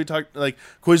 I also talked, like,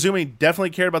 Koizumi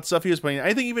definitely cared about the stuff he was playing.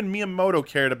 I think even Miyamoto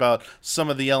cared about some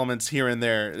of the elements here and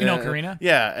there. Ocarina?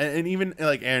 Yeah, and even,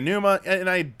 like, Aonuma, and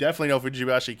I definitely know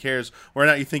Fujibashi cares whether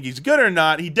or not you think he's good or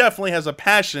not. He definitely has a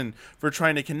passion for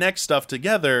trying to connect stuff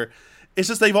together. It's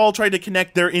just they've all tried to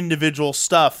connect their individual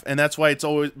stuff, and that's why it's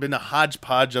always been a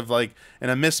hodgepodge of, like, and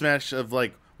a mismatch of,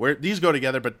 like, where these go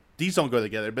together, but these don't go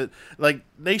together. But like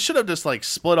they should have just like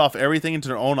split off everything into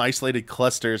their own isolated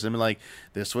clusters and been like,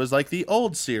 this was like the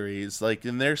old series, like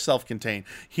in their self-contained.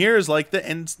 Here's like the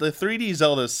 3D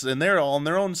Zeldas, and they're all in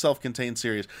their own self-contained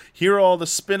series. Here are all the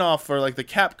spin-off or like the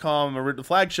Capcom or the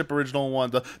flagship original one,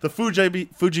 the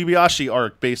Fujibashi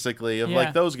arc basically of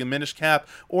like those Minish Cap,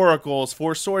 Oracles,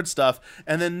 Four Sword stuff,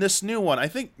 and then this new one. I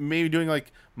think maybe doing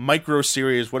like micro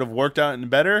series would have worked out and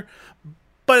better.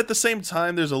 But at the same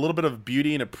time, there's a little bit of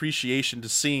beauty and appreciation to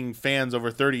seeing fans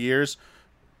over 30 years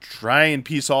try and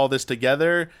piece all this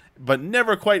together, but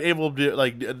never quite able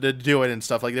to do it and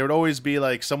stuff. Like there would always be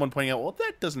like someone pointing out, well,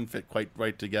 that doesn't fit quite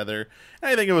right together.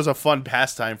 And I think it was a fun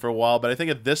pastime for a while, but I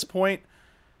think at this point,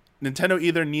 Nintendo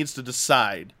either needs to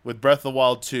decide with Breath of the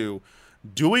Wild 2,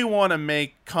 do we want to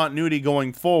make continuity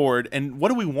going forward, and what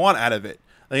do we want out of it?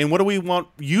 And what do we want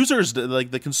users,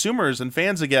 like the consumers and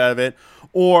fans, to get out of it?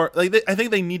 Or like I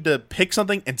think they need to pick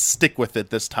something and stick with it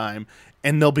this time,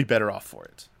 and they'll be better off for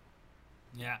it.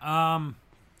 Yeah.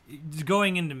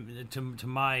 Going into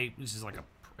my, this is like a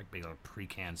big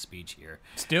pre-canned speech here.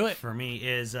 Let's do it. For me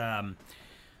is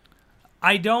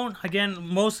I don't, again,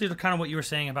 mostly the kind of what you were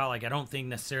saying about like I don't think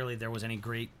necessarily there was any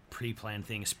great pre-planned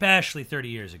thing, especially 30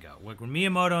 years ago. When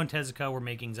Miyamoto and Tezuka were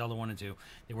making Zelda 1 and 2,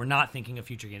 they were not thinking of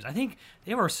future games. I think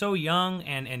they were so young,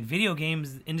 and video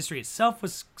games industry itself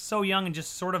was so young and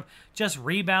just sort of just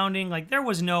rebounding. Like, there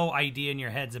was no idea in your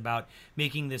heads about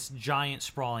making this giant,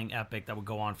 sprawling epic that would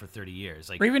go on for 30 years.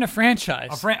 Like, or even a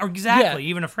franchise. Exactly,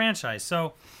 even a franchise.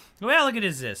 So the way I look at it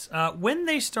is this. When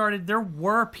they started, there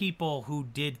were people who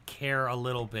did care a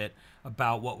little bit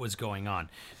about what was going on.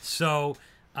 So,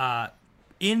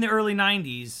 in the early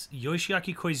 90s,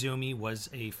 Yoshiaki Koizumi was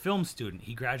a film student.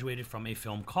 He graduated from a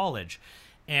film college.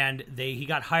 And he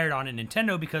got hired on at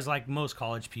Nintendo because, like most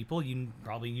college people, you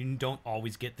don't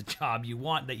always get the job you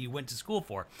want that you went to school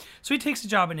for. So he takes a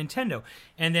job at Nintendo.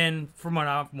 And then from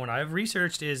what I've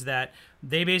researched is that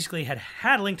they basically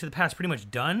had Link to the Past pretty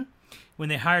much done when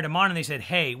they hired him on, and they said,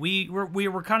 hey, we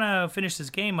were kind of finished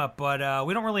this game up, but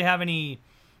we don't really have any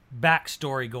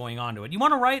backstory going on to it. You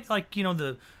want to write, like, you want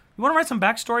to write some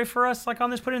backstory for us, like on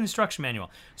this? Put it in the instruction manual.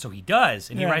 So he does,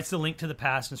 and he writes the Link to the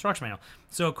Past instruction manual.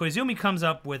 So Koizumi comes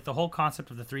up with the whole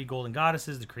concept of the 3 golden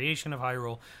goddesses, the creation of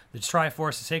Hyrule, the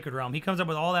Triforce, the Sacred Realm. He comes up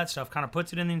with all that stuff, kind of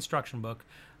puts it in the instruction book,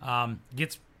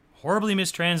 gets horribly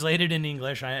mistranslated in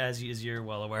English, as you're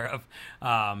well aware of.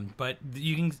 But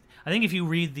you can, I think if you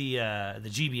read the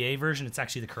GBA version, it's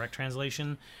actually the correct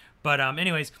translation. But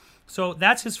anyways, so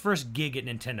that's his first gig at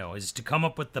Nintendo, is to come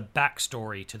up with the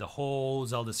backstory to the whole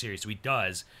Zelda series. So he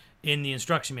does in the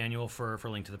instruction manual for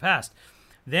Link to the Past.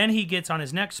 Then he gets on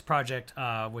his next project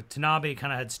with Tanabe,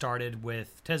 kind of had started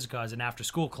with Tezuka as an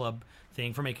after-school club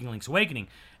thing for making Link's Awakening.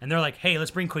 And they're like, hey,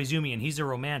 let's bring Koizumi in. He's a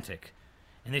romantic.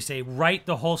 And they say, write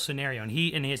the whole scenario. And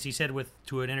he said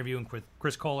to an interview with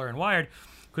Chris Kohler and Wired,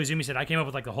 Koizumi said, I came up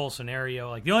with like the whole scenario.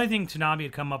 Like the only thing Tanabe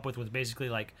had come up with was basically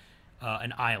like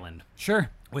an island. Sure.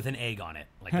 With an egg on it.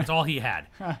 Like, that's all he had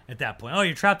at that point. Oh,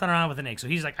 you're trapped on an island with an egg. So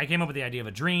he's like, I came up with the idea of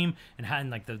a dream and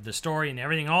like the story and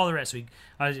everything, all the rest. So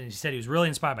he said he was really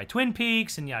inspired by Twin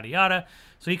Peaks and yada yada.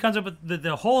 So he comes up with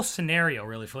the whole scenario,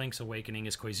 really, for Link's Awakening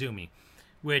is Koizumi,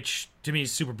 which to me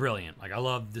is super brilliant. Like, I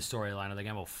love the storyline of the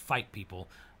game. Will fight people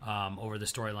over the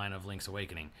storyline of Link's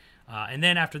Awakening. And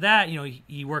then after that,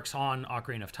 he works on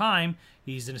Ocarina of Time.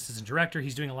 He's an assistant director.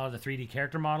 He's doing a lot of the 3D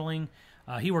character modeling.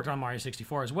 He worked on Mario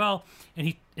 64 as well.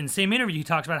 And in the same interview, he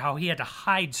talks about how he had to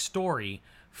hide story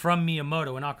from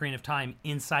Miyamoto in Ocarina of Time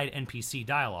inside NPC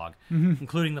dialogue,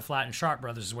 including the Flat and Sharp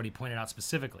brothers, is what he pointed out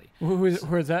specifically. Who is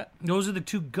that? Those are the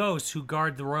 2 ghosts who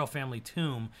guard the royal family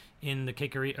tomb in the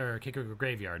Kikari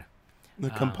graveyard. The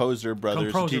Composer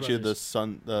brothers teach you the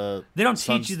sun. They don't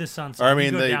teach you the sun. Or I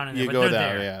mean, you go down in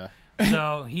there, yeah.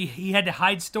 So he had to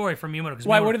hide story from Miyamoto.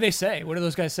 Why? What do they say? What do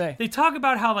those guys say? They talk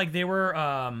about how like they were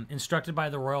instructed by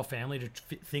the royal family to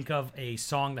think of a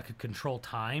song that could control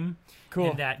time.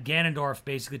 Cool. And that Ganondorf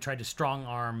basically tried to strong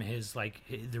arm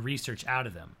the research out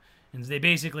of them, and they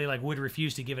basically like would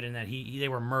refuse to give it, and that they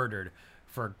were murdered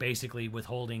for basically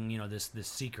withholding this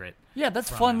secret. Yeah, that's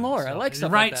fun him. lore. So, I like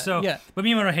stuff right. like that. So yeah. But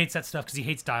Miyamoto hates that stuff because he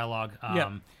hates dialogue.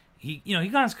 Yeah.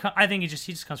 I think he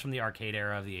just comes from the arcade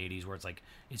era of the '80s where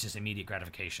it's just immediate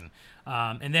gratification.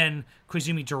 And then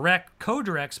Koizumi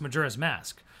co-directs Majora's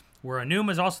Mask, where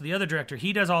Aonuma is also the other director.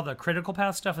 He does all the critical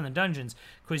path stuff in the dungeons.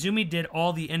 Koizumi did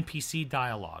all the NPC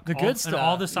dialogue, the good stuff, and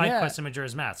all the side quests in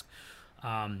Majora's Mask.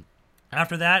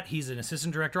 After that, he's an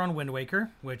assistant director on Wind Waker,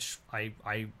 which I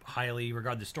highly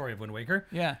regard the story of Wind Waker.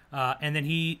 Yeah. And then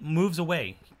he moves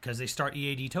away because they start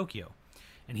EAD Tokyo,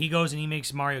 and he goes and he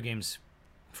makes Mario games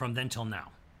from then till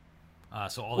now.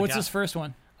 What's his first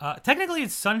one? Technically,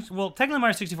 technically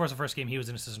Mario 64 is the first game he was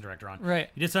an assistant director on. Right.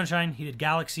 He did Sunshine. He did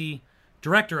Galaxy.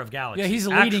 Director of Galaxy. Yeah, he's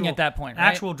leading at that point, right?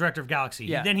 Actual director of Galaxy.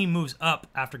 Yeah. Then he moves up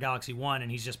after Galaxy 1,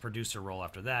 and he's just producer role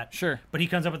after that. Sure. But he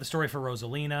comes up with the story for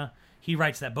Rosalina. He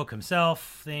writes that book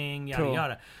himself, yada, Cool.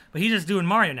 yada. But he's just doing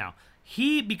Mario now.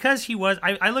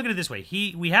 I look at it this way.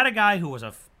 We had a guy who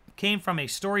came from a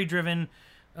story-driven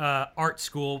art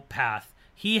school path.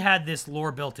 He had this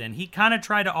lore built in. He kind of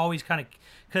tried to always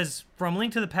because from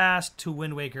Link to the Past to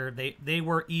Wind Waker, they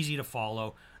were easy to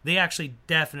follow. They actually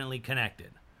definitely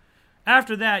connected.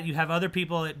 After that, you have other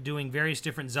people doing various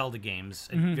different Zelda games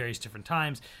at various different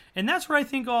times, and that's where I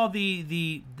think all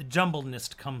the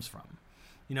jumbledness comes from.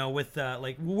 With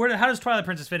how does Twilight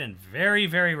Princess fit in? Very,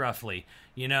 very roughly.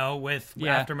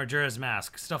 After Majora's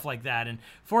Mask, stuff like that, and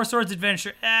Four Swords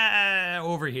Adventure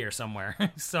over here somewhere.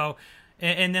 So,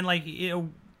 and then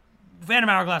Phantom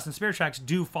Hourglass and Spirit Tracks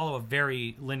do follow a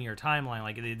very linear timeline.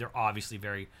 Like they're obviously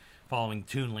very following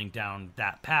Toon Link down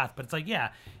that path, but it's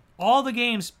all the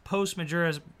games post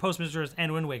Majora's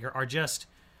and Wind Waker are just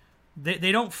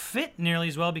they don't fit nearly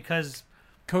as well because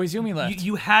Koizumi left.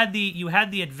 You had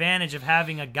the advantage of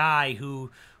having a guy who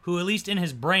at least in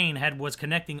his brain was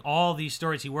connecting all these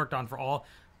stories he worked on for all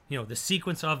the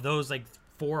sequence of those 4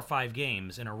 or 5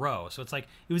 games in a row. So it's it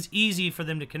was easy for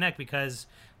them to connect because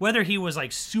whether he was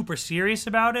super serious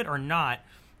about it or not,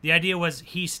 the idea was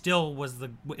he still was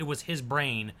it was his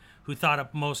brain who thought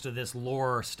up most of this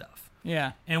lore stuff.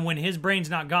 Yeah. And when his brain's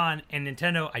not gone, and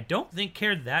Nintendo, I don't think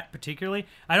cared that particularly.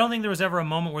 I don't think there was ever a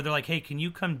moment where they're like, hey, can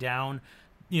you come down,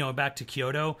 back to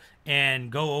Kyoto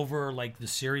and go over the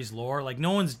series lore?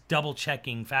 No one's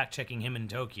fact checking him in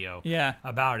Tokyo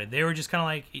about it. They were just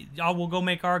kind of we'll go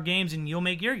make our games and you'll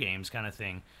make your games kind of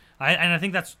thing. And I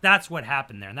think that's what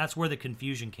happened there. And that's where the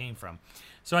confusion came from.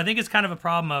 So I think it's kind of a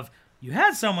problem of you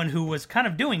had someone who was kind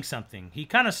of doing something. He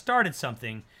kind of started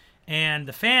something. And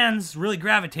the fans really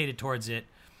gravitated towards it,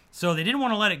 so they didn't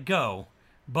want to let it go,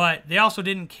 but they also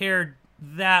didn't care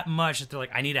that much that they're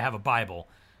I need to have a Bible.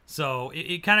 So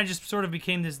it kind of just sort of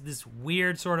became this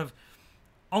weird sort of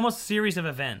almost series of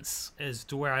events as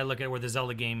to where I look at where the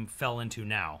Zelda game fell into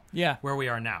now. Yeah. Where we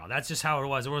are now. That's just how it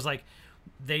was. It was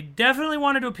they definitely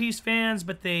wanted to appease fans,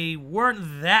 but they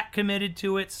weren't that committed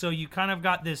to it, so you kind of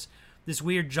got this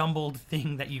weird jumbled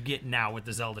thing that you get now with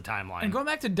the Zelda timeline. And going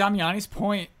back to Damiani's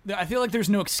point, I feel like there's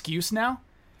no excuse now.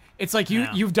 It's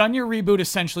you've done your reboot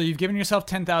essentially. You've given yourself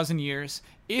 10,000 years.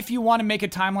 If you want to make a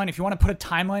timeline, if you want to put a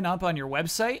timeline up on your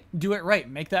website, do it right.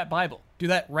 Make that Bible. Do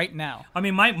that right now. I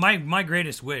mean, my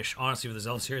greatest wish, honestly, for the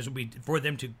Zelda series would be for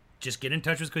them to just get in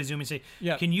touch with Koizumi and say,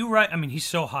 can you write, I mean, he's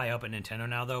so high up at Nintendo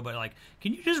now, though, but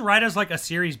can you just write us a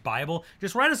series Bible?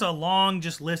 Just write us a long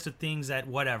list of things that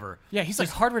whatever. Yeah, he's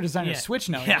hardware designer at Switch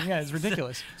now. Yeah, it's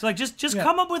ridiculous. So just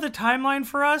come up with a timeline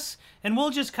for us, and we'll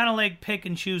just kind of pick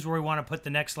and choose where we want to put the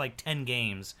next 10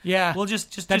 games. Yeah. We'll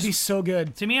just that'd be so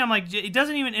good. To me, I'm it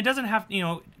doesn't have,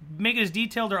 make it as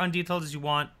detailed or undetailed as you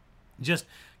want. Just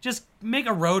make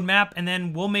a roadmap, and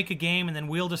then we'll make a game, and then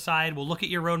we'll decide, we'll look at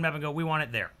your roadmap and go, we want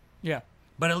it there. Yeah.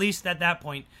 But at least at that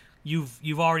point,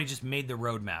 you've already just made the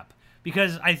roadmap.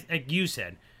 Because, like you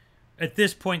said, at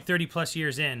this point, 30-plus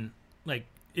years in,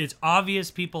 it's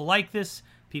obvious people like this.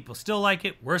 People still like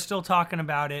it. We're still talking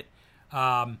about it.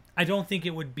 I don't think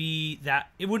it would be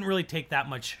that... It wouldn't really take that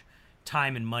much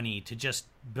time and money to just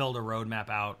build a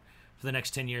roadmap out for the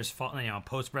next 10 years,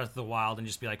 post Breath of the Wild, and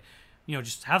just be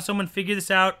just have someone figure this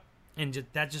out, and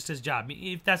that's just his job.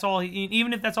 If that's all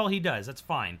even if that's all he does, that's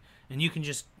fine. And you can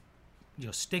just...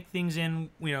 stick things in,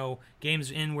 games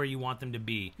in where you want them to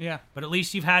be. Yeah. But at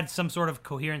least you've had some sort of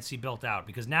coherency built out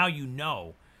because now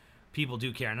people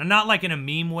do care, and not like in a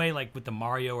meme way, like with the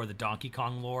Mario or the Donkey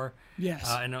Kong lore. Yes.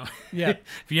 I know. Yeah.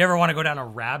 If you ever want to go down a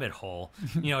rabbit hole,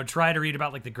 try to read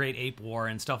about like the Great Ape War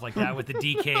and stuff like that with the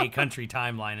DK country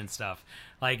timeline and stuff.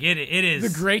 Like it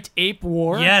is The Great Ape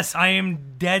War? Yes, I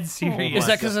am dead serious. Is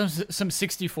that because of some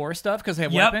 64 stuff? Because they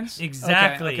have Yep, weapons?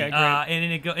 exactly. Okay,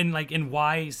 great. And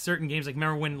why certain games, like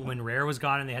remember when Rare was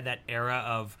gone and they had that era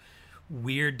of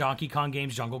weird Donkey Kong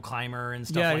games, Jungle Climber and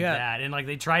stuff that, and like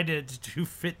they tried to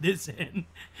fit this in,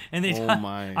 and they.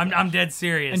 I'm dead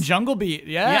serious. And Jungle Beat,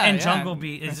 and Jungle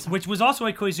Beat, which was also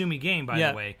a Koizumi game, by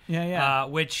the way. Yeah.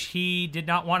 Which he did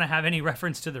not want to have any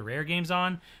reference to the Rare games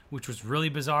on, which was really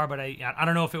bizarre. But I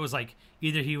don't know if it was like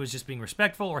either he was just being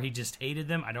respectful or he just hated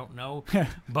them. I don't know.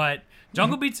 But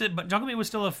Jungle Beat was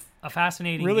still a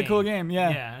fascinating, really cool game. Yeah.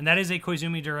 Yeah, and that is a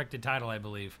Koizumi directed title, I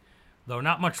believe, though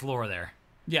not much lore there.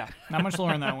 Yeah, not much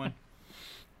lore in that one.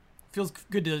 Feels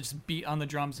good to just beat on the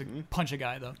drums and punch a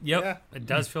guy, though. Yep, Yeah. It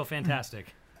does feel fantastic.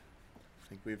 I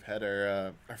think we've had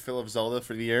our fill of Zelda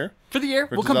for the year. For the year,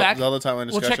 For we'll come back. Zelda timeline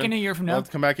discussion. We'll check in a year from now. We'll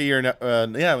come back a year.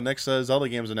 Next Zelda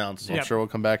game's announced. So I'm Yep. sure we'll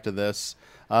come back to this.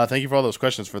 Thank you for all those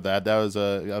questions for that. That was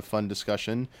a fun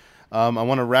discussion. I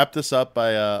want to wrap this up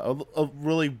by a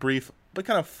really brief but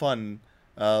kind of fun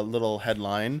little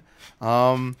headline.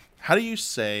 How do you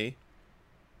say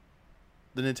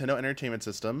the Nintendo Entertainment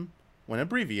System when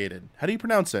abbreviated? How do you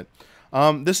pronounce it?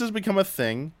 This has become a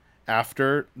thing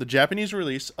after the Japanese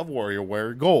release of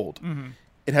WarioWare Gold.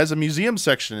 It has a museum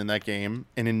section in that game,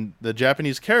 and in the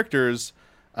Japanese characters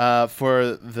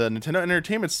for the Nintendo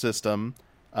Entertainment System,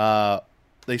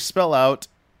 they spell out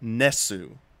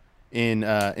Nesu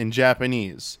in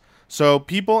Japanese. So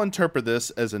people interpret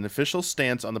this as an official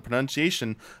stance on the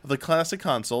pronunciation of the classic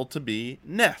console to be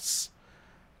NES.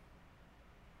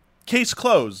 Case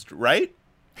closed, right?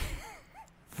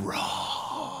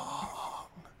 Wrong.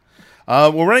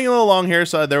 We're running a little long here,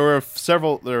 so there were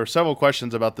several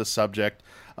questions about this subject.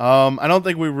 I don't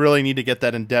think we really need to get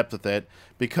that in depth with it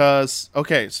because so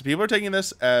people are taking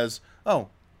this as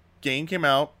game came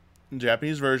out in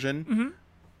Japanese version.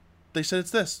 They said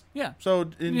it's this. Yeah. So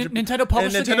Nintendo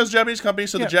published and the Nintendo's game. Japanese company,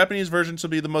 so the Japanese version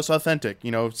should be the most authentic.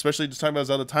 Especially just talking about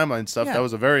Zelda timeline stuff. Yeah. That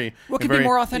was a very What could be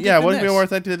more authentic Yeah, than what could be this? more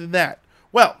authentic than that?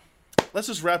 Well, let's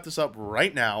just wrap this up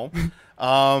right now.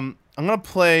 I'm gonna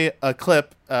play a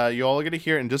clip. You all are gonna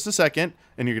hear it in just a second,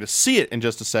 and you're gonna see it in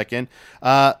just a second.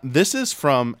 This is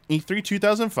from E3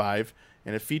 2005,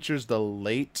 and it features the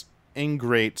late and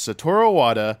great Satoru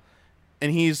Iwata.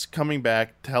 And he's coming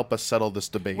back to help us settle this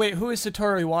debate. Wait, who is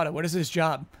Satoru Iwata? What is his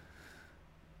job?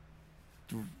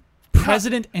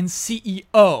 President and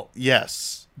CEO.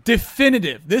 Yes.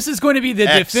 Definitive. This is going to be the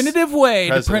definitive way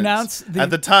to pronounce the...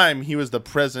 At the time, he was the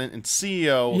president and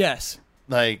CEO. Yes.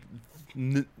 Like,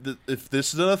 if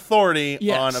this is an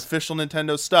authority on official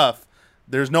Nintendo stuff,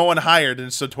 there's no one higher than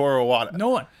Satoru Iwata. No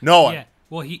one. No one. Yeah.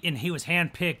 Well, he was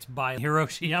handpicked by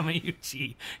Hiroshi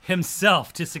Yamauchi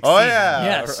himself to succeed. Oh, yeah.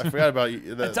 Yes. I forgot about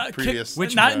the previous...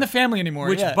 Which not in the family anymore.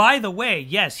 Which, by the way,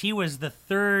 yes, he was the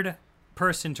third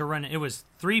person to run it. It was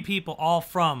 3 people, all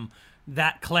from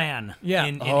that clan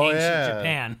in ancient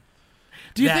Japan.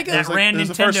 Do you think that ran there's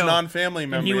Nintendo? The first non-family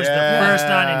member. And he was the first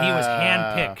non, and he was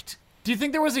handpicked. Do you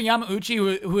think there was a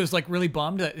Yamauchi who was like really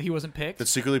bummed that he wasn't picked? That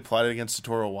secretly plotted against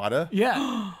Satoru Iwata?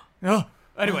 Yeah. Oh.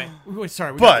 Anyway,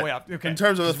 sorry, we but got way off. Okay. In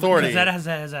terms of authority... Because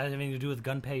that has anything to do with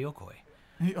Gunpei Yokoi.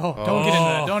 Oh, don't get into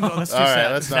that. Don't. That's too All right,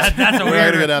 sad. let's not. That's a we're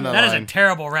weird. gonna go down that is a line.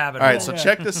 terrible rabbit hole. All right, so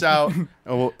check this out, and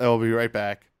we'll be right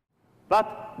back.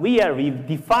 But we are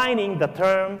redefining the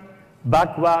term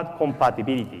backward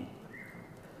compatibility.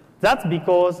 That's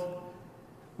because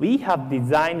we have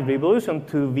designed Revolution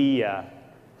to be a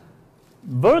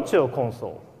virtual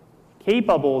console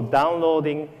capable of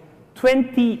downloading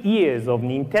 20 years of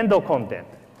Nintendo content.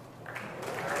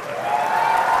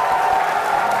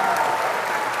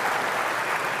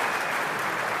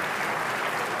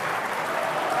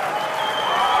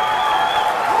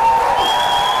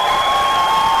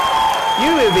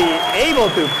 You will be able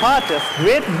to purchase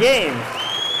great games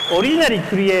originally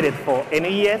created for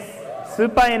NES,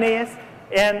 Super NES,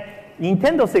 and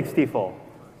Nintendo 64.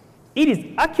 It is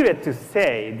accurate to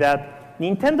say that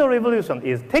Nintendo Revolution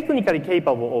is technically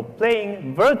capable of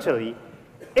playing virtually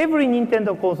every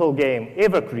Nintendo console game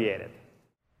ever created.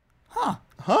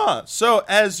 So,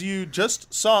 as you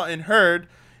just saw and heard,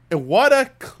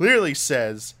 Iwata clearly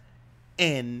says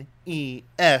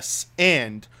NES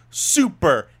and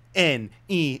Super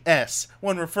NES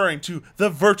when referring to the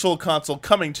virtual console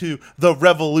coming to the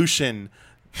Revolution,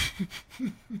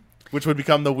 which would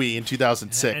become the Wii in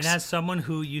 2006. And as someone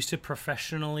who used to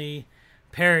professionally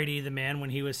parody the man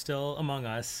when he was still among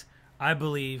us, I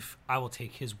believe I will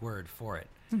take his word for it.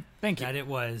 Thank you. That it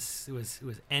was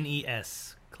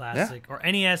NES Classic or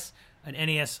NES, an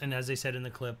NES, and as they said in the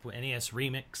clip, NES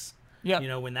Remix. Yeah. You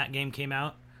know, when that game came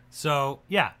out. So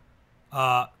yeah,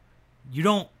 you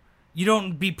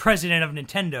don't be president of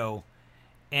Nintendo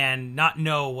and not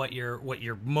know what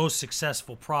your most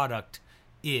successful product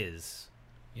is.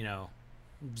 You know,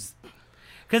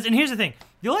 because and here's the thing: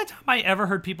 the only time I ever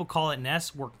heard people call it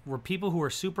NES were people who were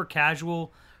super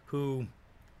casual who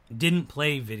didn't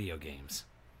play video games.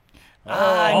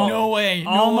 No way. No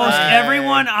Almost way.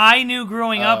 everyone I knew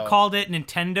growing up called it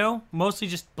Nintendo, mostly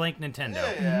just blank Nintendo.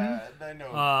 Yeah, I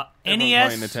know. Everyone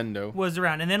NES playing Nintendo. was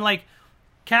around, and then like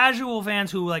casual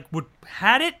fans who like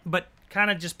had it, but kind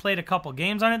of just played a couple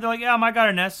games on it. They're like, yeah, I got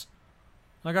a NES,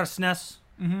 I got a SNES.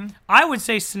 Mm-hmm. I would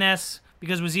say SNES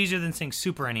because it was easier than saying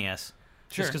Super NES,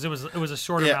 Sure. just because it was a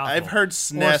shorter Yeah, mouthful. I've heard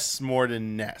SNES more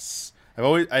than NES.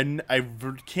 I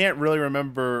can't really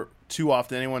remember too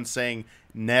often anyone saying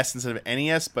NES instead of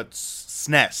NES, but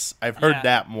SNES. I've heard Yeah.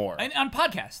 that more. And on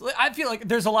podcasts, I feel like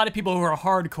there's a lot of people who are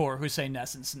hardcore who say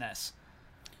NES and SNES.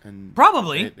 And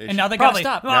Probably. And now they gotta Probably.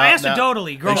 stop. Well, Now-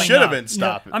 anecdotally, growing They should have up. been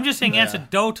stopped. I'm just saying, Yeah.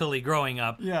 anecdotally, growing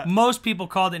up, Yeah. most people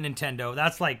called it Nintendo.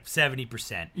 That's like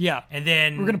 70%. Yeah. And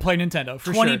then We're gonna play Nintendo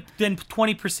for 20, sure. Mm-hmm. Then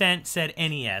 20% said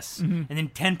NES, and then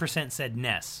 10% said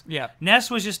NES. Yeah. NES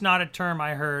was just not a term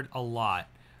I heard a lot.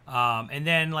 And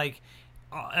then like,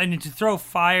 and to throw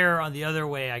fire on the other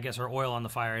way, I guess, or oil on the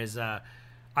fire is, I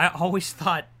always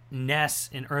thought NES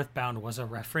in Earthbound was a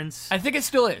reference I think it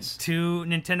still is. to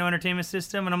Nintendo Entertainment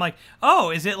System, and I'm like, oh,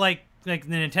 is it like the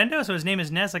Nintendo? So his name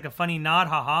is NES, like a funny nod,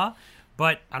 haha.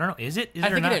 But I don't know, is it? Is I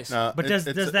it or think it not? is. But does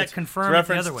that it's confirm it the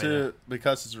reference other way? to, though?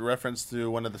 because it's a reference to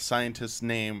one of the scientists'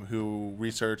 name who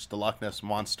researched the Loch Ness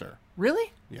monster.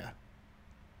 Really? Yeah.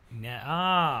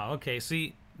 Okay.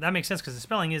 See, that makes sense because the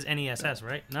spelling is NESS,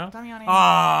 right? No. Damiani.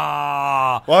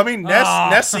 Ah. Well, I mean,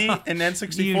 Nessie and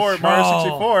N64, You Mario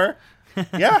 64.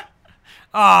 Yeah.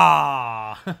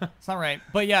 Ah. It's not right.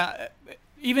 But yeah,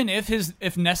 even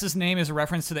if Ness's name is a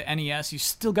reference to the NES, you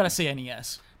still gotta say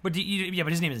NES. But but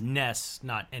his name is Ness,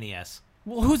 not NES.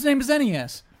 Well, whose name is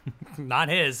NES? Not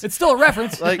his. It's still a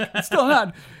reference. Like- it's still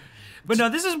not. But no,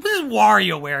 this is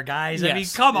WarioWare, guys. I mean,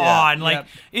 Yes. come Yeah. on. Like, Yep.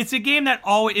 it's a game that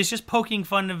always is just poking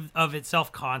fun of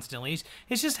itself constantly.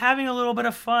 It's just having a little bit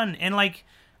of fun. And, like,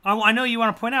 I know you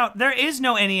want to point out, there is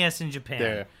no NES in Japan.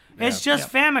 There. It's Yeah.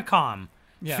 just Famicom.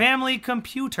 Yeah. Family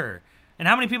Computer. And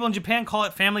how many people in Japan call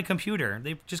it Family Computer?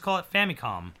 They just call it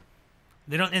Famicom.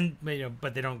 They don't,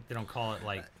 but they don't call it,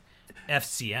 like,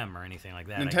 FCM or anything like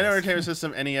that. I Nintendo guess. Entertainment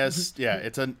System NES. Yeah,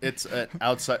 it's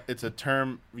a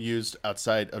term used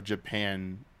outside of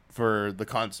Japan for the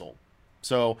console.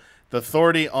 So the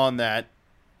authority on that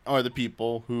are the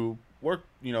people who work,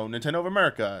 Nintendo of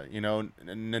America,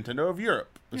 Nintendo of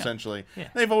Europe, essentially. Yeah.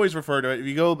 They've always referred to it.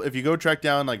 If you go track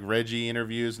down like Reggie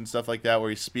interviews and stuff like that where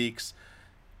he speaks,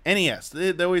 NES.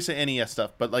 They always say NES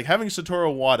stuff, but like having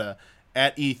Satoru Iwata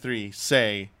at E3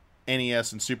 say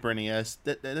NES and Super NES,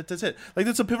 that's it. Like,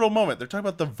 that's a pivotal moment. They're talking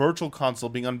about the virtual console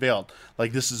being unveiled.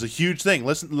 Like, this is a huge thing.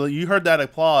 Listen, you heard that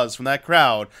applause from that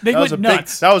crowd. They that was went a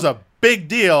nuts. that was a big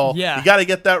deal. Yeah. You got to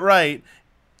get that right.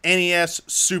 NES,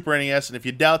 Super NES, and if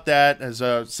you doubt that, as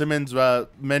Simmons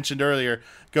mentioned earlier,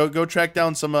 go track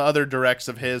down some other directs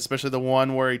of his, especially the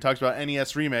one where he talks about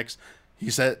NES Remix. He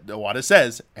said, Iwata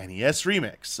says, NES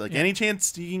Remix. Like, any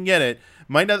chance you can get it.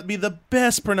 Might not be the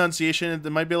best pronunciation. It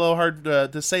might be a little hard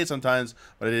to say sometimes,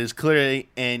 but it is clearly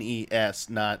NES,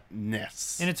 not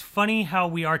NES. And it's funny how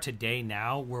we are today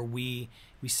now, where we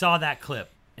saw that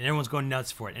clip and everyone's going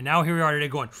nuts for it, and now here we are today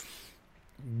going,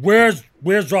 "Where's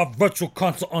our virtual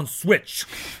console on Switch?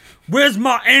 Where's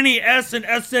my NES and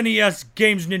SNES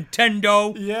games,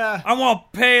 Nintendo? Yeah. I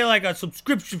want to pay like a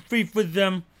subscription fee for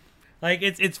them." Like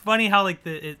it's funny how like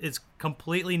it's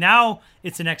completely now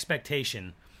it's an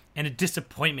expectation and a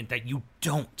disappointment that you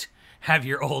don't have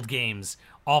your old games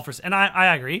all for. And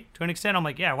I agree to an extent. I'm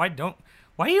like, yeah, why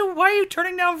are you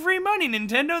turning down free money,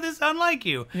 Nintendo? This is unlike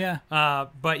you. Yeah.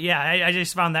 But yeah, I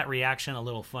just found that reaction a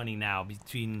little funny now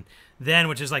between then,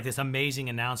 which is like this amazing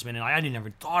announcement, and I didn't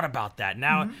ever thought about that.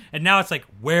 Now and now it's like,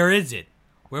 where is it?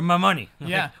 Where's my money?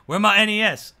 Yeah. Like, where my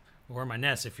NES? Or my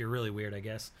NES, if you're really weird, I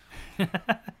guess.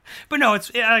 But no,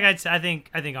 it's like I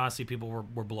think honestly people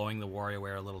were blowing the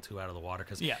WarioWare a little too out of the water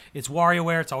because it's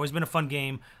WarioWare. It's always been a fun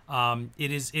game.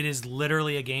 It is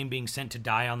literally a game being sent to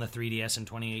die on the 3DS in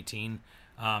 2018.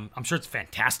 I'm sure it's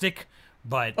fantastic,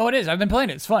 But Oh, it is. I've been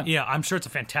playing it. It's fun. yeah, I'm sure it's a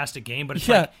fantastic game, but it's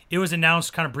Yeah. like it was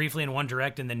announced kind of briefly in one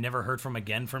direct and then never heard from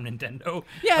again from Nintendo.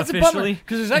 Yeah, it's officially. a bummer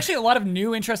because there's actually a lot of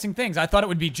new interesting things. I thought it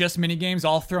would be just mini games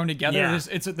all thrown together. Yeah.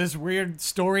 It's this weird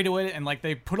story to it, and like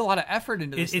they put a lot of effort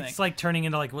into this It's thing. like turning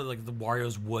into like the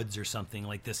Wario's Woods or something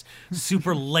like this.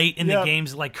 Super late in Yep. the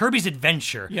games, like Kirby's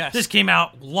Adventure. Yes. This came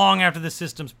out long after the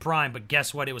system's prime, but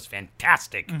guess what? It was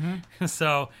fantastic. Mm-hmm.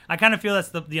 So I kind of feel that's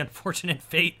the unfortunate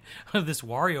fate of this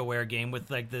WarioWare game with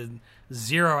like the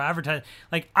zero advertising.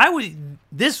 Like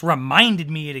this reminded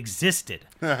me it existed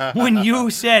when you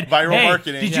said, Viral "Hey,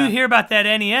 marketing." did you hear about that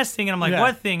NES thing?" And I'm like, Yeah.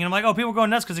 "What thing?" And I'm like, "Oh, people are going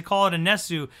nuts because they call it a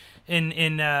Nesu in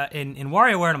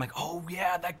WarioWare." And I'm like, "Oh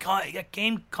yeah, that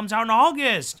game comes out in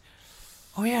August.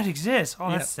 Oh yeah, it exists. Oh,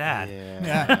 that's sad."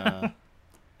 Yeah.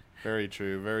 Very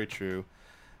true. Very true.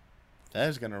 That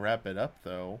is going to wrap it up,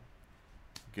 though.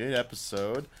 Good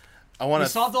episode. I want we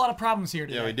to. solved a lot of problems here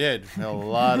today. Yeah, we did. A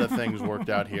lot of things worked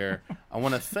out here. I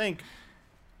want to thank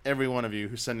every one of you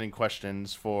who sent in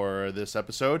questions for this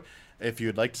episode. If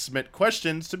you'd like to submit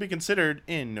questions to be considered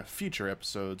in future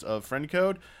episodes of Friend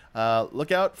Code,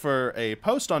 look out for a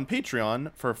post on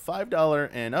Patreon for $5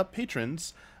 and up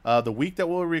patrons the week that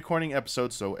we'll be recording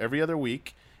episodes, so every other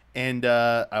week. And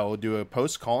I will do a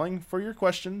post calling for your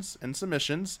questions and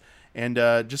submissions. And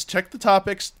just check the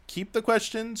topics. Keep the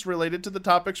questions related to the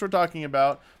topics we're talking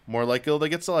about. More likely to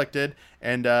get selected.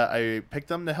 And I picked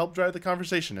them to help drive the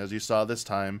conversation, as you saw this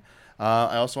time.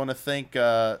 I also want to thank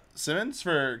Simmons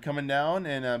for coming down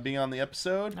and being on the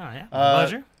episode. Oh, yeah. My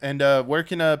pleasure. And where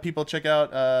can people check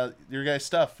out your guys'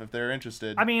 stuff if they're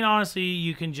interested? I mean, honestly,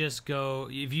 you can just go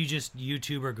if you just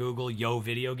YouTube or Google Yo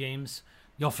Video Games,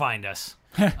 you'll find us.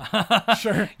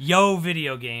 Sure. Yo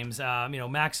Video Games,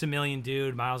 Maximilian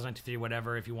Dude, Miles 93,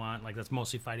 whatever, if you want. Like, that's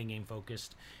mostly fighting game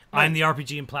focused. I'm the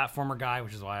RPG and platformer guy,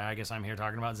 which is why I guess I'm here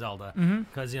talking about Zelda.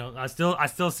 Because I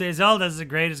still say Zelda is the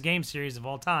greatest game series of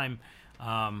all time.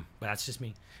 But that's just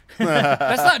me.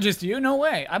 That's not just you. No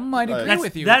way. I might agree That's-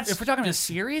 with you. that's If we're talking a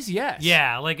series, yes.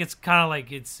 Yeah, like it's kind of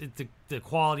like it's the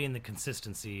quality and the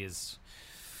consistency is.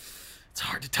 It's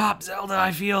hard to top Zelda,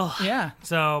 I feel. Yeah.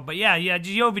 So, but yeah,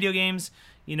 Yo Video Games,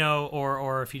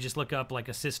 or if you just look up like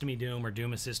Assist Me Doom or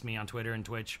Doom Assist Me on Twitter and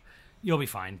Twitch, you'll be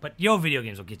fine. But Yo Video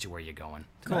Games will get you where you're going.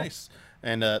 Nice.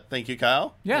 And thank you,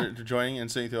 Kyle, Yeah. for joining and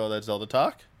sitting through all that Zelda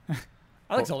talk.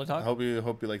 I like Zelda I talk. hope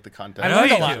you like the content. I know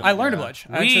learned a you lot. do. I learned a bunch.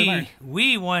 I actually learned.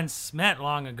 We once met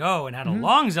long ago and had a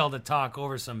long Zelda talk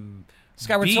over some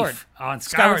Skyward beef Sword. on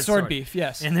Skyward Sword beef,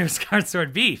 yes. And there's Skyward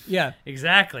Sword beef. Yeah.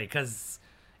 Exactly, because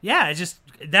it just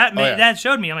that yeah. that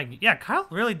showed me. I'm like, yeah, Kyle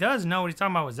really does know what he's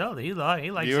talking about with Zelda. He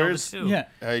likes Viewers? Zelda too.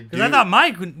 Yeah. Because I thought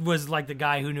Mike was like the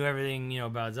guy who knew everything,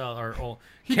 about Zelda, or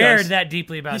cared does. that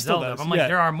deeply about He still Zelda. does, But I'm like, yeah.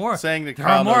 there are more. saying that there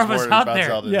Kyle are more knows of us more out about there.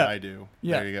 Zelda Yeah. than I do.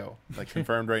 Yeah. There you go. Like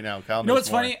confirmed right now. Kyle knows You know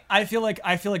what's more. funny? I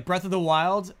feel like Breath of the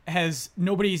Wild has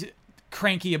nobody's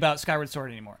cranky about Skyward Sword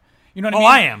anymore. You know what I Oh, mean?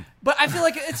 I am. But I feel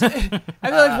like I feel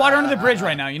like water under the bridge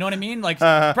right now. You know what I mean? Like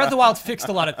Breath of the Wild fixed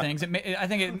a lot of things. I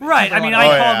think it Right. took a I mean, lot I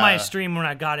of- Oh, called yeah. my stream when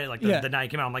I got it, like the Yeah. night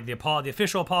it came out. I'm like, the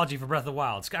official apology for Breath of the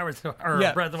Wild. Skyward Sword, or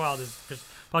Yeah. Breath of the Wild is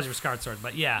apology for Skyward Sword.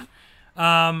 But yeah.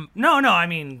 No, I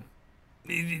mean,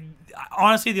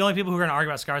 honestly, the only people who are going to argue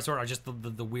about Skyward Sword are just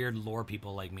the weird lore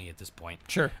people like me at this point.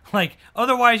 Sure. Like,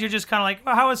 otherwise, you're just kind of like,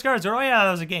 oh, how was Skyward Sword? Oh, yeah,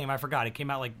 that was a game. I forgot. It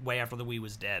came out, like, way after the Wii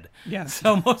was dead. Yeah.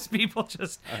 So most people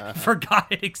just forgot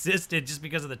it existed just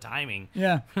because of the timing.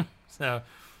 Yeah. So,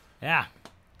 yeah.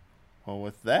 Well,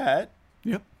 with that,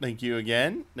 Yep. thank you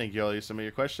again. Thank you all for some of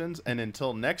your questions. And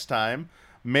until next time,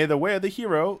 may the way of the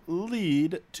hero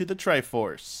lead to the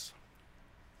Triforce.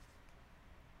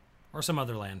 Or some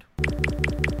other land.